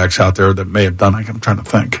quarterbacks out there that may have done it. I'm trying to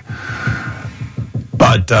think.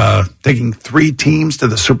 But taking 3 teams to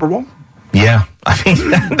the Super Bowl? Yeah.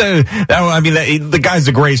 The guy's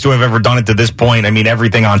the greatest to have ever done it to this point. I mean,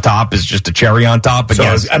 everything on top is just a cherry on top. But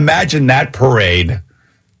so imagine that parade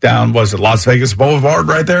down, was it Las Vegas Boulevard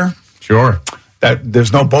right there? Sure.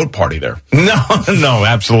 There's no boat party there. No,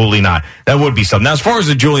 absolutely not. That would be something. Now, as far as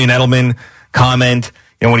the Julian Edelman comment,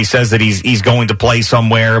 when he says that he's going to play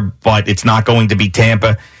somewhere, but it's not going to be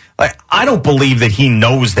Tampa, I don't believe that he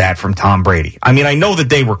knows that from Tom Brady. I mean, I know that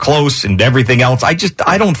they were close and everything else. I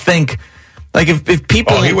don't think, if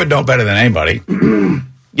people... Oh, he would know better than anybody.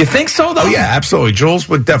 You think so, though? Oh, yeah, absolutely. Jules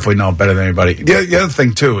would definitely know better than anybody. The other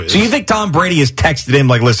thing, too, is... So you think Tom Brady has texted him,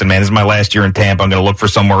 listen, man, this is my last year in Tampa. I'm going to look for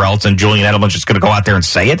somewhere else, and Julian Edelman's just going to go out there and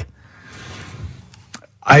say it?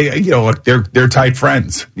 Look, they're tight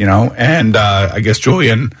friends, and I guess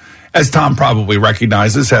Julian, as Tom probably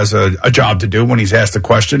recognizes, has a job to do when he's asked a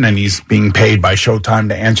question and he's being paid by Showtime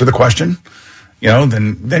to answer the question,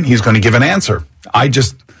 then he's going to give an answer.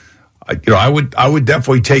 I would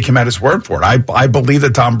definitely take him at his word for it. I believe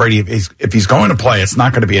that Tom Brady, if he's going to play, it's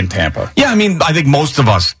not going to be in Tampa. Yeah, I think most of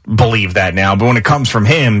us believe that now. But when it comes from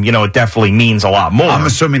him, it definitely means a lot more. I'm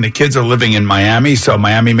assuming the kids are living in Miami, so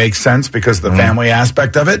Miami makes sense because of the family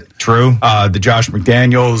aspect of it. True. The Josh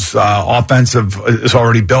McDaniels offensive is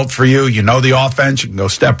already built for you. You know the offense. You can go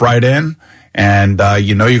step right in. And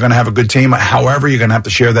you're going to have a good team. However, you're going to have to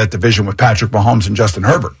share that division with Patrick Mahomes and Justin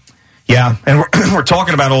Herbert. Yeah, and we're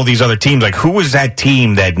talking about all these other teams. Who is that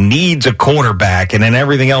team that needs a quarterback and then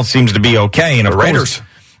everything else seems to be okay? And the Raiders.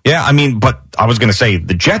 Yeah, but I was going to say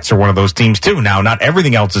the Jets are one of those teams too. Now, not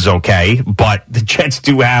everything else is okay, but the Jets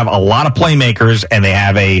do have a lot of playmakers, and they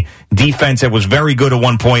have a defense that was very good at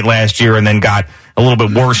one point last year and then got a little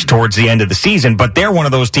bit worse towards the end of the season. But they're one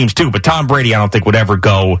of those teams too. But Tom Brady, I don't think would ever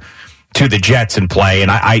go to the Jets and play,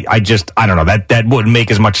 and I don't know, that wouldn't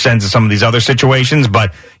make as much sense as some of these other situations.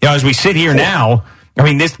 But as we sit here now,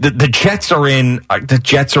 the Jets are in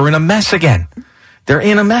a mess again. They're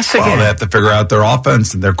in a mess again. Well, they have to figure out their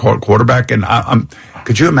offense and their quarterback. And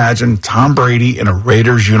could you imagine Tom Brady in a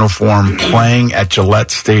Raiders uniform playing at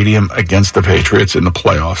Gillette Stadium against the Patriots in the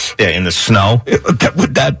playoffs? Yeah, in the snow.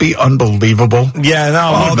 Would that be unbelievable? Yeah,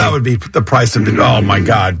 no. That would be the price of it. Oh my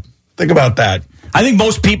God, think about that. I think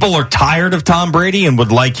most people are tired of Tom Brady and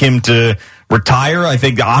would like him to retire. I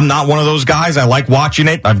think I'm not one of those guys. I like watching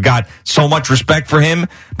it. I've got so much respect for him.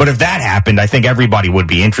 But if that happened, I think everybody would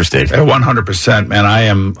be interested. 100%, man.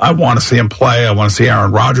 I want to see him play. I want to see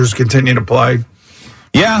Aaron Rodgers continue to play.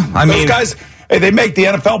 Yeah, those guys, they make the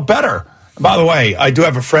NFL better. By the way, I do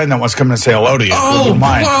have a friend that wants to come in and say hello to you.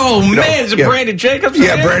 Man, is it Brandon Jacobs?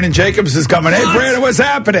 Yeah, Brandon Jacobs is coming. Hey, Brandon, what's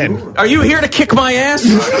happening? Are you here to kick my ass?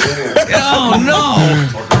 Oh, no.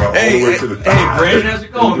 Hey, Brandon, how's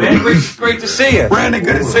it going, man? Great to see you. Brandon,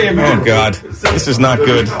 good to see you, man. Oh, God. This is not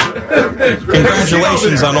good.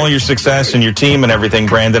 Congratulations on all your success and your team and everything,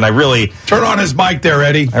 Brandon. I really... Turn on his mic there,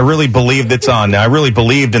 Eddie. I really believed it's on now. I really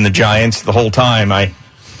believed in the Giants the whole time.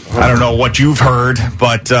 I don't know what you've heard,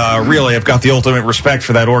 but really, I've got the ultimate respect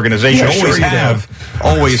for that organization. Yeah,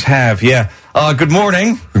 Always have, yeah. Good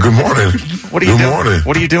morning. Good morning. What are you doing?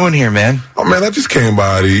 What are you doing here, man? Oh, man, I just came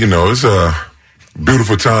by to, it's a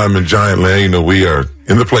beautiful time in Giant Land. We are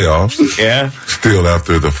in the playoffs. Yeah. Still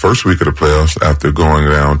after the first week of the playoffs, after going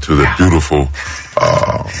down to the beautiful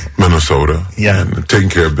Minnesota. Yeah. And taking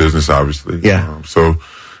care of business, obviously. Yeah. So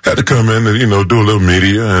had to come in and, do a little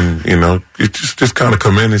media and, just kind of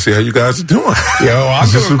come in and see how you guys are doing. I'm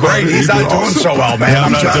doing great. He's not doing so well, man. Yeah,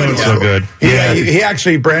 I'm not doing so good. He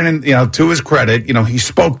actually, Brandon, to his credit, he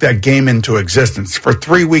spoke that game into existence. For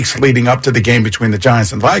 3 weeks leading up to the game between the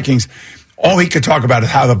Giants and Vikings, all he could talk about is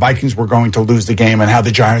how the Vikings were going to lose the game and how the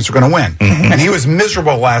Giants were going to win. Mm-hmm. And he was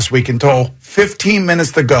miserable last week until 15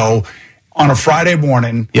 minutes to go. On a Friday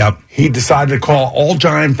morning, he decided to call all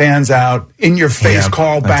Giant fans out, in your face,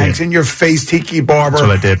 Carl Banks, in your face, Tiki Barber, That's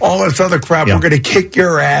what I did. all this other crap. We're going to kick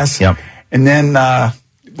your ass. Yep. And then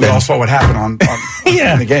we all saw what happened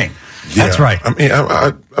in the game. Yeah. That's right. I mean,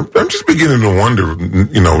 I'm just beginning to wonder,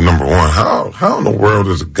 number one, how in the world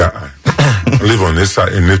does a guy live on this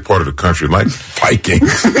side, in this part of the country, like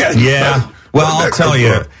Vikings? Yeah. Well, I'll tell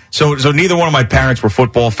you. So neither one of my parents were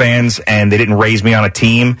football fans, and they didn't raise me on a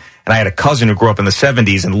team. And I had a cousin who grew up in the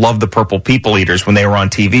 70s and loved the Purple People Eaters when they were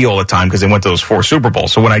on TV all the time because they went to those 4 Super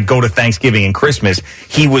Bowls. So when I'd go to Thanksgiving and Christmas,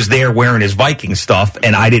 he was there wearing his Viking stuff,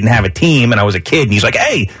 and I didn't have a team, and I was a kid. And he's like,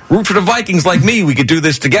 hey, root for the Vikings like me. We could do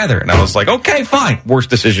this together. And I was like, okay, fine.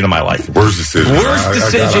 Worst decision of my life. Worst decision. Worst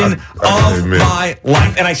decision of my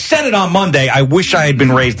life. And I said it on Monday. I wish I had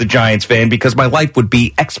been raised a Giants fan because my life would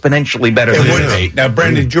be exponentially better than it is. Now,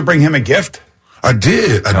 Brandon, did you bring him a gift? I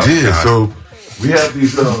did. God. So we have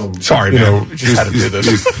these. Sorry, man. Just had to do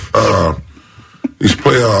this. These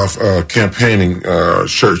playoff campaigning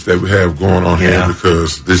shirts that we have going on here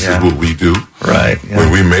because this is what we do. Right. Yeah.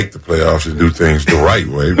 When we make the playoffs and do things the right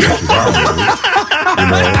way, which is our way.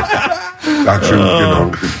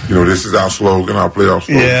 This is our slogan, our playoff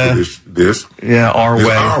slogan. Yeah. Our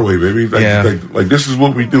way. Our way, baby. Like this is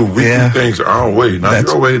what we do. We do things our way, not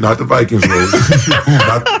your way, not the Vikings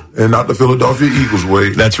way, not the Philadelphia Eagles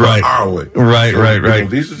way. That's right. Our way. Right.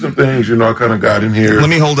 These are some things, I kind of got in here. Let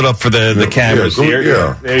me hold it up for the cameras here.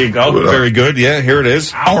 Yeah. There you go. Very good. Yeah, here it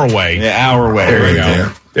is. Our way. Yeah, our way. There you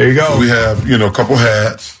go. There you go. So we have, a couple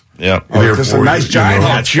hats. Yeah. There's a nice Giant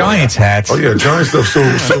hat. Giants hats. Oh, yeah, Giant stuff. So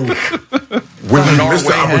when we missed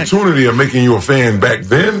the opportunity of making you a fan back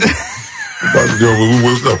then, we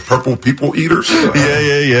was the Purple People Eaters.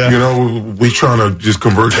 Yeah. We trying to just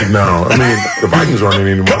convert you now. I mean, the Vikings aren't in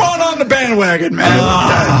anymore. Come on the bandwagon,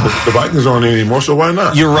 man. The Vikings aren't in anymore, so why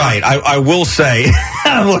not? You're right. I will say,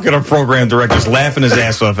 look at our program director's laughing his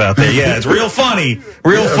ass off out there. Yeah, it's real funny.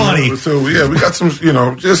 Funny. Man, so, we got some,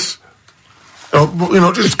 just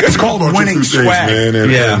it's called winning swag. Man, and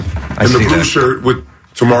the blue shirt with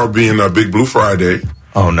tomorrow being a Big Blue Friday.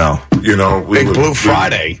 Oh no! Big Blue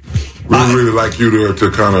Friday. We would really like you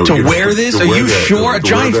to kind of wear this. Are you sure?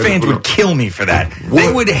 Giant fans would kill me for that. What?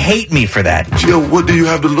 They would hate me for that. Jill, what do you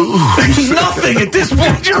have to lose? Nothing at this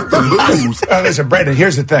point. You're to lose. Listen, Brandon.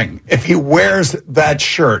 Here's the thing: if he wears that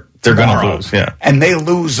shirt, they're going to lose. Yeah, and they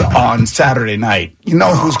lose on Saturday night.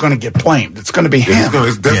 Who's going to get blamed? It's going to be him.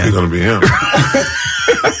 It's definitely going to be him.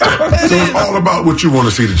 So it's all about what you want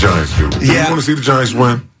to see the Giants do. Do you want to see the Giants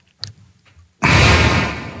win?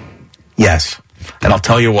 Yes. And I'll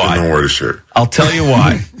tell you why. Don't wear the shirt. I'll tell you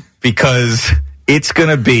why. Because it's going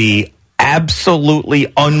to be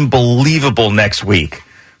absolutely unbelievable next week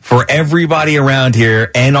for everybody around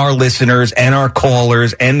here and our listeners and our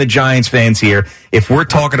callers and the Giants fans here. If we're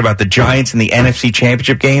talking about the Giants in the NFC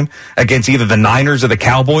Championship game against either the Niners or the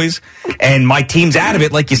Cowboys, and my team's out of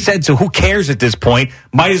it, like you said, so who cares at this point?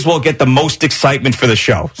 Might as well get the most excitement for the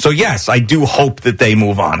show. So, yes, I do hope that they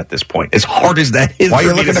move on at this point, as hard as that is. Why are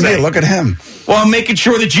you looking at me? Look at him. Well, I'm making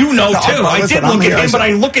sure that you know, too. I did look at him, but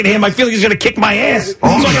I look at him, I feel like he's going to kick my ass. So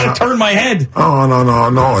I got to turn my head. Oh,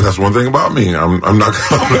 no. That's one thing about me. I'm not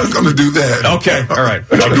going to do that. Okay, all right.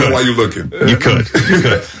 I know why you're looking. You could.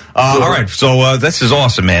 All right, so this is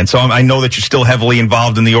awesome, man. So I know that you're still heavily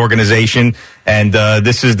involved in the organization, and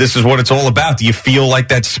this is what it's all about. Do you feel like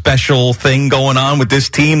that special thing going on with this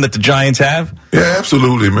team that the Giants have? Yeah,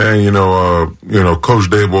 absolutely, man. Coach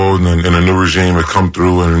Daboll and the new regime have come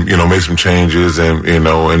through and made some changes and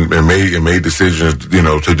made decisions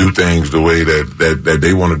to do things the way that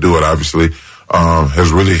they want to do it. Obviously,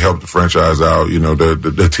 has really helped the franchise out.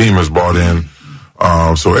 The team has bought in.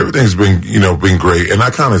 So everything's been great. And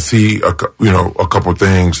I kind of see, a couple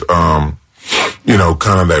things, kind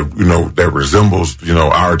of that resembles,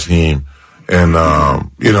 our team. And,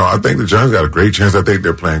 I think the Giants got a great chance. I think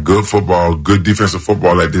they're playing good football, good defensive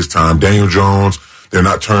football at this time. Daniel Jones, They're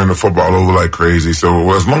not turning the football over like crazy.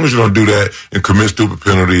 So as long as you don't do that and commit stupid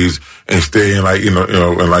penalties and stay in like,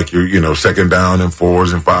 and like your, second down and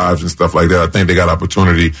 4s and 5s and stuff like that, I think they got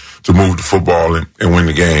opportunity to move the football and win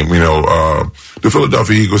the game. The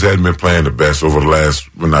Philadelphia Eagles hadn't been playing the best over the last,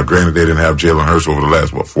 granted they didn't have Jalen Hurts over the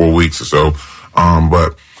last, 4 weeks or so.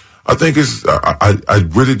 But I think I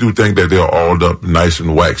really do think that they're all up, nice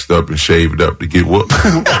and waxed up and shaved up to get whooped.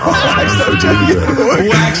 Waxed and shaved up.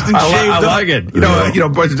 I like it.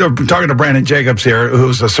 But talking to Brandon Jacobs here,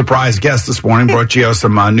 who's a surprise guest this morning, brought Gio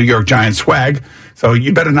some New York Giants swag. So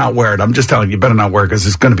you better not wear it. I'm just telling you, better not wear it because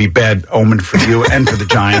it's going to be bad omen for you and for the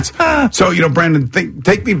Giants. So, Brandon,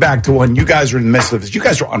 take me back to when you guys were in the midst of this. You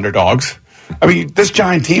guys were underdogs. I mean, this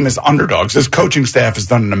Giant team is underdogs. This coaching staff has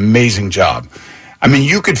done an amazing job. I mean,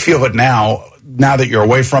 you could feel it now that you're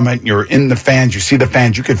away from it, you're in the fans, you see the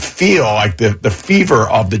fans, you could feel like the fever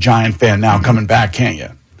of the Giant fan now coming back, can't you?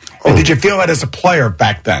 And did you feel that as a player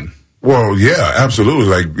back then? Well, yeah, absolutely.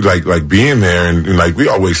 Like being there and like we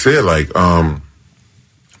always said,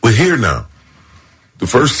 we're here now. The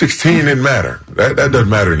first 16 didn't matter. That doesn't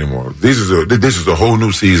matter anymore. This is a whole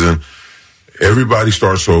new season. Everybody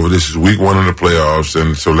starts over. This is week 1 of the playoffs,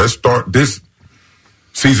 and so let's start this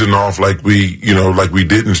season off like we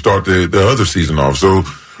didn't start the other season off. So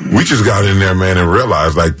we just got in there, man, and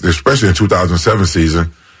realized, especially in 2007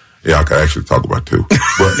 season, I could actually talk about too.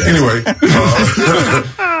 But anyway,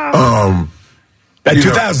 that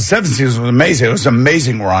 2007 season was amazing. It was an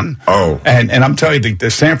amazing run. Oh, and I'm telling you,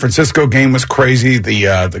 the San Francisco game was crazy.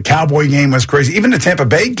 The Cowboy game was crazy. Even the Tampa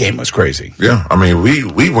Bay game was crazy. Yeah, I mean,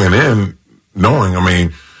 we went in knowing. I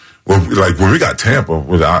mean, when we got Tampa,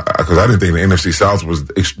 because I didn't think the NFC South was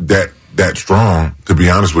that strong, to be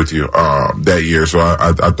honest with you, that year. So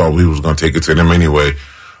I thought we was going to take it to them anyway.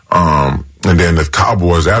 And then the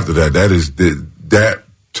Cowboys after that, that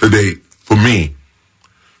to date for me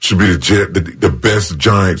should be the best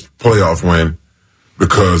Giants playoff win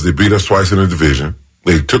because they beat us twice in the division.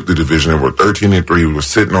 They took the division and were 13-3. We were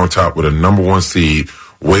sitting on top with a number 1 seed,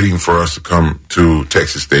 waiting for us to come to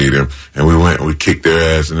Texas Stadium, and we went and we kicked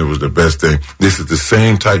their ass, and it was the best thing. This is the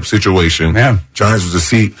same type situation. Yeah. Giants was a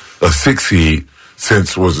 6 seed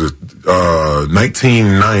since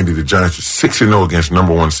 1990. The Giants were 6-0 against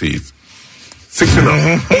number 1 seeds.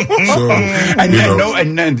 6-0.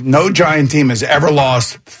 And no Giant team has ever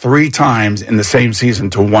lost 3 times in the same season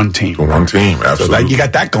to one team. To one team, absolutely. So you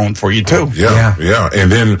got that going for you too. Yeah. And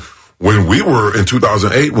then when we were in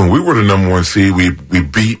 2008, when we were the number 1 seed, we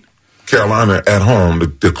beat Carolina at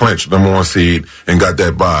home to clinch number 1 seed and got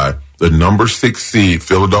that bye. The number 6 seed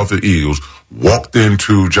Philadelphia Eagles walked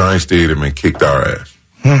into Giant Stadium and kicked our ass.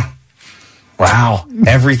 Wow.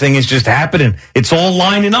 Everything is just happening. It's all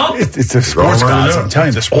lining up. It's the sports gods. I'm telling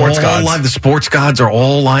you, the sports gods. The sports gods are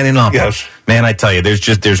all lining up. Yes. Man, I tell you,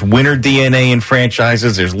 there's winner DNA in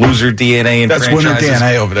franchises. There's loser DNA in franchises. That's winner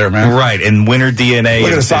DNA over there, man. Right, and winner DNA.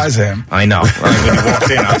 Look at the size of him. I know. Right, when you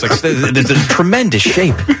walked in, I was like, there's a tremendous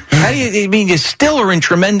shape. You still are in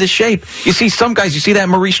tremendous shape. You see some guys, you see that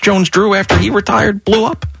Maurice Jones-Drew after he retired, blew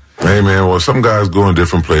up. Hey, man, well, some guys go in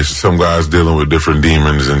different places. Some guys dealing with different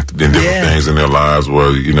demons and different things in their lives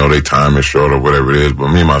where, their time is short or whatever it is. But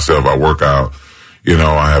me, myself, I work out.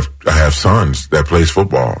 I have sons that plays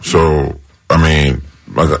football. So, I got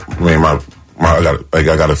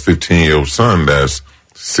a 15-year-old son that's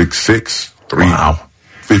 6'6",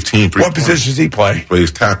 15. What position does he play?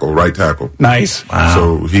 Plays tackle, right tackle. Nice. Wow.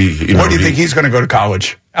 So Where do you think he's going to go to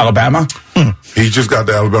college? Alabama? He just got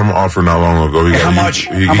the Alabama offer not long ago. How much?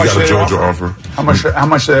 He got a Georgia offer. How much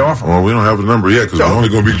do they offer? Well, we don't have the number yet because we're only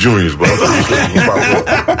going to be juniors, but I'm pretty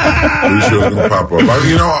sure it's going to pop up.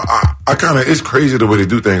 I kind of, it's crazy the way they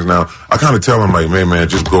do things now. I kind of tell them man,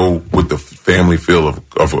 just go with the family feel of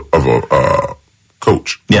a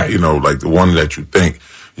coach. Yeah. Like the one that you think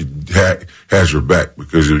has your back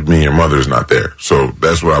because me and your mother is not there. So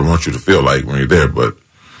that's what I want you to feel like when you're there. But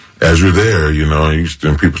as you're there,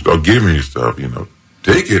 and people start giving you stuff,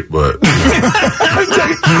 take it, but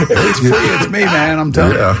it's free. It's me, man. I'm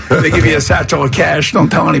telling you. They give you a satchel of cash. Don't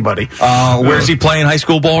tell anybody. Where's he playing high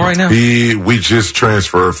school ball right now? We just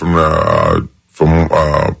transferred from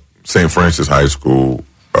St. Francis High School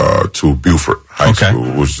to Buford High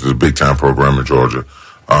School, which is a big time program in Georgia.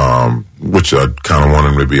 Which I kind of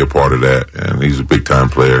want him to be a part of that, and he's a big time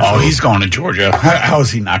player. Oh, so. He's going to Georgia. How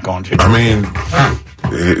is he not going to? I mean,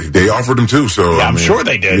 they offered him too. So I'm sure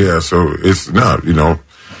they did. Yeah, so it's not, And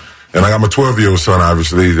I got my 12-year-old son,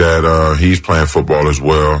 obviously, that he's playing football as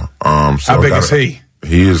well. So how big is he?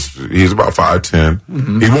 He's about 5'10".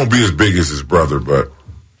 Mm-hmm. He won't be as big as his brother, but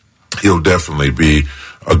he'll definitely be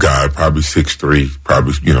a guy, probably 6'3",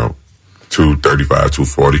 probably 235,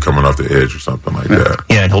 240 coming off the edge or something like that.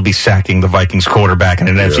 Yeah, and he'll be sacking the Vikings quarterback in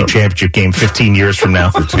an NFC Championship game 15 years from now.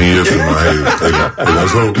 15 years from now. Hey,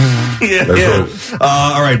 let's hope. Let's hope.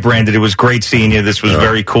 All right, Brandon, it was great seeing you. This was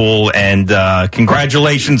very cool. And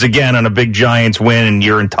congratulations again on a big Giants win and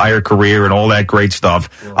your entire career and all that great stuff.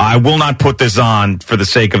 I will not put this on for the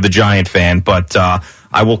sake of the Giant fan, but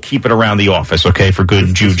I will keep it around the office, okay, for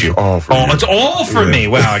good juju. It's all for me.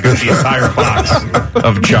 Wow, I got the entire box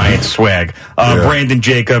of Giants swag. Brandon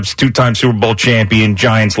Jacobs, 2-time Super Bowl champion,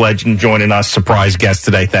 Giants legend, joining us. Surprise guest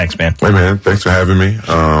today. Thanks, man. Hey, man, thanks for having me.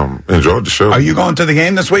 Enjoyed the show. Are you going to the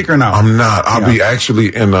game this week or no? I'm not. I'll be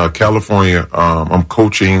actually in California. I'm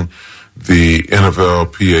coaching the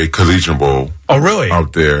NFL PA Collegiate Bowl. Oh, really?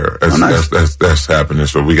 Out there. Nice. That's happening.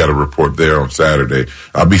 So we got a report there on Saturday.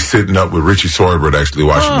 I'll be sitting up with Richie Sorbert actually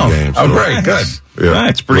watching the game. So, great. Good. Yeah.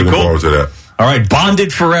 That's pretty Looking cool. forward to that. All right,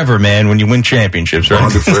 bonded forever, man, when you win championships, right?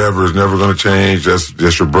 Bonded forever is never going to change.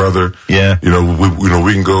 That's your brother. Yeah.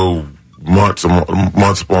 We can go months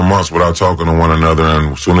upon months without talking to one another,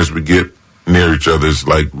 and as soon as we get near each other, it's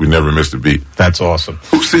like we never missed a beat. That's awesome.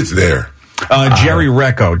 Who sits there? Jerry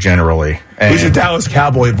Recco, generally. He's a Dallas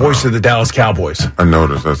Cowboy, voice of the Dallas Cowboys. I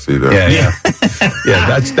noticed. I see that.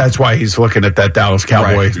 Yeah. That's why he's looking at that Dallas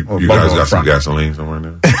Cowboy. Right. You guys got some gasoline somewhere in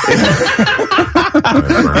there?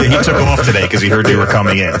 He took off today because he heard they were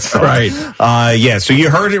coming in. So. Right. So you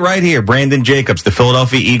heard it right here. Brandon Jacobs. The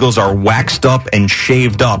Philadelphia Eagles are waxed up and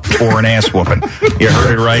shaved up for an ass whooping. You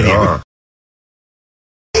heard it right here.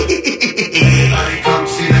 Everybody come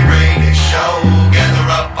see the greatest show. Gather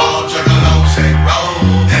up all juggalos and roll.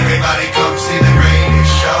 Everybody come see the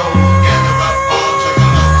greatest show. Gather up all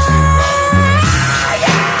juggalos and roll.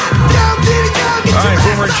 All right,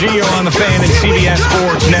 Boomer Gio on the Fan and CBS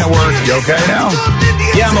Sports Network. You okay now?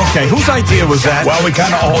 Yeah, I'm okay. Whose idea was that? Well, we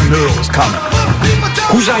kind of all knew it was coming.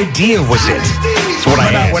 Whose idea was it? That's what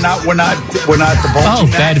I asked. We're not the Oh,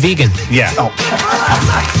 Bad Vegan. Yeah. Oh.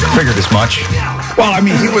 Figured as much. Well, I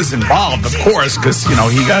mean, he was involved, of course, because, he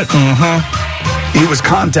got... He was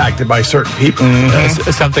contacted by certain people.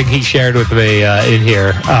 Something he shared with me in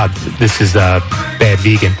here. This is Bad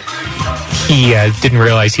Vegan. He didn't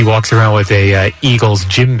realize he walks around with a Eagles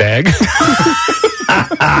gym bag.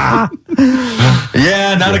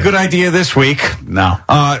 Yeah, not a good idea this week. No.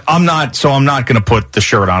 I'm not going to put the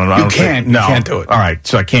shirt on. You can't do it. All right,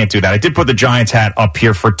 so I can't do that. I did put the Giants hat up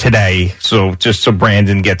here for today, so just so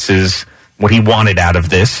Brandon gets what he wanted out of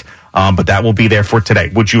this. But that will be there for today.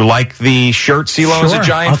 Would you like the shirt, CeeLo, as a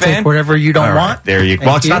Giant fan? I'll take whatever you don't want. There you go.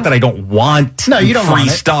 Well, it's not that I don't want you don't free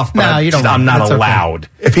want stuff, but I'm not allowed.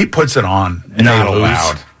 Okay. If he puts it on, not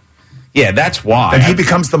allowed. Yeah, that's why. Then he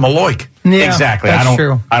becomes the Maloik. Yeah, exactly. That's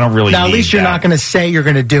true. I don't really. Now, at least you're not going to say you're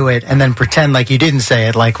going to do it and then pretend like you didn't say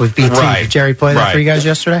it, like with BT. Right. Did Jerry play that for you guys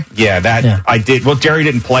yesterday? Yeah, I did. Well, Jerry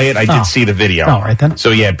didn't play it. I did see the video. All right, then.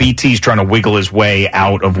 So, yeah, BT's trying to wiggle his way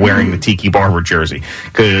out of wearing the Tiki Barber jersey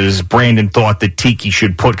because Brandon thought that Tiki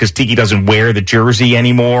should because Tiki doesn't wear the jersey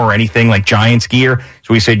anymore or anything like Giants gear.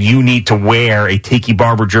 So he said, you need to wear a Tiki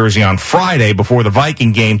Barber jersey on Friday before the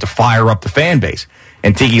Viking game to fire up the fan base.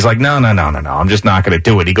 And Tiki's like, no, I'm just not going to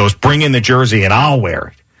do it. He goes, bring in the jersey and I'll wear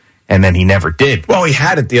it. And then he never did. Well, he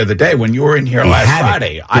had it the other day when you were in here last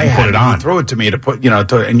Friday. I had put it on. You threw it to me to put,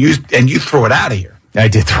 and you threw it out of here. I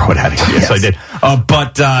did throw it out of here. Yes, I did.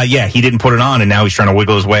 But he didn't put it on, and now he's trying to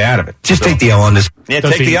wiggle his way out of it. Just take the L on this. Yeah,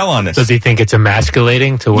 take the L on this. Does he think it's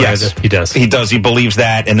emasculating to wear this? He does. He does. He believes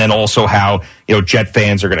that. And then also how, Jet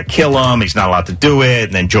fans are going to kill him. He's not allowed to do it.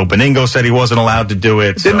 And then Joe Beningo said he wasn't allowed to do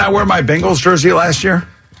it. Didn't I wear my Bengals jersey last year?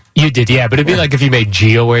 You did, yeah, but it'd be like if you made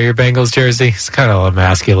Gio wear your Bengals jersey. It's kind of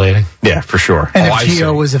emasculating. Yeah, for sure. And if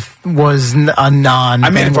Gio was a non, I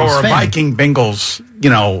mean, if it were a Viking Bengals,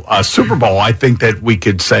 Super Bowl, I think that we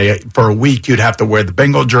could say for a week you'd have to wear the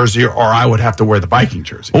Bengal jersey, or I would have to wear the Viking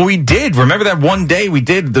jersey. Well, we did. Remember that one day we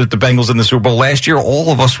did the Bengals in the Super Bowl last year?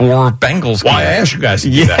 All of us wore Bengals. Well, I asked you guys to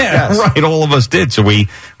do that. Yes. Right. All of us did. So we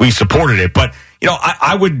supported it, but.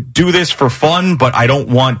 I would do this for fun, but I don't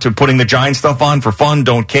want to putting the Giant stuff on for fun.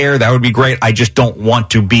 Don't care. That would be great. I just don't want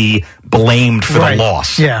to be blamed for the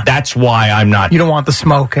loss. Yeah. That's why I'm not. You don't want the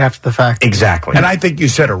smoke after the fact. Exactly. And I think you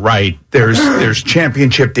said it right. There's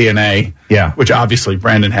championship DNA. Yeah. Which obviously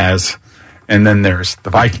Brandon has. And then there's the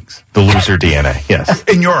Vikings. The loser DNA, yes.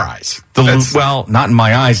 In your eyes. Well, not in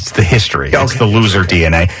my eyes. It's the history. Okay. It's the loser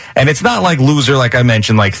DNA. And it's not like loser, like I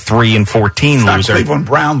mentioned, like 3-14 it's loser. Not Cleveland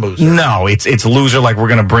Brown loser. No, it's loser like we're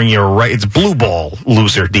going to bring you right. It's blue ball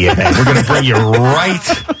loser DNA. We're going to bring you right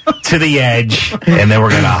to the edge, and then we're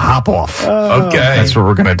going to hop off. Okay. That's what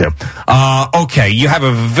we're going to do. Okay, you have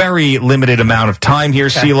a very limited amount of time here,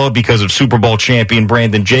 CeeLo, because of Super Bowl champion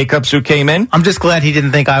Brandon Jacobs, who came in. I'm just glad he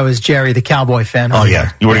didn't think I was Jerry, the Cowboy fan. Oh,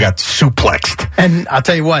 yeah. You would have got suplexed. And I'll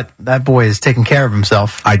tell you what, that boy is taking care of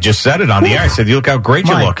himself. I just said it on the air. I said, you look how great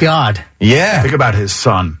you look. My God. Yeah. Think about his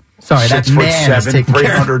son. Sorry, that man is 6'7", taking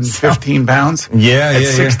care of 315 pounds. Yeah, At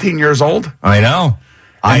 16 years old. I know.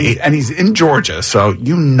 And he's in Georgia, so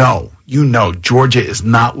you know, Georgia is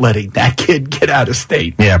not letting that kid get out of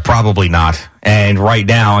state. Yeah, probably not. And right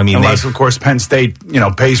now, I mean, unless of course Penn State,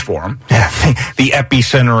 pays for him. Yeah, the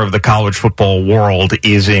epicenter of the college football world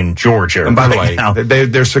is in Georgia. And by the way,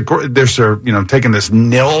 they're taking this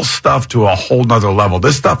nil stuff to a whole nother level.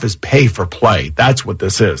 This stuff is pay for play. That's what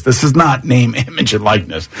this is. This is not name, image, and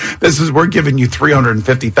likeness. We're giving you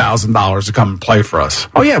 $350,000 to come and play for us.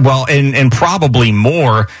 Oh yeah, well, and probably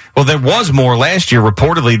more. Well, there was more last year.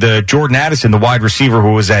 Reportedly, the Jordan Addison, the wide receiver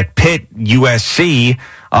who was at Pitt, USC.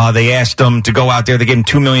 They asked him to go out there. They gave him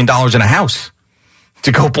 $2 million in a house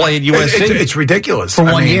to go play at USC. It's ridiculous. For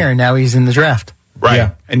 1 year, now he's in the draft. Right.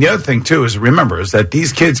 Yeah. And the other thing, too, is that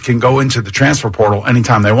these kids can go into the transfer portal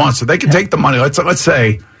anytime they want. So they can take the money. Let's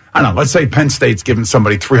say Penn State's giving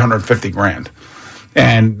somebody $350,000.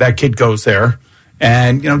 And that kid goes there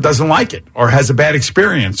and, doesn't like it or has a bad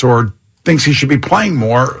experience or thinks he should be playing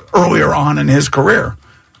more earlier on in his career.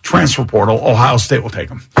 Transfer portal, Ohio State will take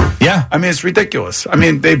him. Yeah. I mean, it's ridiculous. I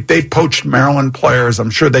mean, they've poached Maryland players. I'm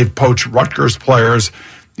sure they've poached Rutgers players.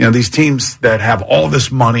 These teams that have all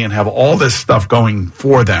this money and have all this stuff going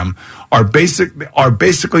for them are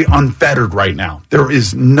basically unfettered right now. There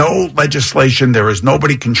is no legislation. There is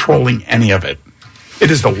nobody controlling any of it. It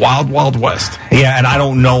is the wild, wild west. Yeah, and I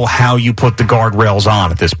don't know how you put the guardrails on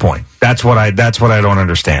at this point. That's what I don't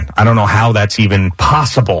understand. I don't know how that's even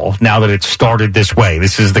possible now that it started this way.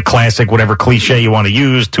 This is the classic, whatever cliche you want to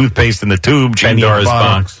use, toothpaste in the tube, Pandora's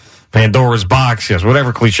box. Pandora's box, yes,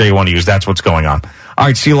 whatever cliche you want to use, that's what's going on. All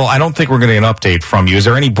right, CeeLo, I don't think we're going to get an update from you. Is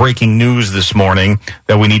there any breaking news this morning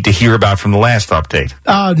that we need to hear about from the last update?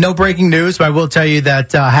 No breaking news, but I will tell you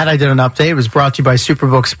that had I done an update, it was brought to you by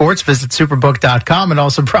Superbook Sports. Visit superbook.com, and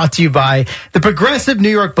also brought to you by the Progressive New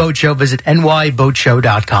York Boat Show. Visit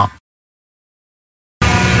nyboatshow.com.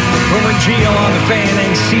 Boomer and Gio on the Fan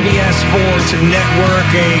and CBS Sports Network.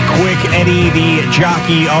 A quick Eddie the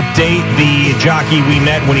Jockey update. The jockey we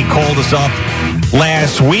met when he called us up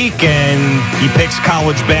last week, and he picks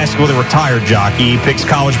college basketball, the retired jockey. He picks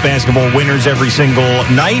college basketball winners every single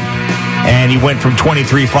night, and he went from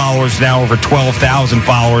 23 followers to now over 12,000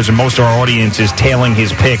 followers, and most of our audience is tailing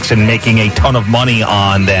his picks and making a ton of money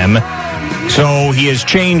on them. So he has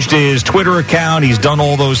changed his Twitter account. He's done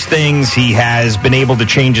all those things. He has been able to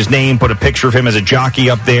change his name, put a picture of him as a jockey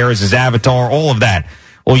up there as his avatar, all of that.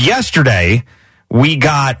 Well, yesterday, we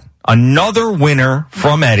got another winner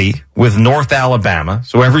from Eddie with North Alabama.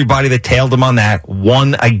 So everybody that tailed him on that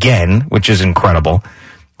won again, which is incredible.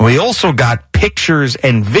 We also got pictures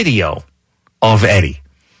and video of Eddie.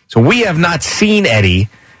 So we have not seen Eddie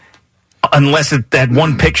unless it's that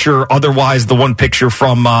one picture, otherwise the one picture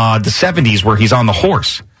from the 70s where he's on the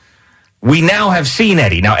horse. We now have seen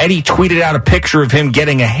Eddie. Now, Eddie tweeted out a picture of him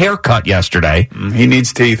getting a haircut yesterday. He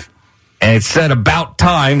needs teeth. And it said about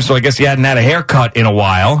time, so I guess he hadn't had a haircut in a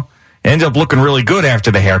while. Ended up looking really good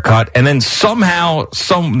after the haircut. And then somehow,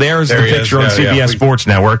 there's the picture on CBS Sports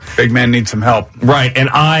Network. Big man needs some help. Right. And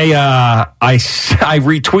I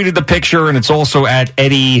retweeted the picture, and it's also at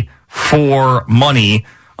Eddie for Money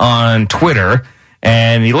on Twitter,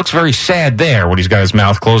 and he looks very sad there when he's got his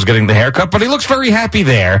mouth closed getting the haircut, but he looks very happy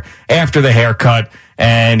there after the haircut,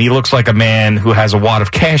 and he looks like a man who has a wad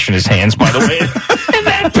of cash in his hands, by the way, in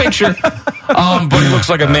that picture. But he looks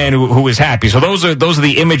like a man who is happy. So those are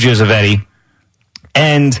the images of Eddie,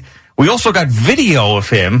 and we also got video of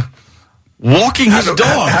him walking his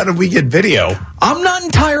dog. How did we get video? I'm not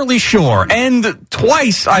entirely sure. And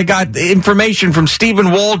twice I got information from Stephen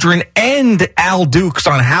Waldron and Al Dukes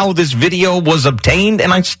on how this video was obtained,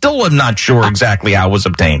 and I still am not sure exactly how it was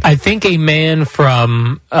obtained. I think a man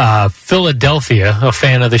from Philadelphia, a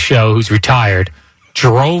fan of the show who's retired,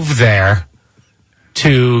 drove there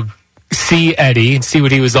to see Eddie and see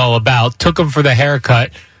what he was all about, took him for the haircut,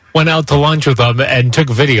 went out to lunch with him, and took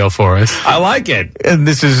video for us. I like it. And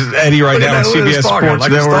this is Eddie right now on CBS Sports Network. I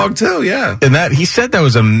like his dog too, yeah. And that he said that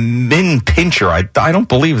was a Min Pincher. I don't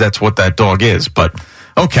believe that's what that dog is, but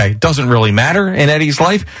okay, doesn't really matter in Eddie's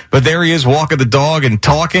life. But there he is walking the dog and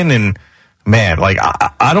talking, and man, like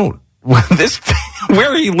I don't. This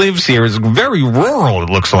where he lives here is very rural. It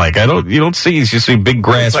looks like you don't see. You see big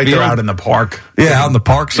grass. It's like field. they're out in the park. Yeah, out in the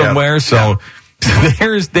park somewhere. Yeah. So.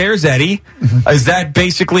 There's Eddie. Is that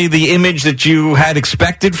basically the image that you had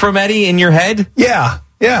expected from Eddie in your head? Yeah.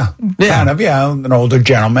 Kind of, an older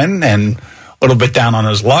gentleman and a little bit down on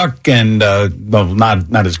his luck and,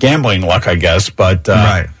 not his gambling luck, I guess, but,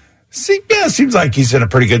 right. Seems like he's in a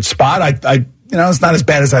pretty good spot. It's not as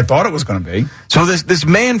bad as I thought it was going to be. So this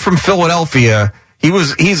man from Philadelphia,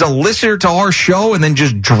 he's a listener to our show and then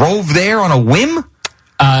just drove there on a whim?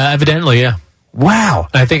 Evidently, yeah. Wow.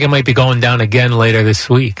 I think it might be going down again later this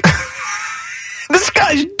week. This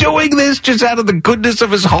guy's doing this just out of the goodness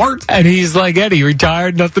of his heart. And he's like, Eddie,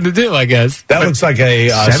 retired, nothing to do, I guess. That looks like a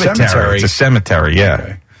cemetery. It's a cemetery, yeah.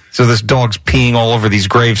 Okay. So this dog's peeing all over these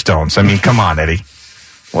gravestones. I mean, come on, Eddie.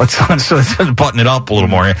 Let's button it up a little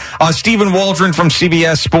more here. Stephen Waldron from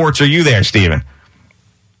CBS Sports. Are you there, Stephen?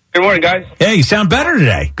 Good morning, guys. Hey, you sound better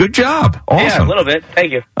today. Good job. Awesome. Yeah, a little bit.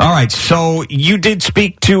 Thank you. All right, so you did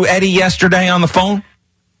speak to Eddie yesterday on the phone?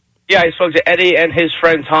 Yeah, I spoke to Eddie and his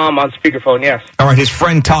friend Tom on speakerphone, yes. All right, his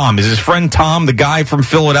friend Tom. Is his friend Tom the guy from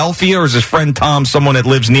Philadelphia, or is his friend Tom someone that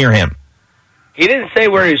lives near him? He didn't say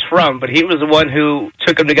where he's from, but he was the one who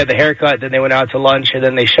took him to get the haircut, then they went out to lunch, and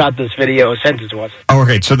then they shot this video and sent it to us. Oh,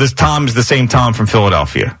 okay, so this Tom is the same Tom from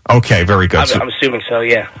Philadelphia. Okay, very good. I'm assuming so,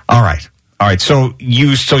 yeah. All right. So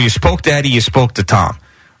you spoke to Eddie, you spoke to Tom.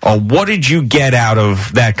 What did you get out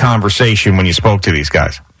of that conversation when you spoke to these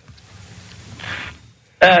guys?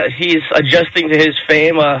 He's adjusting to his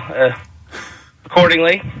fame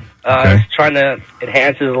accordingly. Okay. He's trying to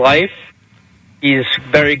enhance his life. He's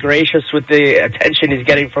very gracious with the attention he's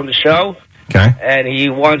getting from the show. Okay. And he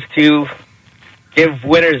wants to give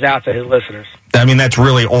winners out to his listeners. I mean, that's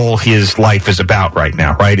really all his life is about right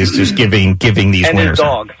now, right? Is just giving these and winners. His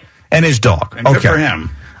dog. And his dog. And okay. Good for him.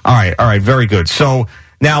 All right, very good. So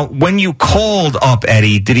now, when you called up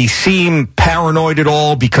Eddie, did he seem paranoid at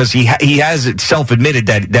all? Because he has self-admitted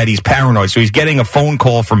that he's paranoid. So he's getting a phone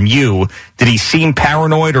call from you. Did he seem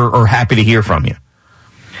paranoid or happy to hear from you?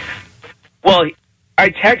 Well, I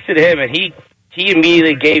texted him, and he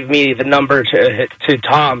immediately gave me the number to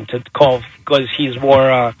Tom to call because he's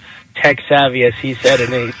more tech savvy, as he said,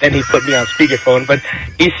 and then he put me on speakerphone. But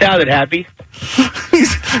he sounded happy.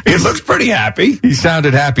 He looks pretty happy. He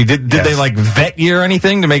sounded happy. Did they vet you or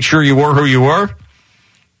anything to make sure you were who you were?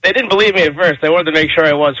 They didn't believe me at first. They wanted to make sure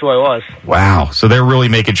I was who I was. Wow. So they're really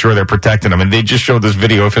making sure they're protecting him. And they just showed this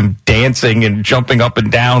video of him dancing and jumping up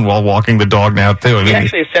and down while walking the dog now, too. He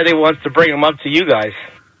actually said he wants to bring him up to you guys.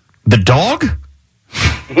 The dog?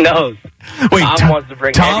 No. Wait,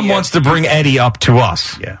 Tom wants to bring Eddie up to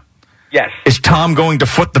us. Yeah. Yes. Is Tom going to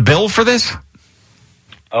foot the bill for this?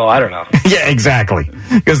 Oh, I don't know. Yeah, exactly.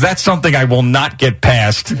 Because that's something I will not get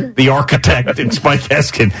past the architect and Spike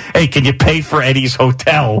Eskin. Hey, can you pay for Eddie's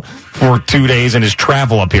hotel for 2 days and his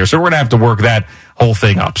travel up here? So we're going to have to work that whole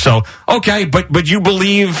thing up. So, okay, but you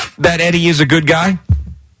believe that Eddie is a good guy?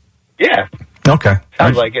 Yeah. Okay.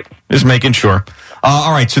 Sounds like it. Just making sure.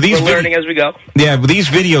 All right, so these we're learning as we go. Yeah, these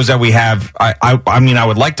videos that we have, I mean, I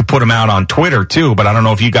would like to put them out on Twitter too, but I don't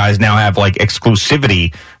know if you guys now have like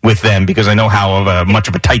exclusivity with them because I know how much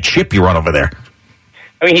of a tight ship you run over there.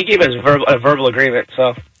 I mean, he gave us a verbal agreement,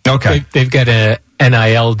 so okay, they've got a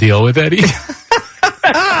NIL deal with Eddie.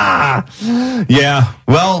 Yeah,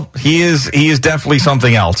 well, he is definitely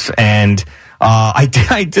something else, and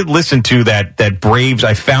I did listen to that Braves.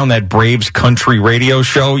 I found that Braves country radio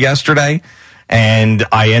show yesterday. And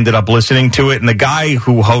I ended up listening to it, and the guy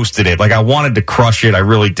who hosted it, like I wanted to crush it, I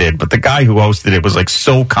really did, but the guy who hosted it was like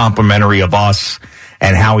so complimentary of us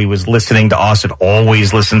and how he was listening to us and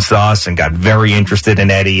always listens to us and got very interested in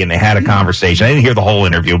Eddie, and they had a conversation. I didn't hear the whole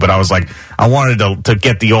interview, but I was like, I wanted to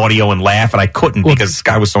get the audio and laugh, and I couldn't because this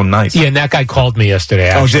guy was so nice. Yeah, and that guy called me yesterday.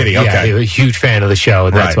 Actually. Oh, did he? Okay. Yeah, he was a huge fan of the show,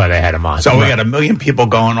 and that's why they had him on. So we got a million people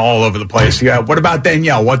going all over the place. Yeah. What about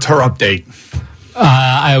Danielle? What's her update?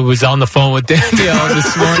 I was on the phone with Danielle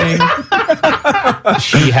this morning.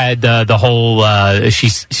 She had the whole.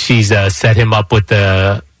 She's set him up with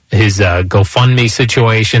his GoFundMe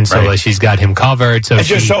situation, so she's got him covered. So and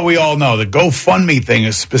just so we all know, the GoFundMe thing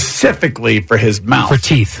is specifically for his mouth, for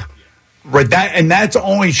teeth. Right, that's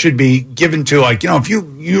only should be given to, like, if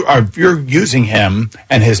you're using him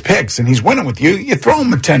and his picks and he's winning with you, you throw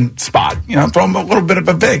him a 10 spot, throw him a little bit of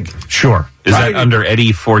a vig. Sure. Is that under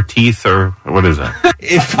Eddie for teeth or what is that?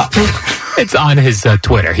 It's on his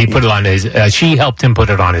Twitter. He put it on his. She helped him put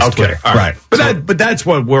it on his Twitter. All right. But that's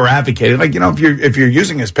what we're advocating. Like, if you're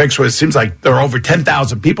using his picks, where it seems like there are over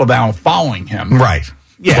 10,000 people now following him. Right.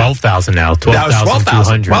 Yeah. 12,000 now. That was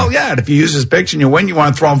 12,200. Well, yeah. And if you use his picks and you win, you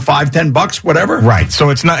want to throw him $5-10, whatever. Right.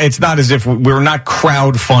 So it's not as if we're not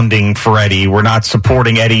crowdfunding for Eddie. We're not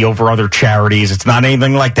supporting Eddie over other charities. It's not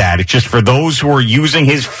anything like that. It's just for those who are using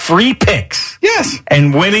his free picks. Yes.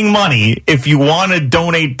 And winning money. If you want to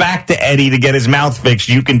donate back to Eddie to get his mouth fixed,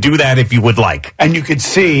 you can do that if you would like. And you could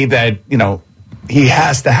see that, he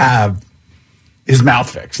has to have his mouth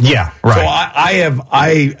fixed. Yeah, right. So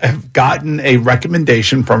I have gotten a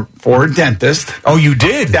recommendation for a dentist. Oh, you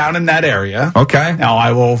did? Down in that area. Okay. Now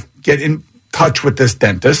I will get in touch with this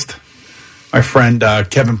dentist. My friend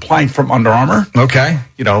Kevin Plank from Under Armour. Okay.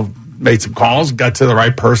 Made some calls, got to the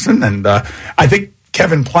right person, and I think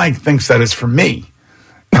Kevin Plank thinks that it's for me.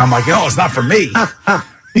 And I'm like, no, it's not for me.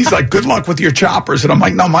 He's like, good luck with your choppers. And I'm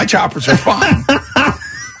like, no, my choppers are fine.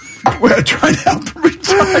 We're trying to help him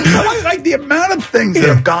retire. I like the amount of things that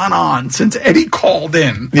have gone on since Eddie called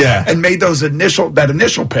in and made that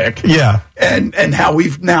initial pick. Yeah. And how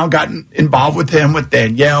we've now gotten involved with him, with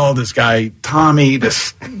Danielle, this guy, Tommy,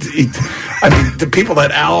 the people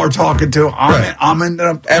that Al are talking to.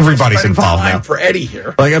 Everybody's involved now. For Eddie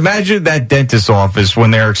here. Like, imagine that dentist's office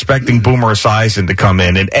when they're expecting Boomer Esiason to come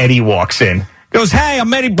in and Eddie walks in. Goes, hey,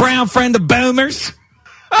 I'm Eddie Brown, friend of Boomers.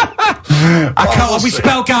 We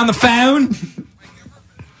spoke on the phone.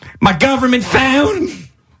 My government phone.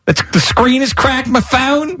 The screen is cracked, my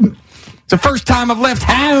phone. It's the first time I've left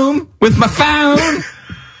home with my phone.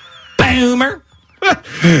 Boomer.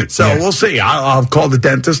 So we'll see. I'll call the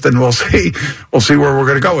dentist and we'll see where we're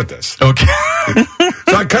going to go with this. Okay.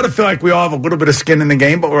 So I kind of feel like we all have a little bit of skin in the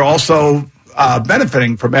game, but we're also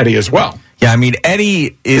benefiting from Eddie as well. Yeah, I mean,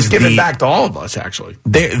 Eddie is giving back to all of us, actually.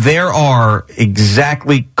 There are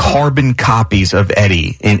exactly carbon copies of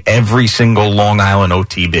Eddie in every single Long Island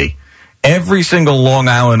OTB. Every single Long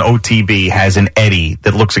Island OTB has an Eddie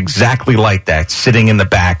that looks exactly like that, sitting in the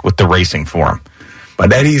back with the racing form.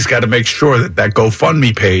 But Eddie's got to make sure that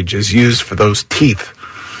GoFundMe page is used for those teeth,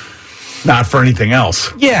 not for anything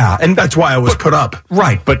else. Yeah, and that's why it was put up.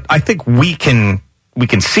 Right, but I think we can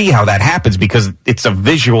see how that happens because it's a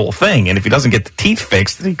visual thing, and if he doesn't get the teeth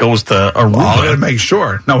fixed, he goes to Aruba. Well, I'm going to make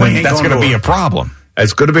sure. No, that's going to be a problem.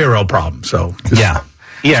 It's going to be a real problem. So yeah,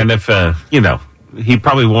 and if he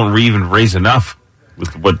probably won't even raise enough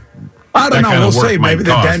with what. I don't know. We'll see. Maybe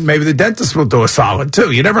the dentist will do a solid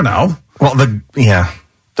too. You never know. Well, the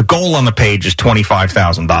goal on the page is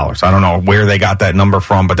 $25,000. I don't know where they got that number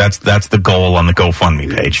from, but that's the goal on the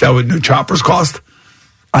GoFundMe page. Is that what new choppers cost?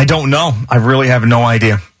 I don't know. I really have no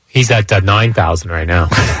idea. He's at 9,000 right now.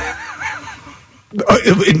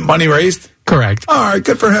 In money raised? Correct. All right,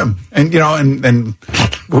 good for him. And and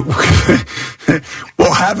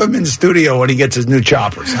we'll have him in studio when he gets his new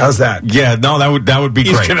choppers. How's that? Yeah, no, that would be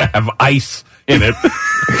great. He's gonna have ice in it,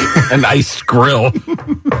 an ice grill.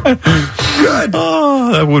 Good.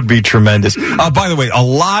 Oh, that would be tremendous. By the way, a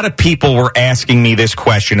lot of people were asking me this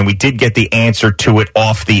question, and we did get the answer to it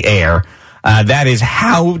off the air. That is,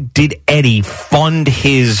 how did Eddie fund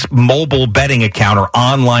his mobile betting account or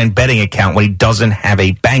online betting account when he doesn't have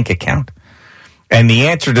a bank account? And the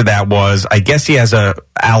answer to that was, I guess he has a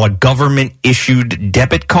government-issued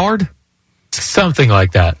debit card? Something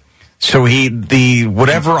like that. So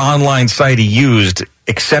whatever online site he used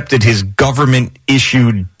accepted his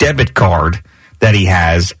government-issued debit card that he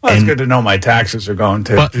has. Well, it's good to know my taxes are going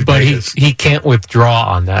to. But he can't withdraw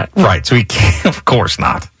on that. Right, so he can't, of course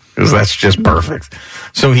not. Because that's just perfect.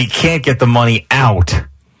 So he can't get the money out.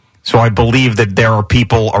 So I believe that there are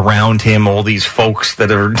people around him, all these folks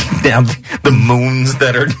that are now the moons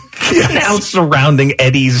that are now surrounding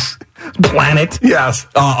Eddie's planet. Yes.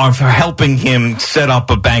 Are helping him set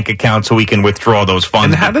up a bank account so he can withdraw those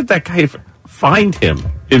funds. And how did that guy find him?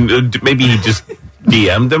 Maybe he just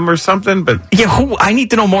DM'd him or something, but yeah, I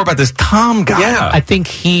need to know more about this Tom guy. Yeah, I think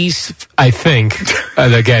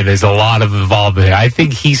and again, there's a lot of involvement here. I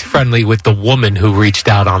think he's friendly with the woman who reached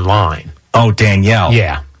out online. Oh, Danielle.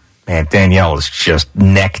 Yeah. Man, Danielle is just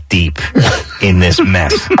neck deep in this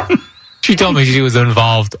mess. She told me she was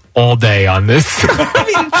involved all day on this. I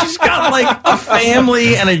mean, she's got like a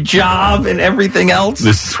family and a job and everything else.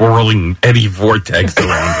 This swirling Eddie vortex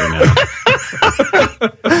around her now.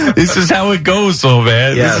 This is how it goes, though,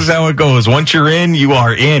 man. Yes. This is how it goes. Once you're in, you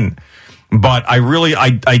are in. But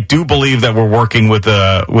I do believe that we're working with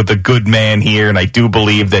a good man here, and I do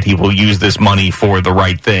believe that he will use this money for the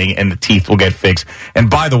right thing, and the teeth will get fixed.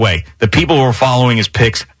 And by the way, the people who are following his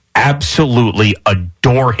picks absolutely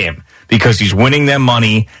adore him. because he's winning them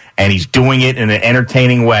money and he's doing it in an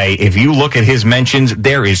entertaining way. If you look at his mentions,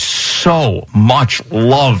 there is so much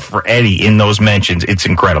love for Eddie in those mentions. It's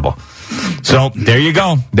incredible. So there you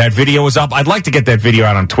go. That video is up. I'd like to get that video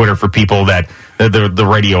out on Twitter for people that the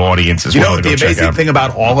radio audience is. You know what the amazing thing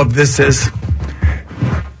about all of this is?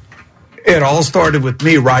 It all started with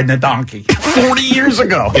me riding a donkey 40 years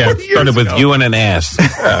ago. Yeah, it started with you and an ass.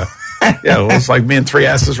 Yeah, well, it's like me and three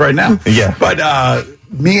asses right now. Yeah. But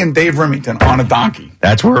me and Dave Remington on a donkey.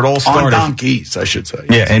 That's where it all started. On donkeys, I should say.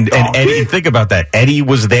 Yeah, and Eddie, think about that. Eddie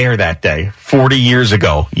was there that day, 40 years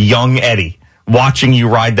ago. Young Eddie, watching you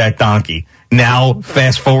ride that donkey. Now,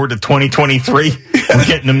 fast forward to 2023, we're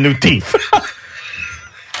getting them new teeth.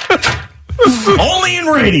 Only in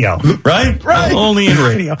radio, right? Right. Only in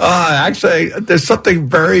radio. Actually, there's something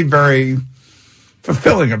very, very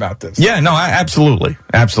fulfilling about this. Yeah, no, absolutely.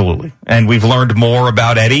 Absolutely. And we've learned more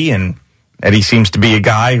about Eddie, and Eddie seems to be a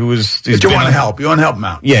guy who is... But you want to help. You want to help him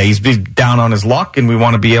out. Yeah, he's been down on his luck, and we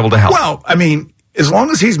want to be able to help. Well, I mean, as long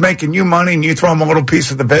as he's making you money and you throw him a little piece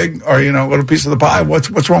of the big, or, a little piece of the pie, what's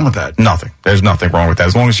wrong with that? Nothing. There's nothing wrong with that,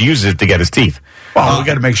 as long as he uses it to get his teeth. Well, we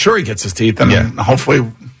got to make sure he gets his teeth, and hopefully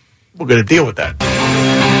we'll get a deal with that.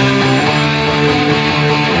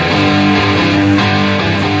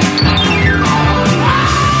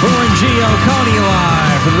 Coney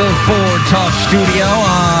live from the Ford Tough Studio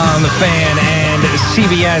on the Fan and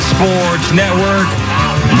CBS Sports Network.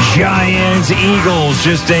 Giants, Eagles,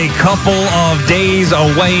 just a couple of days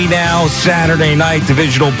away now. Saturday night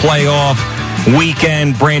divisional playoff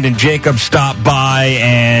weekend. Brandon Jacobs stopped by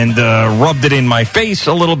and rubbed it in my face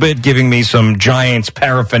a little bit, giving me some Giants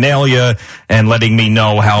paraphernalia and letting me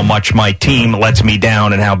know how much my team lets me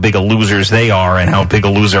down and how big of losers they are and how big a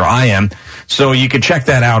loser I am. So you can check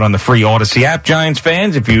that out on the free Odyssey app, Giants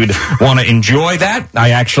fans, if you'd want to enjoy that.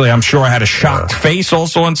 I'm sure I had a shocked face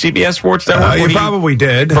also on CBS Sports Network. You probably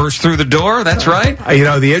did. Burst through the door, that's right.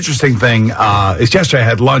 The interesting thing is yesterday I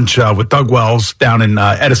had lunch with Doug Wells down in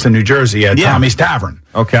Edison, New Jersey at Tommy's Tavern.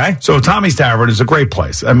 Okay. So Tommy's Tavern is a great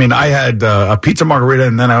place. I mean, I had a pizza margarita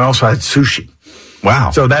and then I also had sushi.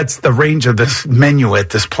 Wow. So that's the range of this menu at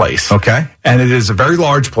this place. Okay. And it is a very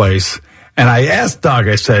large place. And I asked Doug,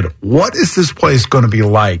 I said, what is this place going to be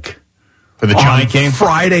like for the Giant game?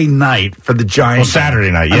 Friday night for the Giant game.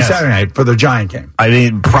 Saturday night, yes. Saturday night for the Giant game. I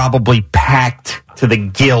mean, probably packed to the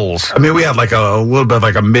gills. I mean, we had like a little bit of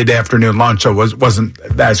like a mid-afternoon lunch, so it wasn't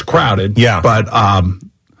as crowded. Yeah. But I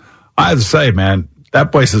have to say, man,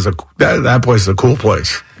 that place is a cool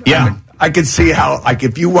place. Yeah. I mean, I could see how, like,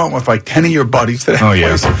 if you went with like 10 of your buddies to that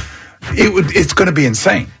place, it's going to be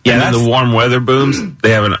insane. Yeah, and the warm weather booms,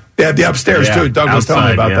 they have the upstairs too. Doug was telling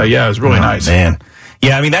me about that. Yeah, it was really nice. Man.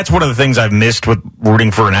 Yeah, I mean, that's one of the things I've missed with rooting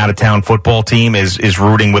for an out-of-town football team is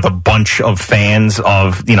rooting with a bunch of fans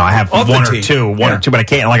of, I have one or two, but I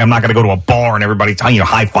can't, I'm not going to go to a bar and everybody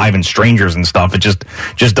high-fiving strangers and stuff. It just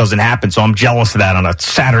doesn't happen. So I'm jealous of that on a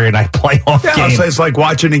Saturday night playoff game. It's like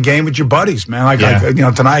watching a game with your buddies, man.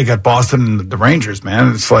 Tonight I got Boston and the Rangers,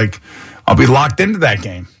 man. It's like, I'll be locked into that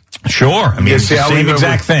game. Sure. I mean, it's the same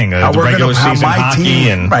exact thing. The regular season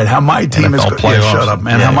hockey and how my team is shut up,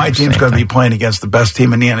 man. How my team's going to be playing against the best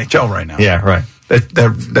team in the NHL right now. Yeah, right.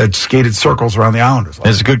 That skated circles around the Islanders.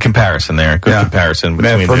 There's a good comparison there. Comparison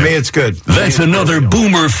between. For me, it's good. That's another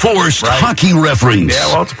Boomer forced hockey reference. Yeah,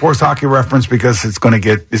 well, it's a forced hockey reference because it's going to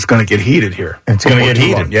get heated here. It's going to get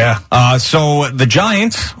heated. Yeah. So the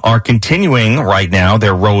Giants are continuing right now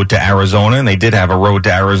their road to Arizona, and they did have a road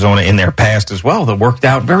to Arizona in their past as well that worked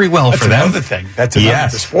out very well for them. That's another thing. The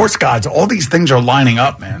sports gods. All these things are lining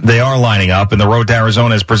up, man. They are lining up, and the road to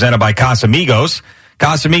Arizona is presented by Casamigos.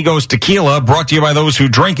 Casamigos Tequila, brought to you by those who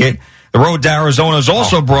drink it. The road to Arizona is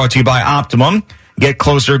also brought to you by Optimum. Get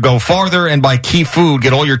closer, go farther, and by Key Food.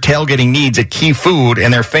 Get all your tailgating needs at Key Food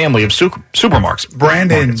and their family of supermarkets.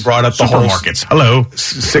 Brandon brought up the whole supermarkets. Hello.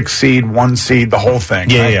 6 seed, 1 seed, the whole thing.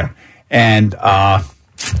 Yeah, right? yeah. And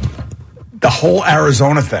the whole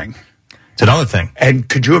Arizona thing. It's another thing. And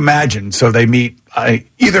could you imagine? So they meet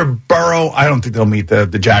either Burrow. I don't think they'll meet the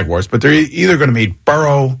Jaguars, but they're either going to meet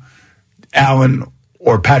Burrow, Allen,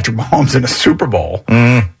 or Patrick Mahomes in a Super Bowl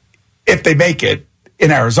if they make it in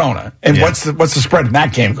Arizona. And what's the spread in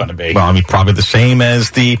that game going to be? Well, I mean, probably the same as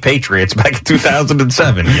the Patriots back in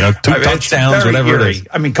 2007. 2 touchdowns, whatever eerie. it is.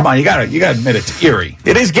 I mean, come on, you got to admit it's eerie.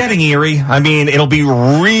 It is getting eerie. I mean, it'll be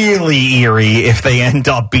really eerie if they end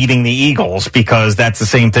up beating the Eagles because that's the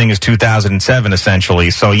same thing as 2007, essentially.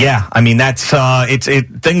 So yeah, I mean, that's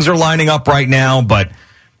things are lining up right now, but.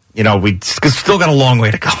 We still got a long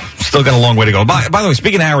way to go. By the way,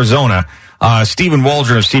 speaking of Arizona, Stephen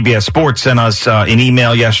Waldron of CBS Sports sent us an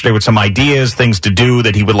email yesterday with some ideas, things to do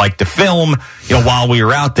that he would like to film, while we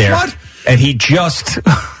were out there. What? And he just...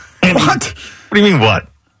 What? What do you mean, what?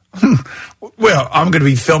 Well, I'm going to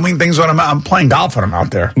be filming things when I'm playing golf when I'm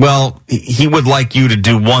out there. Well, he would like you to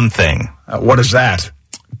do one thing. What is that?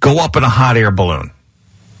 Go up in a hot air balloon.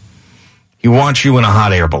 He wants you in a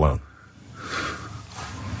hot air balloon.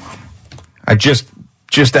 I just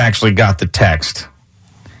actually got the text.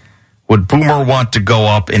 Would Boomer want to go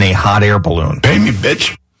up in a hot air balloon? Pay me,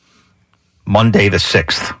 bitch. Monday the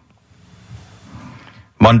 6th.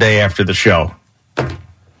 Monday after the show.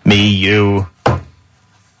 Me, you,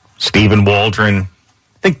 Stephen Waldron. I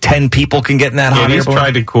think 10 people can get in that hot air he's balloon.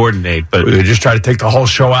 tried to coordinate, but We just try to take the whole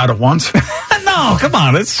show out at once. No, come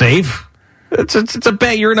on, it's safe. It's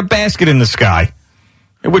a you're in a basket in the sky.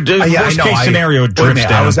 It would worst case scenario drifts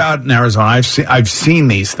down. I was out in Arizona. I've seen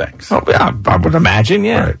these things. Oh, yeah, I would imagine,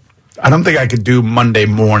 yeah. Right. I don't think I could do Monday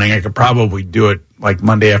morning. I could probably do it like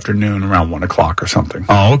Monday afternoon around 1 o'clock or something.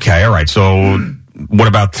 Oh, okay, all right. So what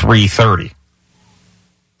about 3:30?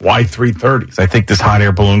 Why 3:30? I think this hot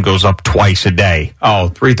air balloon goes up twice a day.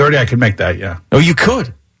 Oh, 3:30, I could make that, yeah. Oh, you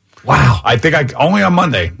could? Wow. I think only on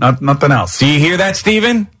Monday, nothing else. Do you hear that,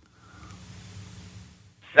 Stephen?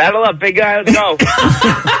 Saddle up, big guy. Let's go. Look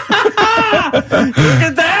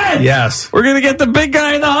at that. Yes. We're going to get the big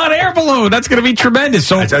guy in the hot air balloon. That's going to be tremendous.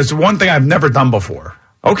 So That's one thing I've never done before.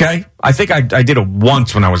 Okay. I think I did it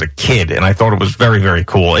once when I was a kid, and I thought it was very, very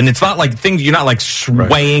cool. And it's not like you're not like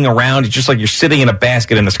swaying around. It's just like you're sitting in a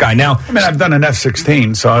basket in the sky. Now, I mean, I've done an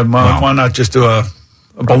F-16, so why not just do a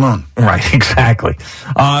balloon? Right, exactly.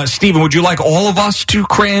 Stephen, would you like all of us to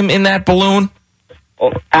cram in that balloon?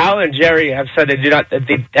 Well, Al and Jerry have said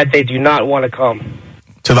that they do not want to come.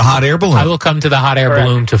 To the hot air balloon? I will come to the hot air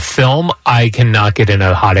balloon to film. I cannot get in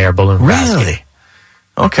a hot air balloon basket. Really?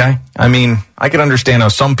 Okay. I mean, I can understand how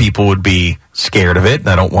some people would be scared of it, and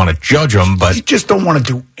I don't want to judge them, but... You just don't want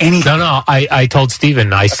to do anything. No, I told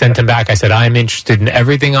Stephen, I sent him back, I said, I'm interested in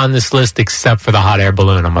everything on this list except for the hot air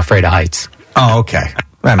balloon. I'm afraid of heights. Oh, okay.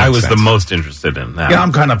 I was the most interested in that. Yeah,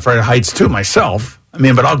 I'm kind of afraid of heights, too, myself. I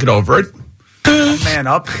mean, but I'll get over it. Man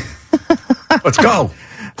up. Let's go.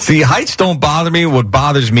 See, heights don't bother me. What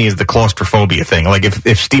bothers me is the claustrophobia thing. Like,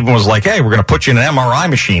 if Stephen was like, hey, we're going to put you in an MRI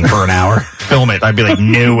machine for an hour, film it, I'd be like,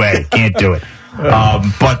 no way, can't do it.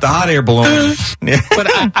 But the hot air balloon...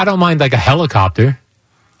 But I don't mind, like, a helicopter.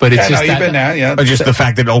 But it's just you've been there, yeah. Or just the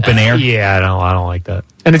fact that open air? Yeah, I don't like that.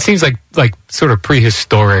 And it seems like sort of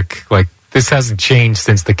prehistoric, like, this hasn't changed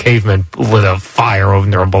since the cavemen lit a fire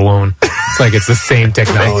under a balloon. It's like it's the same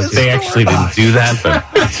technology. They actually didn't do that, but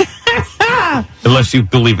unless you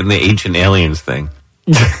believe in the ancient aliens thing.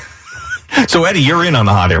 So, Eddie, you're in on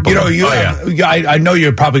the hot air balloon. I know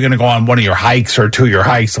you're probably going to go on one of your hikes or two of your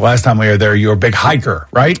hikes. The last time we were there, you were a big hiker,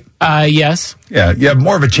 right? Yes. Yeah, you have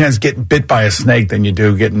more of a chance getting bit by a snake than you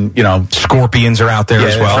do getting, Scorpions are out there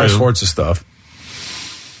as well. All sorts of stuff.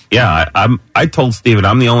 Yeah, I told Steven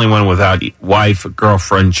I'm the only one without wife,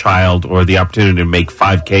 girlfriend, child, or the opportunity to make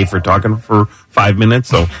 $5K for talking for 5 minutes.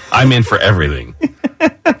 So I'm in for everything.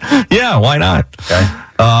 Yeah, why not?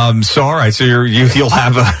 Okay. So all right, so you'll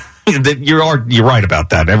have a. You're right about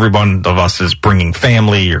that. Every one of us is bringing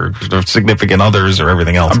family or significant others or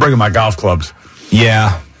everything else. I'm bringing my golf clubs.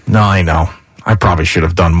 Yeah, no, I know. I probably should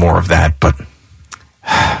have done more of that, but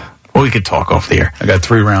we could talk off the air. I got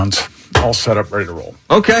 3 rounds all set up, ready to roll.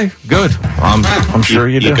 Okay, good. I'm sure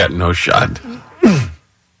you do. You got no shot.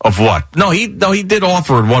 Of what? No, he did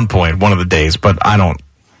offer at one point, one of the days, but I don't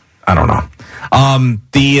know.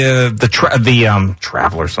 The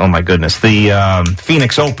Travelers. Oh my goodness, the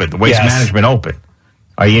Phoenix Open, the Waste Management Open.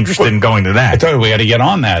 Are you interested in going to that? I told you we got to get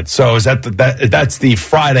on that. So is that's the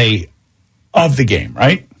Friday of the game,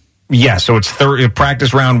 right? Yeah. So it's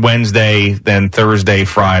practice round Wednesday, then Thursday,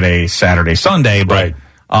 Friday, Saturday, Sunday. But, right.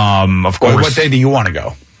 Of course. What day do you want to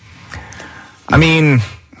go? I mean,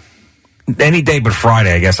 any day but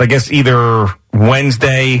Friday. I guess either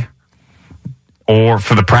Wednesday. Or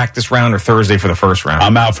for the practice round or Thursday for the first round?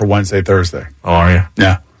 I'm out for Wednesday, Thursday. Oh, are you?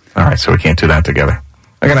 Yeah. All right, so we can't do that together.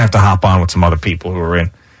 I'm going to have to hop on with some other people who are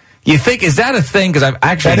in. You think, is that a thing? Because I've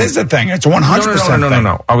actually... That is a thing. It's 100%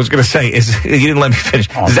 No. I was going to say, you didn't let me finish.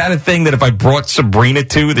 Is that a thing that if I brought Sabrina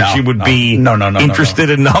to, that she would be interested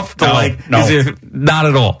enough to No. Is it not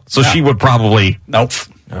at all? So she would probably... Nope.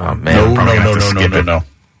 Oh, man. No. Going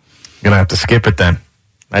to have to skip it then.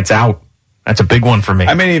 That's out. That's a big one for me.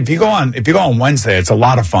 I mean, if you go on Wednesday, it's a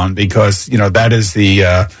lot of fun because that is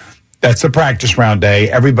that's the practice round day.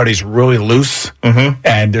 Everybody's really loose,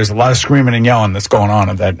 and there's a lot of screaming and yelling that's going on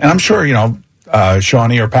at that. And I'm sure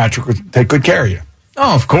Shawnee or Patrick would take good care of you.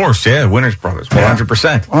 Oh, of course, yeah, Winners Brothers,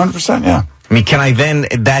 100%. 100%, yeah. I mean, can I then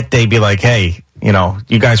that day be like, hey, you know,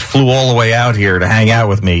 you guys flew all the way out here to hang out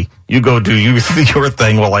with me. You go do your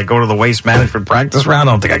thing while I go to the waste management practice round?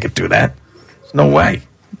 I don't think I could do that. There's no way.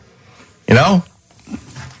 You know?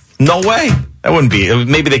 No way. That wouldn't be.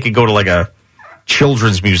 Maybe they could go to like a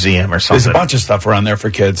children's museum or something. There's a bunch of stuff around there for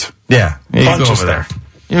kids. Yeah. You bunch go of over there. stuff.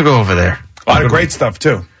 You go over there. A lot of great stuff,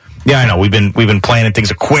 too. Yeah, I know. We've been planning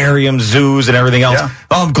things, aquariums, zoos, and everything else. Yeah.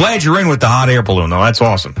 Oh, I'm glad you're in with the hot air balloon, though. That's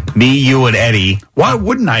awesome. Me, you, and Eddie. Why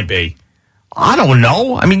wouldn't I be? I don't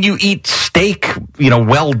know. I mean, you eat steak, you know,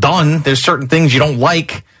 well done. There's certain things you don't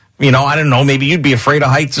like. You know, I don't know. Maybe you'd be afraid of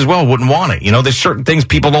heights as well. Wouldn't want it. You know, there's certain things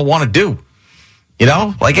people don't want to do. You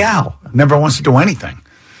know, like Al. Never wants to do anything.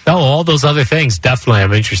 No, all those other things definitely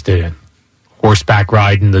I'm interested in. Horseback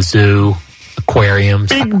riding, the zoo, aquariums.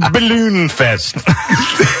 Big balloon fest.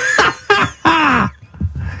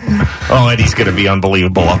 Oh, Eddie's going to be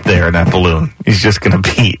unbelievable up there in that balloon. He's just going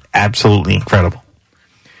to be absolutely incredible.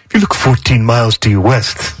 If you look 14 miles to your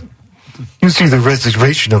west, you see the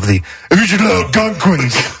reservation of the original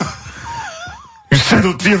Algonquins, who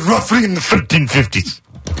settled here roughly in the 1350s.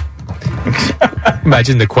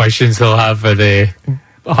 Imagine the questions he'll have for the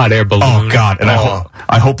hot air balloon. Oh, God. And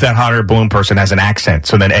I hope that hot air balloon person has an accent,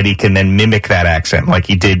 so then Eddie can then mimic that accent like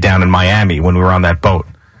he did down in Miami when we were on that boat.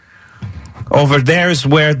 Over there is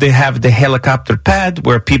where they have the helicopter pad,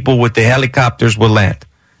 where people with the helicopters will land.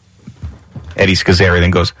 Eddie Scazzeri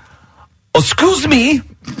then goes, excuse me,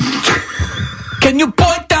 can you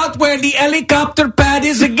point out where the helicopter pad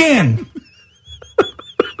is again?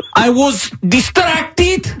 I was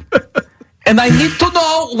distracted, and I need to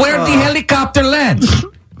know where the helicopter lands.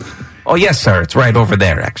 Oh, yes, sir, it's right over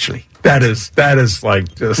there, actually. That is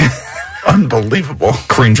like just unbelievable.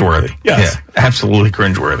 Cringeworthy. Yes. Yeah, absolutely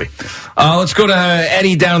cringeworthy. Let's go to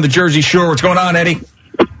Eddie down the Jersey Shore. What's going on, Eddie?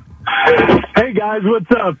 Hey guys,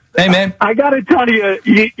 what's up? Hey man, I got to tell you,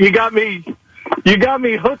 you got me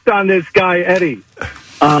hooked on this guy Eddie.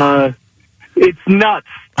 It's nuts.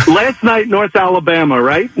 Last night, North Alabama,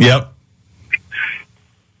 right? Yep.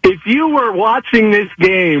 If you were watching this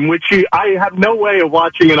game, which I have no way of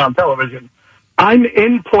watching it on television, I'm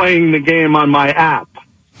in playing the game on my app.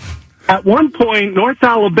 At one point, North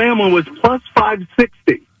Alabama was plus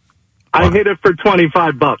 560. I hit it for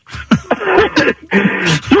 $25.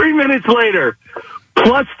 3 minutes later,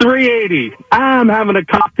 plus 380. I'm having a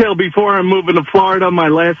cocktail before I'm moving to Florida. My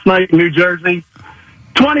last night in New Jersey,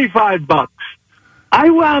 $25. I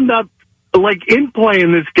wound up like in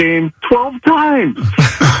playing this game 12 times,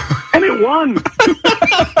 and it won.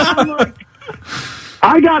 I'm like,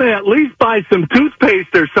 I gotta at least buy some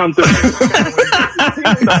toothpaste or something.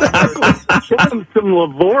 Get him some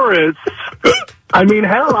Lavoris. I mean,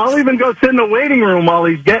 hell, I'll even go sit in the waiting room while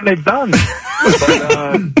he's getting it done.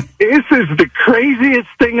 But, this is the craziest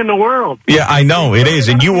thing in the world. Yeah, I know it is,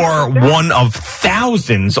 and you are one of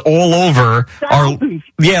thousands all over our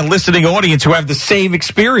listening audience who have the same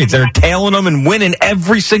experience. They're tailing them and winning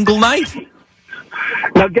every single night.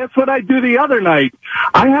 Now, guess what I do the other night?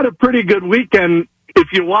 I had a pretty good weekend.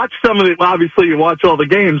 If you watch some of it, obviously you watch all the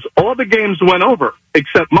games. All the games went over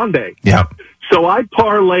except Monday. Yeah. So I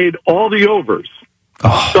parlayed all the overs.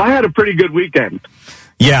 Oh. So I had a pretty good weekend.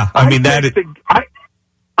 Yeah, I mean that.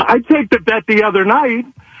 I take the bet the other night.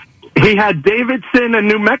 He had Davidson and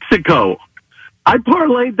New Mexico. I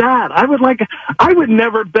parlayed that. I would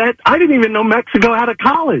never bet. I didn't even know Mexico had a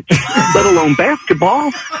college, let alone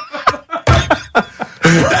basketball.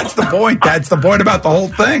 That's the point. That's the point about the whole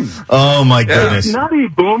thing. Oh my goodness! It's nutty,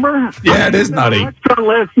 Boomer. Yeah, it is nutty.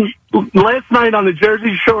 Last night on the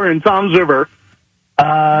Jersey Shore in Toms River,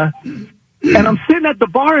 and I'm sitting at the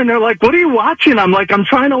bar, and they're like, "What are you watching?" I'm like, "I'm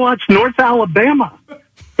trying to watch North Alabama."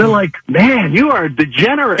 They're like, "Man, you are a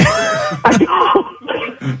degenerate."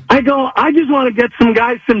 I go, I just want to get some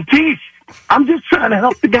guys some teeth. I'm just trying to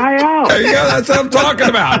help the guy out. There you go. That's what I'm talking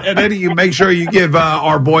about. And Eddie, you make sure you give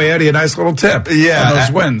our boy Eddie a nice little tip on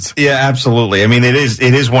those wins. Yeah, absolutely. I mean, it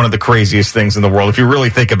is one of the craziest things in the world. If you really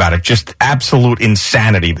think about it, just absolute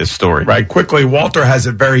insanity, this story. Right. Quickly, Walter has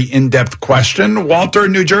a very in-depth question. Walter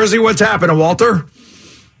in New Jersey, what's happening, Walter?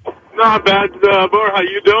 Not bad, Boomer. How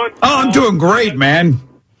you doing? Oh, I'm doing great, man.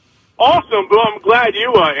 Awesome, Boo. I'm glad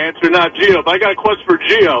you answered, not Gio. But I got a question for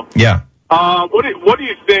Gio. Yeah. What do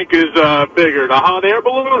you think is bigger, the hot air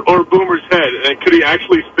balloon or Boomer's head? And could he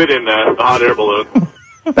actually fit in the hot air balloon?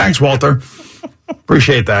 Thanks, Walter.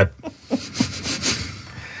 Appreciate that.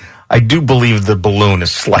 I do believe the balloon is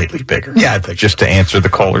slightly bigger. Yeah, I think just to answer the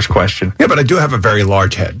caller's question. Yeah, but I do have a very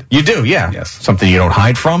large head. You do, yeah. Yes. Something you don't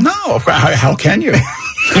hide from? No. How can you?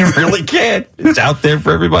 You really can't. It's out there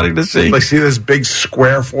for everybody to see. Like, see this big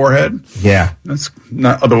square forehead? Yeah. That's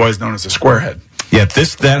not otherwise known as a square head. Yeah,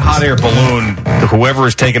 that hot air balloon, whoever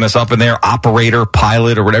is taking us up in there, operator,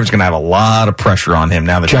 pilot, or whatever, is going to have a lot of pressure on him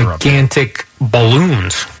now that you're up there. Gigantic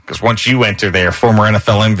balloons. Because once you enter there, former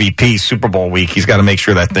NFL MVP, Super Bowl week, he's got to make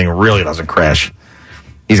sure that thing really doesn't crash.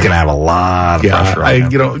 He's going to have a lot of pressure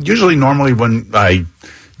on him. Usually, normally when I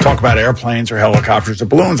talk about airplanes or helicopters or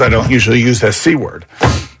balloons, I don't usually use the C word.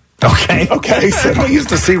 Okay. Okay, so don't use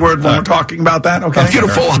the C word when we're talking about that, okay?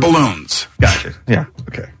 Beautiful balloons. Gotcha. Yeah.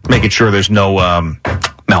 Okay. Making sure there's no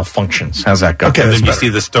malfunctions. How's that go? Okay, then you see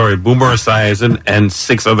the story, Boomer Esiason and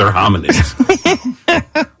 6 other hominids.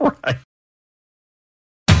 Right.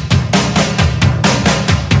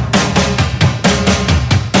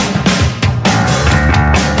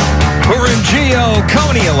 We're in Gio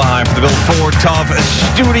Coney live from the Bill Ford Tough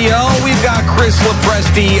studio. We've got Chris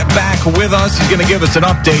Lepresti back with us. He's going to give us an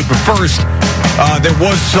update. But first, there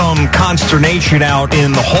was some consternation out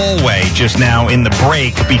in the hallway just now in the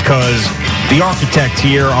break because the architect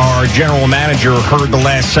here, our general manager, heard the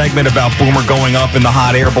last segment about Boomer going up in the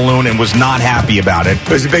hot air balloon and was not happy about it.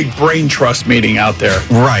 There's a big brain trust meeting out there.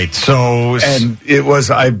 Right. So, and it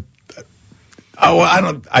was, I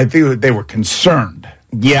think they were concerned.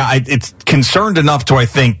 Yeah, it's concerned enough to, I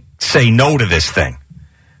think, say no to this thing.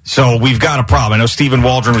 So we've got a problem. I know Stephen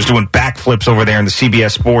Waldron was doing backflips over there in the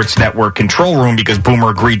CBS Sports Network control room because Boomer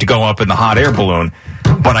agreed to go up in the hot air balloon.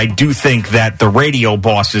 But I do think that the radio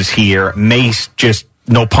bosses here may just,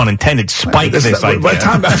 no pun intended, spike this idea. But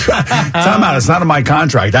time out. It's not in my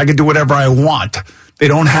contract. I can do whatever I want. They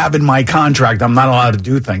don't have in my contract. I'm not allowed to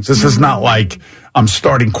do things. This is not like I'm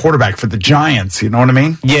starting quarterback for the Giants. You know what I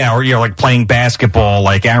mean? Yeah, or you're like playing basketball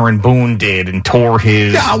like Aaron Boone did and tore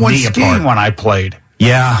his I went knee skiing apart. when I played.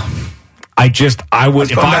 Yeah. I would,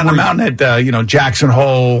 if I down the mountain at, Jackson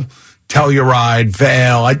Hole, Telluride,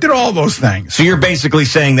 Vail. I did all those things. So you're basically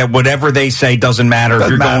saying that whatever they say doesn't matter if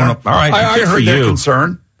you're going up. All right. I heard their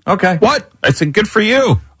concern. Okay. What? I said good for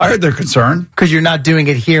you. I heard their concern. Because you're not doing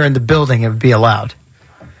it here in the building, it would be allowed.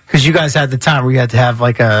 Because you guys had the time where you had to have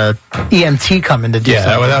like a EMT come in to do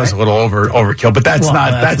something. Yeah, that was a little overkill. But that's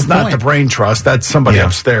not the brain trust. That's somebody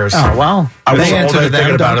upstairs. Oh, well. All They answer they're to them,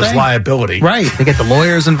 thinking about don't is they? liability. Right. They get the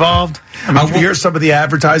lawyers involved. I mean, did you hear some of the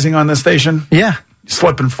advertising on this station? Yeah.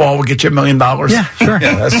 Slip and fall will get you $1 million. Yeah, sure.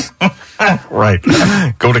 Yeah, that's right.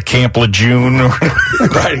 Go to Camp Lejeune.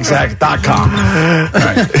 Right, exactly. .com.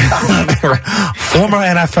 Right. Former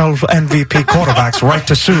NFL MVP quarterbacks right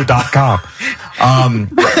to sue.com.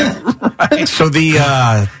 So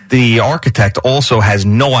the architect also has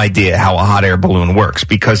no idea how a hot air balloon works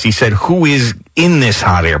because he said, who is in this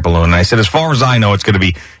hot air balloon? And I said, as far as I know, it's going to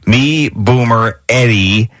be me, Boomer,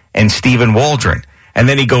 Eddie, and Stephen Waldron. And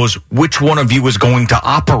then he goes, which one of you is going to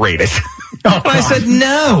operate it? And I said,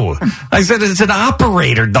 no. I said, it's an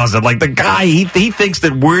operator does it. Like the guy, he thinks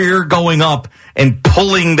that we're going up and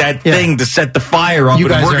pulling that thing to set the fire up and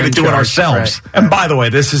we're going to do it ourselves. Right. And by the way,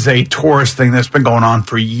 this is a tourist thing that's been going on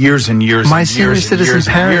for years and years My and senior years citizen and years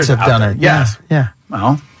parents and years have done out it. there. Yes. Yeah.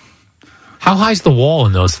 Well, how high's the wall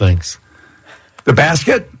in those things? The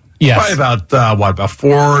basket? Yes. Probably about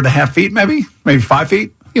 4.5 feet, maybe 5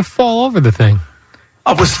 feet. You fall over the thing.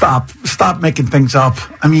 Oh, but stop making things up.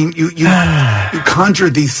 I mean, you conjure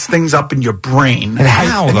these things up in your brain, and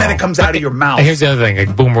how? And then it comes out of your mouth. Here's the other thing: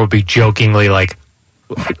 like Boomer would be jokingly like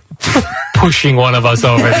pushing one of us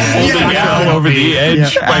over the edge, holding out over the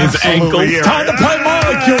edge by his ankles. Time to play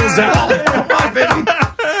molecules, Al.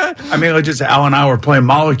 I mean, just Al and I were playing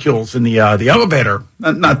molecules in the elevator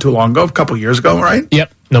not too long ago, a couple years ago, right?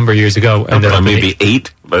 Yep, number of years ago, and maybe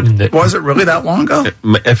 8. But was it really that long ago?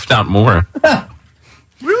 If not more.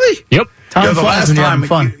 Really? Yep. Time flies when you're having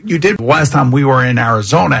fun. You did. The last time we were in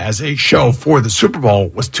Arizona as a show for the Super Bowl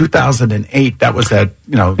was 2008. That was that.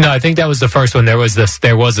 No, I think that was the first one. There was a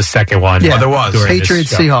second one. Yeah, there was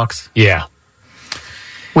Patriots Seahawks. Yeah,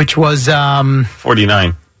 which was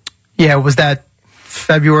 49. Yeah, was that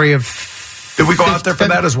February of? Did we go out there for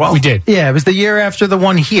that as well? We did. Yeah, it was the year after the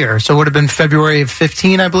one here, so it would have been February of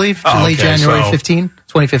 15, I believe. Late January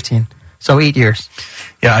 2015. So 8 years.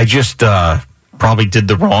 Yeah, I just probably did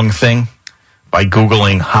the wrong thing by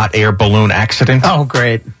Googling hot air balloon accident. Oh,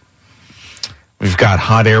 great. We've got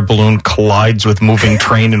hot air balloon collides with moving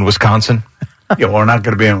train in Wisconsin. Yeah, well, we're not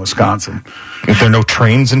going to be in Wisconsin. If there are no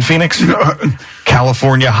trains in Phoenix?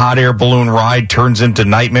 California hot air balloon ride turns into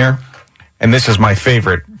nightmare. And this is my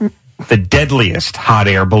favorite. The deadliest hot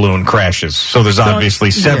air balloon crashes. So there's obviously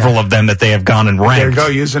several of them that they have gone and ranked. There you go,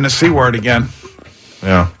 using the C word again.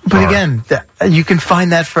 Yeah. But again, you can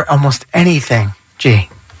find that for almost anything. Gee.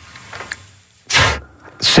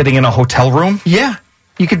 sitting in a hotel room? Yeah.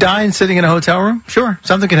 You could die in sitting in a hotel room? Sure.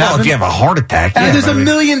 Something could happen. Well, if you have a heart attack. And yeah, there's a maybe.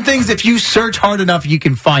 million things. If you search hard enough, you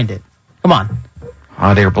can find it. Come on.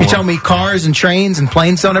 Hot air balloon. You tell me cars and trains and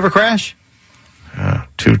planes don't ever crash?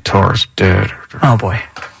 2 cars dead. Oh, boy.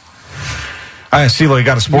 I see, you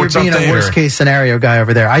got a sports You're being update. a worst-case scenario guy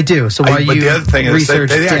over there. I do. So why But you the other thing is research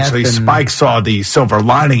they actually, death and- Spike saw the silver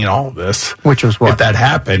lining in all of this. Which was what? If that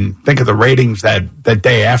happened, think of the ratings that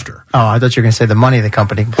day after. Oh, I thought you were going to say the money the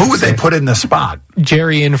company. Who would they put in the spot?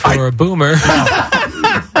 Jerry in for a boomer. Permanently.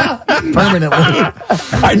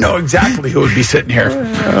 I know exactly who would be sitting here.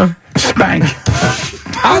 Spank.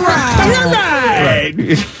 All right.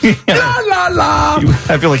 La, la, la.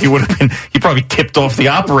 I feel like he would have been. He probably tipped off the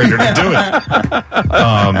operator to do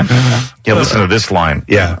it. Listen to this line.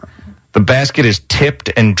 Yeah. The basket is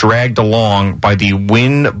tipped and dragged along by the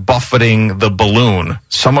wind buffeting the balloon.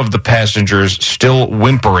 Some of the passengers still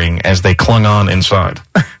whimpering as they clung on inside.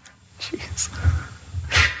 Jeez.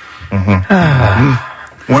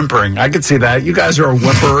 Whimpering. I could see that. You guys are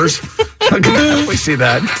whimperers. I can definitely see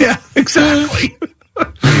that. Yeah, exactly.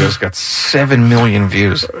 Video's got 7 million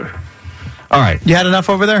views. All right. You had enough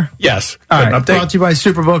over there? Yes. All Good right. update. Brought to you by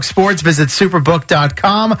Superbook Sports. Visit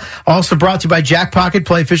superbook.com. Also brought to you by Jack Pocket.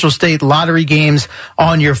 Play official state lottery games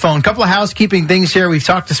on your phone. Couple of housekeeping things here. We've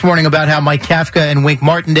talked this morning about how Mike Kafka and Wink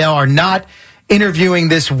Martindale are not interviewing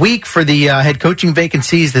this week for the head coaching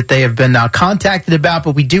vacancies that they have been contacted about,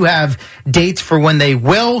 but we do have dates for when they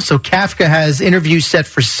will. So Kafka has interviews set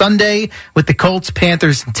for Sunday with the Colts,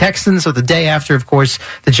 Panthers, and Texans. So the day after, of course,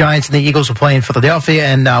 the Giants and the Eagles will play in Philadelphia,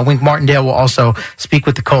 and Wink Martindale will also speak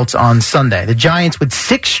with the Colts on Sunday. The Giants with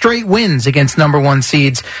 6 straight wins against number 1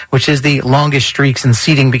 seeds, which is the longest streak since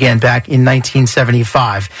seeding began back in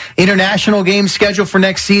 1975. International game schedule for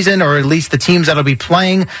next season, or at least the teams that'll be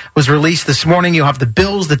playing, was released this morning. You'll have the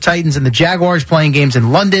Bills, the Titans, and the Jaguars playing games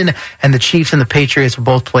in London, and the Chiefs and the Patriots will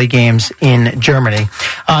both play games in Germany.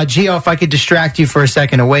 Gio, if I could distract you for a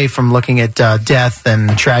second away from looking at death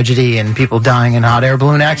and tragedy and people dying in hot air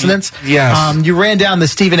balloon accidents. Yes. You ran down the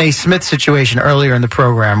Stephen A. Smith situation earlier in the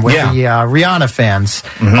program with the Rihanna fans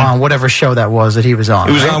on whatever show that was that he was on.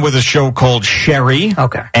 He was right? on with a show called Sherry.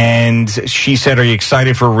 Okay. And she said, "Are you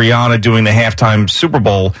excited for Rihanna doing the halftime Super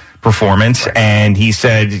Bowl performance?" And he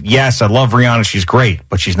said, "Yes, I love Rihanna. She's great,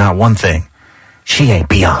 but she's not one thing. She ain't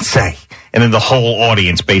Beyonce." And then the whole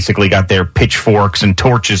audience basically got their pitchforks and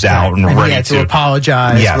torches out and And ready he had to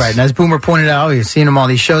apologize. Yes. Right. And as Boomer pointed out, you've seen him on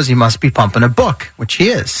these shows, he must be pumping a book, which he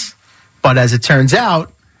is. But as it turns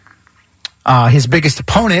out, his biggest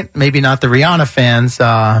opponent, maybe not the Rihanna fans,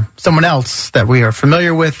 someone else that we are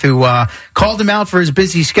familiar with who called him out for his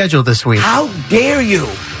busy schedule this week. How dare you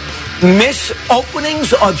miss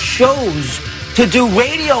openings of shows to do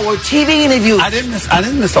radio or TV interviews? I didn't miss.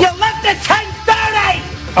 You left at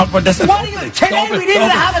 10:30. But that's What are you, today we didn't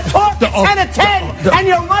have a talk at 10 at 10, and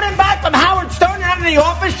you're running back from Howard Stern out of the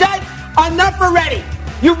office yet? Enough already.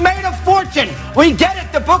 You've made a fortune. We get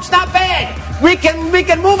it. The book's not bad. We can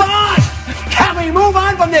move on. Can we move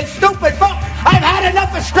on from this stupid book? I've had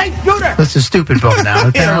enough of straight shooter. That's a stupid book now.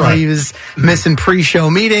 Apparently he was missing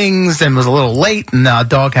pre-show meetings and was a little late, and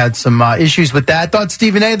Dog had some issues with that. Thought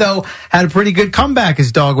Stephen A., though, had a pretty good comeback.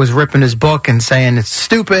 His Dog was ripping his book and saying it's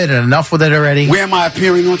stupid and enough with it already. Where am I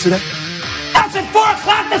appearing on today? That's at 4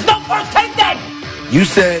 o'clock. There's no first take then. You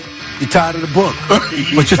said you're tired of the book, but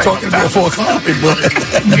you're talking about 4 o'clock.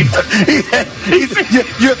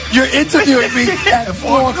 You're interviewing me at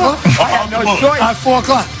 4 o'clock. I had no choice. At 4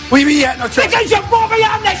 o'clock. What do you mean you had no choice? Because you brought me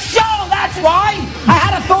on the show. That's why. I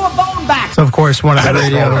had to throw a bone back. So, of course, one of the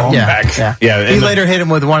radio... Yeah, he later hit him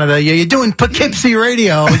with one of the, you're doing Poughkeepsie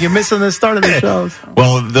radio. You're missing the start of the show.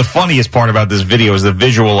 Well, the funniest part about this video is the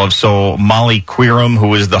visual of Molly Queerum,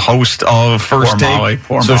 who is the host of First Take.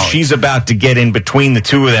 Poor So Molly. she's about to get in between the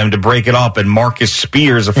two of them to break it up, and Marcus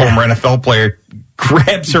Spears, a former NFL player,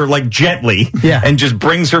 grabs her like gently and just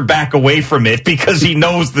brings her back away from it because he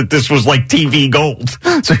knows that this was like TV gold.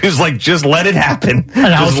 So he was like, just let it happen. And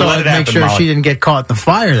just also let it make happen, sure Molly. she didn't get caught in the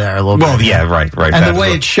fire there a little bit. Well, yeah, right. And That's the way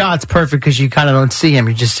what- it's shot's perfect because you kind of don't see him.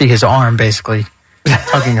 You just see his arm basically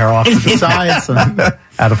tugging her off to the sides and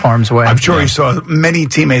out of harm's way. I'm sure you saw many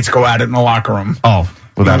teammates go at it in the locker room. Oh,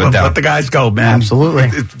 without a doubt. Let the guys go, man. Absolutely.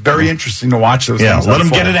 It's very interesting to watch those things. let them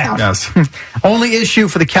unfold. get it out. Yes. Only issue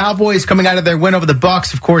for the Cowboys coming out of their win over the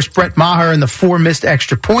Bucs, of course, Brett Maher and the 4 missed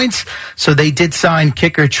extra points. So they did sign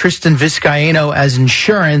kicker Tristan Vizcaino as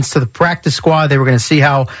insurance to the practice squad. They were going to see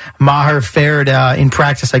how Maher fared in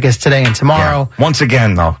practice, I guess, today and tomorrow. Once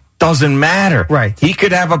again, though, doesn't matter. Right. He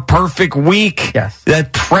could have a perfect week. Yes.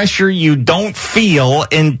 That pressure you don't feel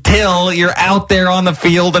until you're out there on the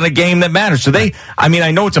field in a game that matters. So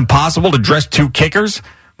I know it's impossible to dress 2 kickers,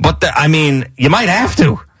 but you might have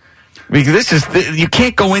to. Because you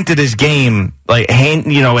can't go into this game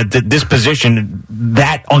at this position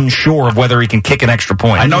that unsure of whether he can kick an extra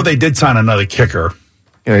point. I know they did sign another kicker.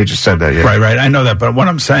 Yeah, he just said that. Yeah. Right. I know that, but what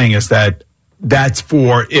I'm saying is that that's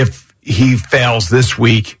for if he fails this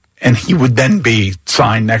week, and he would then be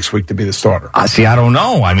signed next week to be the starter. See, I don't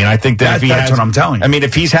know. I think that's what I'm telling you.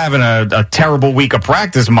 If he's having a terrible week of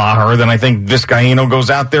practice, Maher, then I think Vizcaino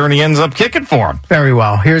goes out there and he ends up kicking for him. Very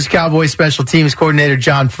well. Here's Cowboys special teams coordinator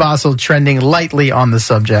John Fossil trending lightly on the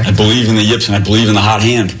subject. I believe in the yips and I believe in the hot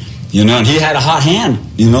hand. And he had a hot hand.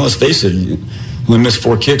 Let's face it. We missed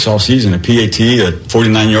 4 kicks all season, a PAT, a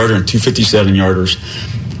 49-yarder, and 2 57-yarders.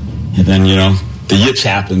 And then, the yips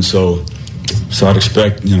happened, so I'd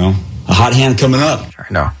expect, a hot hand coming up.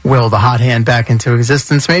 No. Will the hot hand back into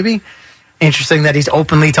existence, maybe? Interesting that he's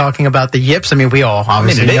openly talking about the yips. We all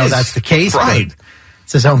obviously know that's the case. Right.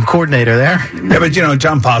 It's his own coordinator there. Yeah, but,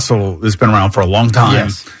 John Fossil has been around for a long time.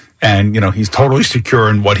 Yes. And, he's totally secure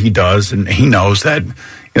in what he does. And he knows that,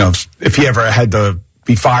 if he ever had to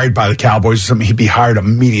be fired by the Cowboys or something, he'd be hired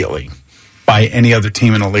immediately by any other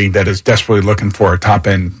team in the league that is desperately looking for a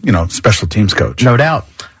top-end, special teams coach. No doubt.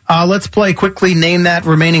 Let's play quickly, name that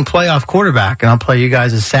remaining playoff quarterback, and I'll play you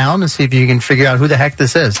guys a sound and see if you can figure out who the heck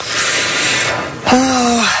this is.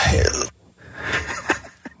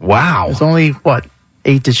 Wow. There's only,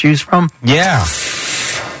 8 to choose from? Yeah.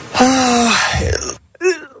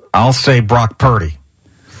 I'll say Brock Purdy.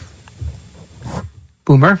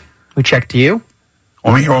 Boomer, we check to you.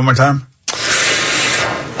 Want me to hear one more time?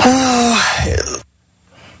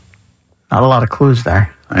 Not a lot of clues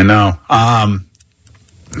there. I know.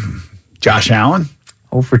 Josh Allen?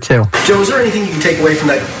 0 for 2. Joe, is there anything you can take away from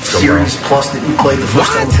that series plus that you played the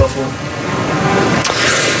first time with Buffalo?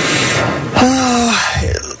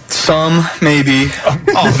 Some, maybe.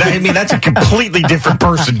 That's a completely different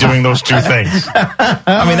person doing those two things.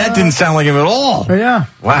 That didn't sound like him at all. Yeah.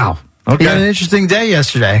 Wow. Okay. He had an interesting day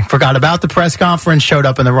yesterday. Forgot about the press conference, showed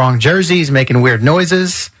up in the wrong jerseys, making weird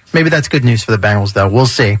noises. Maybe that's good news for the Bengals, though. We'll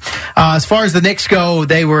see. As far as the Knicks go,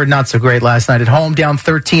 they were not so great last night at home. Down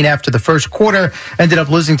 13 after the first quarter. Ended up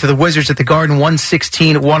losing to the Wizards at the Garden,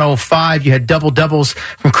 116-105. You had double-doubles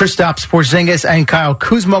from Kristaps Porzingis and Kyle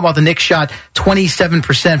Kuzma, while the Knicks shot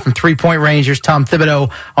 27% from three-point range. Here's Tom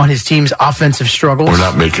Thibodeau on his team's offensive struggles. We're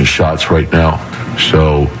not making shots right now,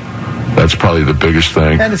 so that's probably the biggest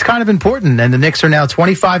thing. And it's kind of important. And the Knicks are now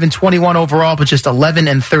 25-21 overall, but just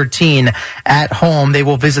 11-13 at home. They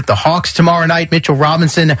will visit the Hawks tomorrow night. Mitchell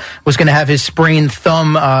Robinson was going to have his sprained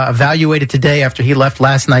thumb evaluated today after he left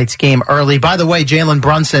last night's game early. By the way, Jalen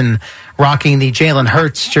Brunson rocking the Jalen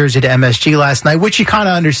Hurts jersey to MSG last night, which you kind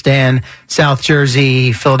of understand. South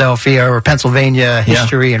Jersey, Philadelphia, or Pennsylvania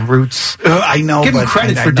history and roots. I know. Give him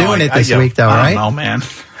credit for doing it this week, though, right? I don't know, man.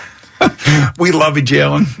 We love you,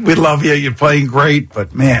 Jalen. We love you. You're playing great,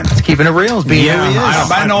 but man, it's keeping it real. Being who he is.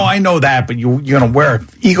 I know that, but you're gonna wear an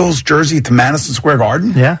Eagles jersey to Madison Square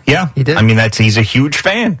Garden? Yeah, he did. He's a huge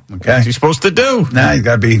fan. Okay, what's he supposed to do? Nah, you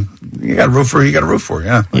got to root for. You got to root for.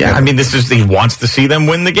 Yeah, yeah. He wants to see them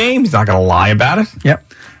win the game. He's not gonna lie about it.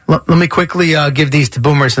 Yep. Let me quickly give these to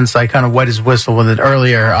Boomer since I kind of wet his whistle with it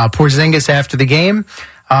earlier. Porzingis after the game.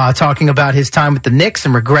 Talking about his time with the Knicks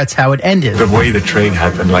and regrets how it ended. The way the trade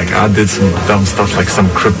happened, I did some dumb stuff, like some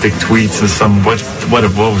cryptic tweets and some what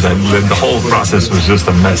was that? The whole process was just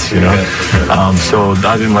a mess, So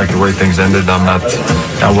I didn't like the way things ended.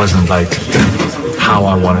 That wasn't how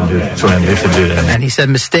I wanted it to end, if it did end. And he said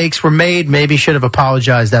mistakes were made, maybe should have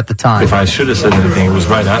apologized at the time. If I should have said anything, it was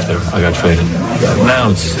right after I got traded. Now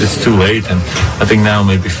it's too late, and I think now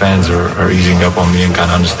maybe fans are easing up on me and kind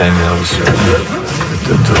of understanding that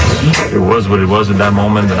it was what it was at that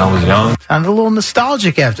moment, and I was young. Sounded a little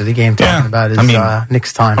nostalgic after the game, talking about his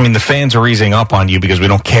Knicks time. The fans are easing up on you because we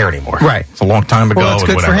don't care anymore. Right. It's a long time ago. Well,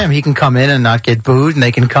 that's good for him. He can come in and not get booed, and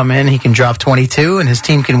they can come in, he can drop 22, and his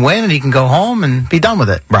team can win, and he can go home and be done with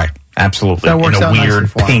it. Right. Absolutely. That works in a out weird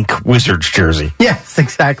pink Wizards jersey. Yes,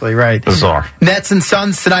 exactly right. Bizarre. Nets and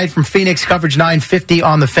Suns tonight from Phoenix. Coverage 950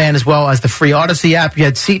 on the Fan as well as the free Odyssey app. You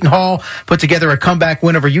had Seton Hall put together a comeback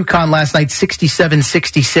win over UConn last night,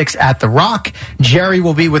 67-66 at the Rock. Jerry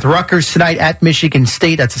will be with Rutgers tonight at Michigan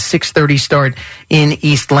State. That's a 6:30 start in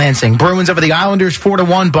East Lansing. Bruins over the Islanders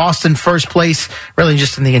 4-1. Boston first place, really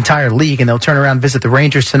just in the entire league, and they'll turn around and visit the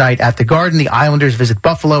Rangers tonight at the Garden. The Islanders visit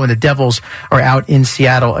Buffalo, and the Devils are out in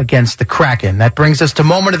Seattle against against the Kraken. That brings us to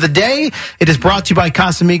Moment of the Day. It is brought to you by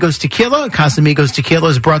Casamigos Tequila. Casamigos Tequila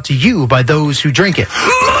is brought to you by those who drink it.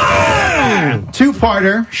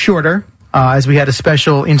 Two-parter, shorter. As we had a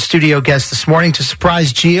special in-studio guest this morning to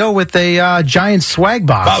surprise Gio with a giant swag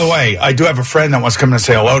box. By the way, I do have a friend that wants to come in and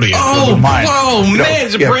say hello to you. Oh, man,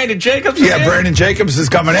 is it Brandon Jacobs? Yeah, Brandon Jacobs is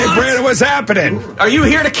coming. Hey, Brandon, what's happening? Are you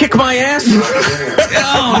here to kick my ass?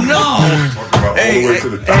 Oh, no. Hey,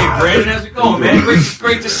 Brandon, how's it going, man?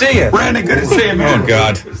 Great to see you. Brandon, good to see you, man. Oh,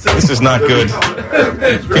 God. This is not good.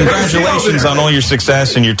 Congratulations on all your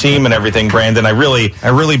success and your team and everything, Brandon. I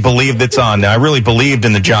really believed it's on. I really believed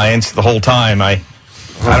in the Giants the whole time. I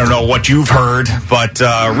don't know what you've heard, but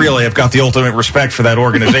really, I've got the ultimate respect for that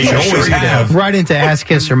organization. Always have. Right into ass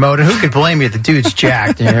kisser mode. And who could blame you? The dude's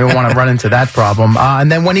jacked. You don't want to run into that problem.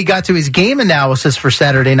 And then when he got to his game analysis for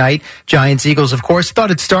Saturday night, Giants-Eagles, of course,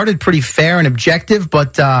 thought it started pretty fair and objective,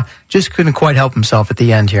 but just couldn't quite help himself at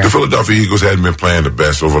the end here. The Philadelphia Eagles hadn't been playing the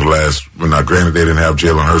best over the last, granted they didn't have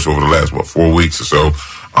Jalen Hurts over the last, 4 weeks or so.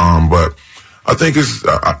 But I think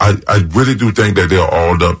I really do think that they're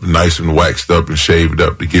all up, nice and waxed up and shaved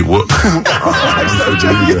up to get whooped. Waxed and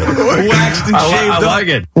shaved up. I like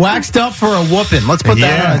it. Waxed up for a whooping. Let's put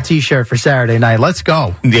that on a t-shirt for Saturday night. Let's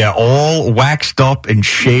go. Yeah, all waxed up and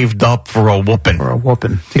shaved up for a whooping. For a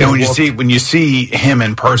whooping. When you see him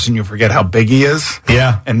in person, you forget how big he is.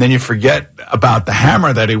 Yeah. And then you forget about the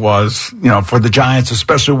hammer that he was, for the Giants,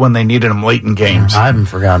 especially when they needed him late in games. I haven't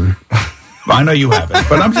forgotten. I know you haven't,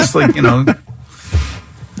 but I'm just like,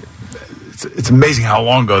 it's amazing how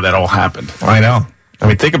long ago that all happened. I know. I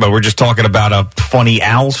mean, think about it. We're just talking about a funny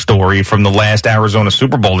Al story from the last Arizona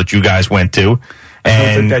Super Bowl that you guys went to.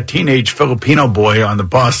 And that teenage Filipino boy on the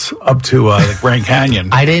bus up to the Grand Canyon.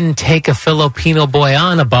 I didn't take a Filipino boy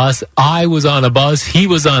on a bus. I was on a bus. He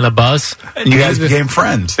was on a bus. And you guys became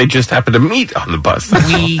friends. They just happened to meet on the bus.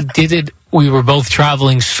 We did it. We were both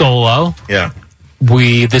traveling solo. Yeah.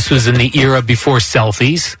 This was in the era before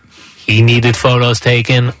selfies. He needed photos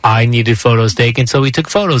taken. I needed photos taken. So we took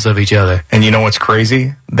photos of each other. And you know what's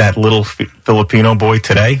crazy? That little Filipino boy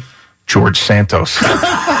today, George Santos.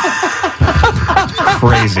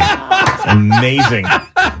 Crazy. Amazing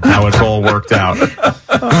how it's all worked out.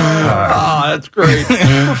 That's great.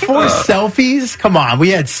 Before selfies? Come on. We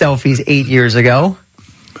had selfies 8 years ago.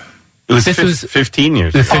 This was 15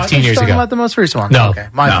 years ago. 15 years ago. About the most recent one. No. Okay.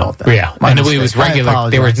 My fault then. Yeah. And it was regular.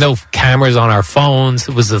 There were no cameras on our phones.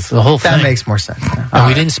 It was the whole thing. That makes more sense. And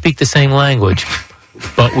we didn't speak the same language,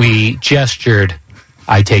 but we gestured.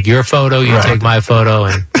 I take your photo, you take my photo,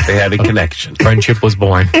 and they had a connection. Friendship was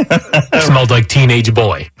born. Smelled like teenage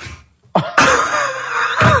boy.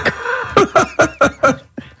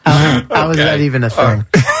 How is that even a thing?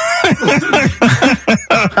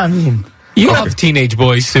 I mean, you have teenage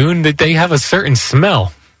boys soon that they have a certain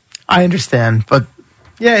smell. I understand, but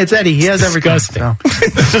yeah, it's Eddie. He has everything. So.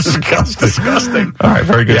 Disgusting. All right,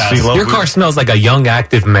 very good. Yes. Your car smells like a young,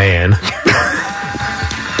 active man.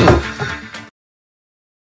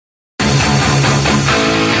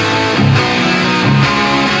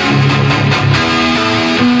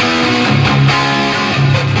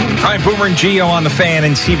 Boomer and Gio on the Fan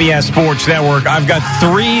and CBS Sports Network. I've got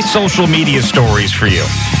 3 social media stories for you.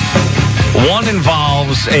 One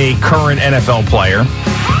involves a current NFL player.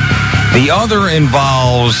 The other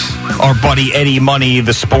involves our buddy Eddie Money,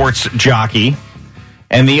 the sports jockey.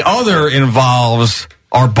 And the other involves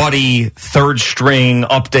our buddy third string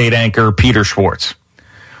update anchor Peter Schwartz.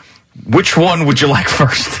 Which one would you like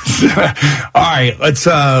first? All right, let's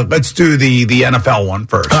do the NFL one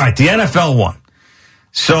first. All right, the NFL one.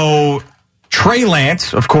 So, Trey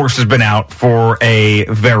Lance, of course, has been out for a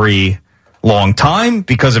very long time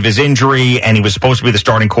because of his injury, and he was supposed to be the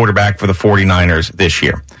starting quarterback for the 49ers this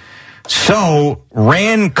year. So,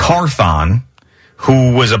 Ran Carthon,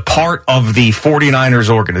 who was a part of the 49ers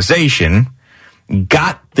organization,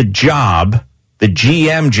 got the job, the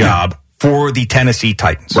GM job, for the Tennessee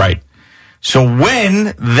Titans. Right. So,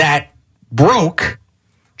 when that broke,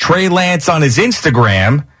 Trey Lance on his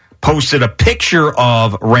Instagram posted a picture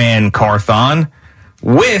of Ran Carthon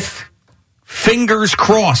with fingers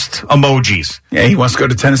crossed emojis. Yeah, he wants to go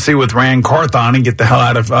to Tennessee with Ran Carthon and get the hell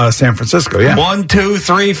out of San Francisco. Yeah. 1, 2,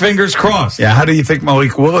 3, fingers crossed. Yeah, how do you think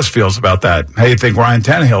Malik Willis feels about that? How do you think Ryan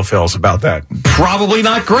Tannehill feels about that? Probably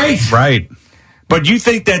not great. Right. But you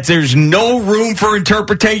think that there's no room for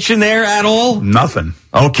interpretation there at all? Nothing.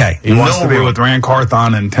 Okay. He wants to be with Ran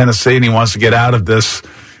Carthon in Tennessee, and he wants to get out of this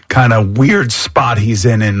kind of weird spot he's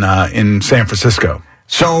in San Francisco.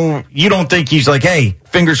 So you don't think he's like, hey,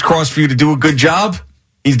 fingers crossed for you to do a good job?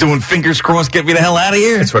 He's doing fingers crossed, get me the hell out of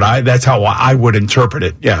here. That's how I would interpret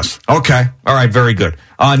it. Yes. Okay. All right. Very good.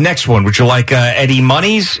 Next one. Would you like Eddie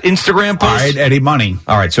Money's Instagram post? All right, Eddie Money.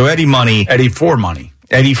 All right. So Eddie Money. Eddie For Money.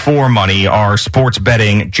 Eddie For Money, our sports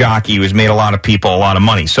betting jockey who's made a lot of people a lot of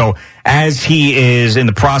money. So as he is in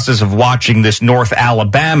the process of watching this North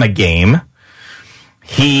Alabama game,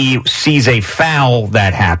 he sees a foul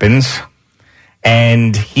that happens,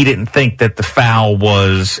 and he didn't think that the foul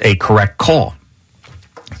was a correct call.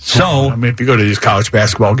 So, I mean, if you go to these college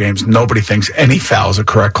basketball games, nobody thinks any foul is a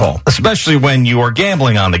correct call. Especially when you are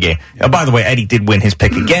gambling on the game. By the way, Eddie did win his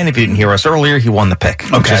pick again. If you didn't hear us earlier, he won the pick,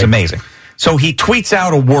 which is amazing. So he tweets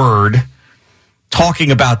out a word talking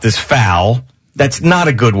about this foul that's not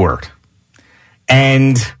a good word.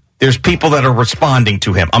 And there's people that are responding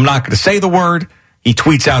to him. I'm not going to say the word. He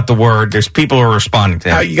tweets out the word. There's people who are responding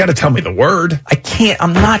to him. You got to tell me the word. I can't.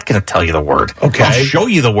 I'm not going to tell you the word. Okay. I'll show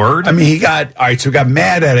you the word. I mean, he got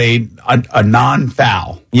mad at a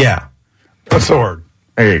non-foul. Yeah. What's the word?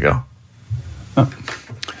 There you go.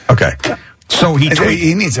 Okay. So he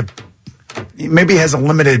needs maybe he has a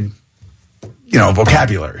limited,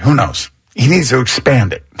 vocabulary. Who knows? He needs to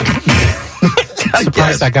expand it.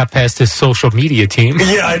 Surprised I got past his social media team.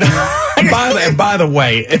 Yeah, I know. And by the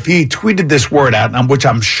way, if he tweeted this word out, which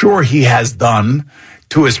I'm sure he has done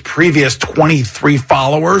to his previous 23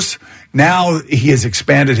 followers, now he has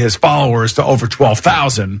expanded his followers to over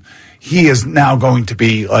 12,000. He is now going to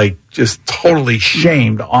be just totally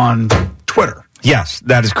shamed on Twitter. Yes,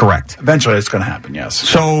 that is correct. Eventually it's going to happen, yes.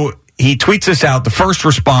 So he tweets this out. The first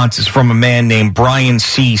response is from a man named Brian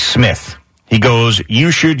C. Smith. He goes,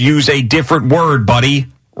 "You should use a different word, buddy.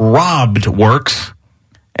 Robbed works."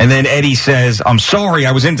 And then Eddie says, "I'm sorry,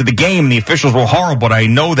 I was into the game. The officials were horrible, but I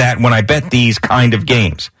know that when I bet these kind of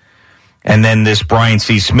games." And then this Brian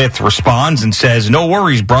C. Smith responds and says, "No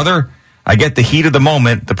worries, brother. I get the heat of the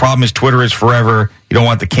moment. The problem is Twitter is forever. You don't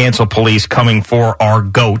want the cancel police coming for our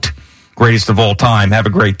GOAT. Greatest of all time. Have a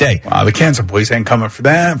great day." Wow, the cancel police ain't coming for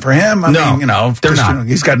him. I mean, they're not.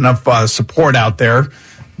 He's got enough support out there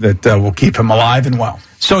that will keep him alive and well.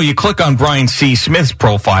 So you click on Brian C. Smith's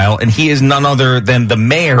profile, and he is none other than the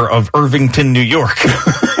mayor of Irvington, New York.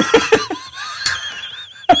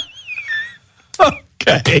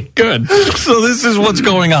 Okay, good. So this is what's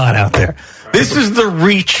going on out there. This is the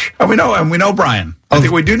reach. And we know Brian. I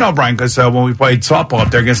think we do know Brian because when we played softball up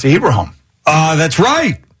there against the Hebrew home. That's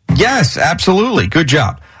right. Yes, absolutely. Good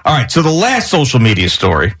job. All right, so the last social media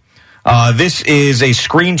story. This is a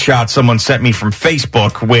screenshot someone sent me from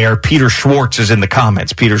Facebook where Peter Schwartz is in the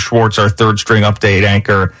comments. Peter Schwartz, our third string update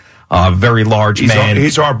anchor, very large man.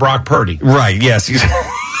 He's our Brock Purdy. Right, yes.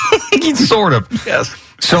 He's sort of. Yes.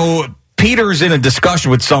 So Peter's in a discussion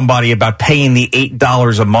with somebody about paying the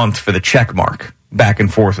 $8 a month for the check mark. Back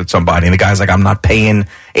and forth with somebody. And the guy's like, "I'm not paying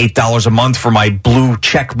 $8 a month for my blue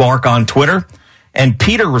check mark on Twitter." And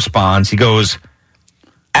Peter responds, he goes,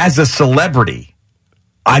 "As a celebrity,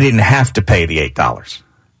 I didn't have to pay the $8.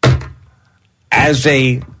 As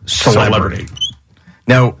a celebrity.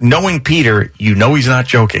 Now, knowing Peter, he's not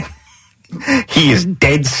joking. He is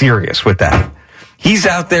dead serious with that. He's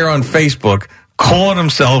out there on Facebook calling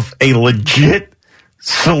himself a legit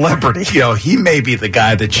celebrity. He may be the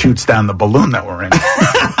guy that shoots down the balloon that we're in.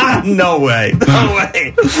 No way. No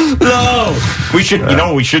way. No. We should,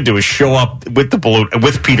 what we should do is show up with the balloon,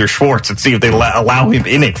 with Peter Schwartz and see if they allow him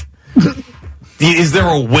in it. Is there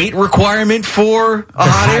a weight requirement for a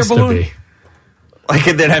hot air balloon? Like,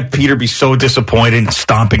 and then have Peter be so disappointed and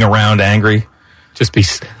stomping around angry? Just be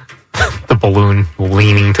the balloon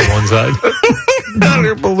leaning to one side. Hot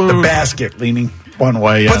air balloon. The basket leaning one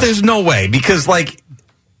way, yes. But there's no way, because,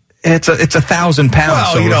 it's 1,000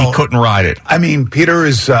 pounds, so he couldn't ride it. I mean, Peter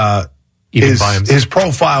is, his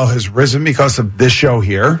profile has risen because of this show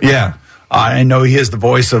here. Yeah. I know he is the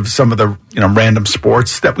voice of some of the random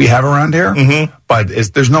sports that we have around here, but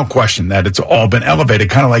there's no question that it's all been elevated,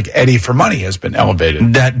 kind of like Eddie for Money has been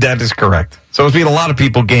elevated. That is correct. So it's been a lot of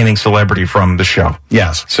people gaining celebrity from the show.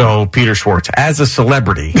 Yes. So Peter Schwartz, as a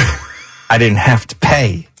celebrity, I didn't have to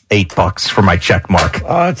pay $8 for my check mark.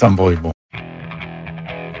 Oh, it's unbelievable.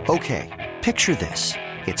 Okay, picture this.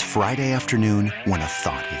 It's Friday afternoon when a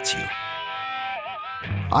thought hits you.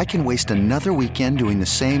 I can waste another weekend doing the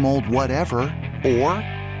same old whatever, or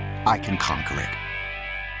I can conquer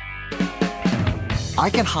it. I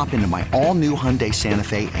can hop into my all-new Hyundai Santa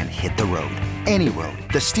Fe and hit the road. Any road.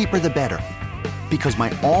 The steeper, the better. Because my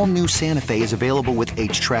all-new Santa Fe is available with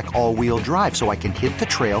H-Track all-wheel drive, so I can hit the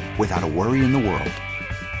trail without a worry in the world.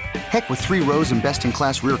 Heck, with 3 rows and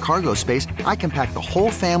best-in-class rear cargo space, I can pack the whole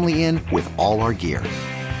family in with all our gear.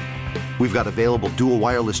 We've got available dual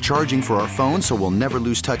wireless charging for our phones, so we'll never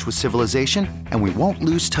lose touch with civilization, and we won't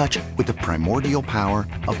lose touch with the primordial power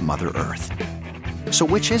of Mother Earth. So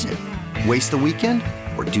which is it? Waste the weekend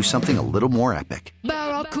or do something a little more epic?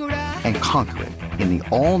 And conquer it in the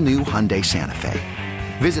all-new Hyundai Santa Fe.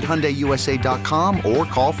 Visit HyundaiUSA.com or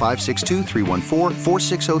call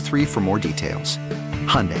 562-314-4603 for more details.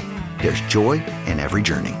 Hyundai, there's joy in every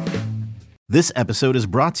journey. This episode is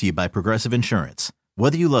brought to you by Progressive Insurance.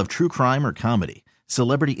 Whether you love true crime or comedy,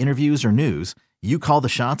 celebrity interviews or news, you call the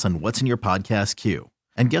shots on what's in your podcast queue.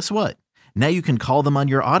 And guess what? Now you can call them on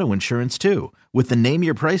your auto insurance too with the Name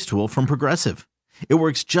Your Price tool from Progressive. It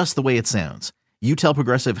works just the way it sounds. You tell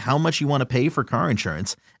Progressive how much you want to pay for car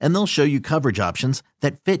insurance, and they'll show you coverage options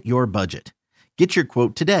that fit your budget. Get your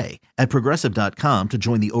quote today at Progressive.com to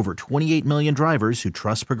join the over 28 million drivers who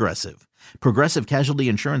trust Progressive. Progressive Casualty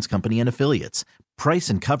Insurance Company and Affiliates. Price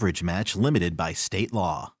and coverage match limited by state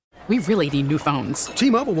law. We really need new phones.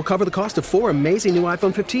 T-Mobile will cover the cost of 4 amazing new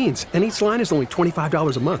iPhone 15s, and each line is only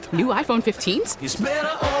 $25 a month. New iPhone 15s? It's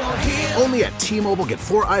better over here. Only at T-Mobile, get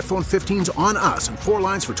 4 iPhone 15s on us and 4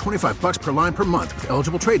 lines for $25 per line per month with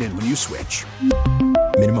eligible trade-in when you switch.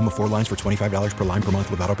 Minimum of 4 lines for $25 per line per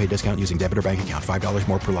month with autopay discount using debit or bank account. $5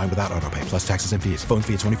 more per line without autopay, plus taxes and fees. Phone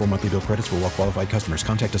fee at 24 monthly bill credits for well-qualified customers.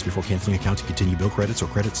 Contact us before canceling account to continue bill credits or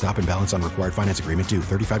credit stop and balance on required finance agreement due.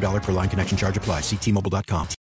 $35 per line connection charge applies. See T-Mobile.com.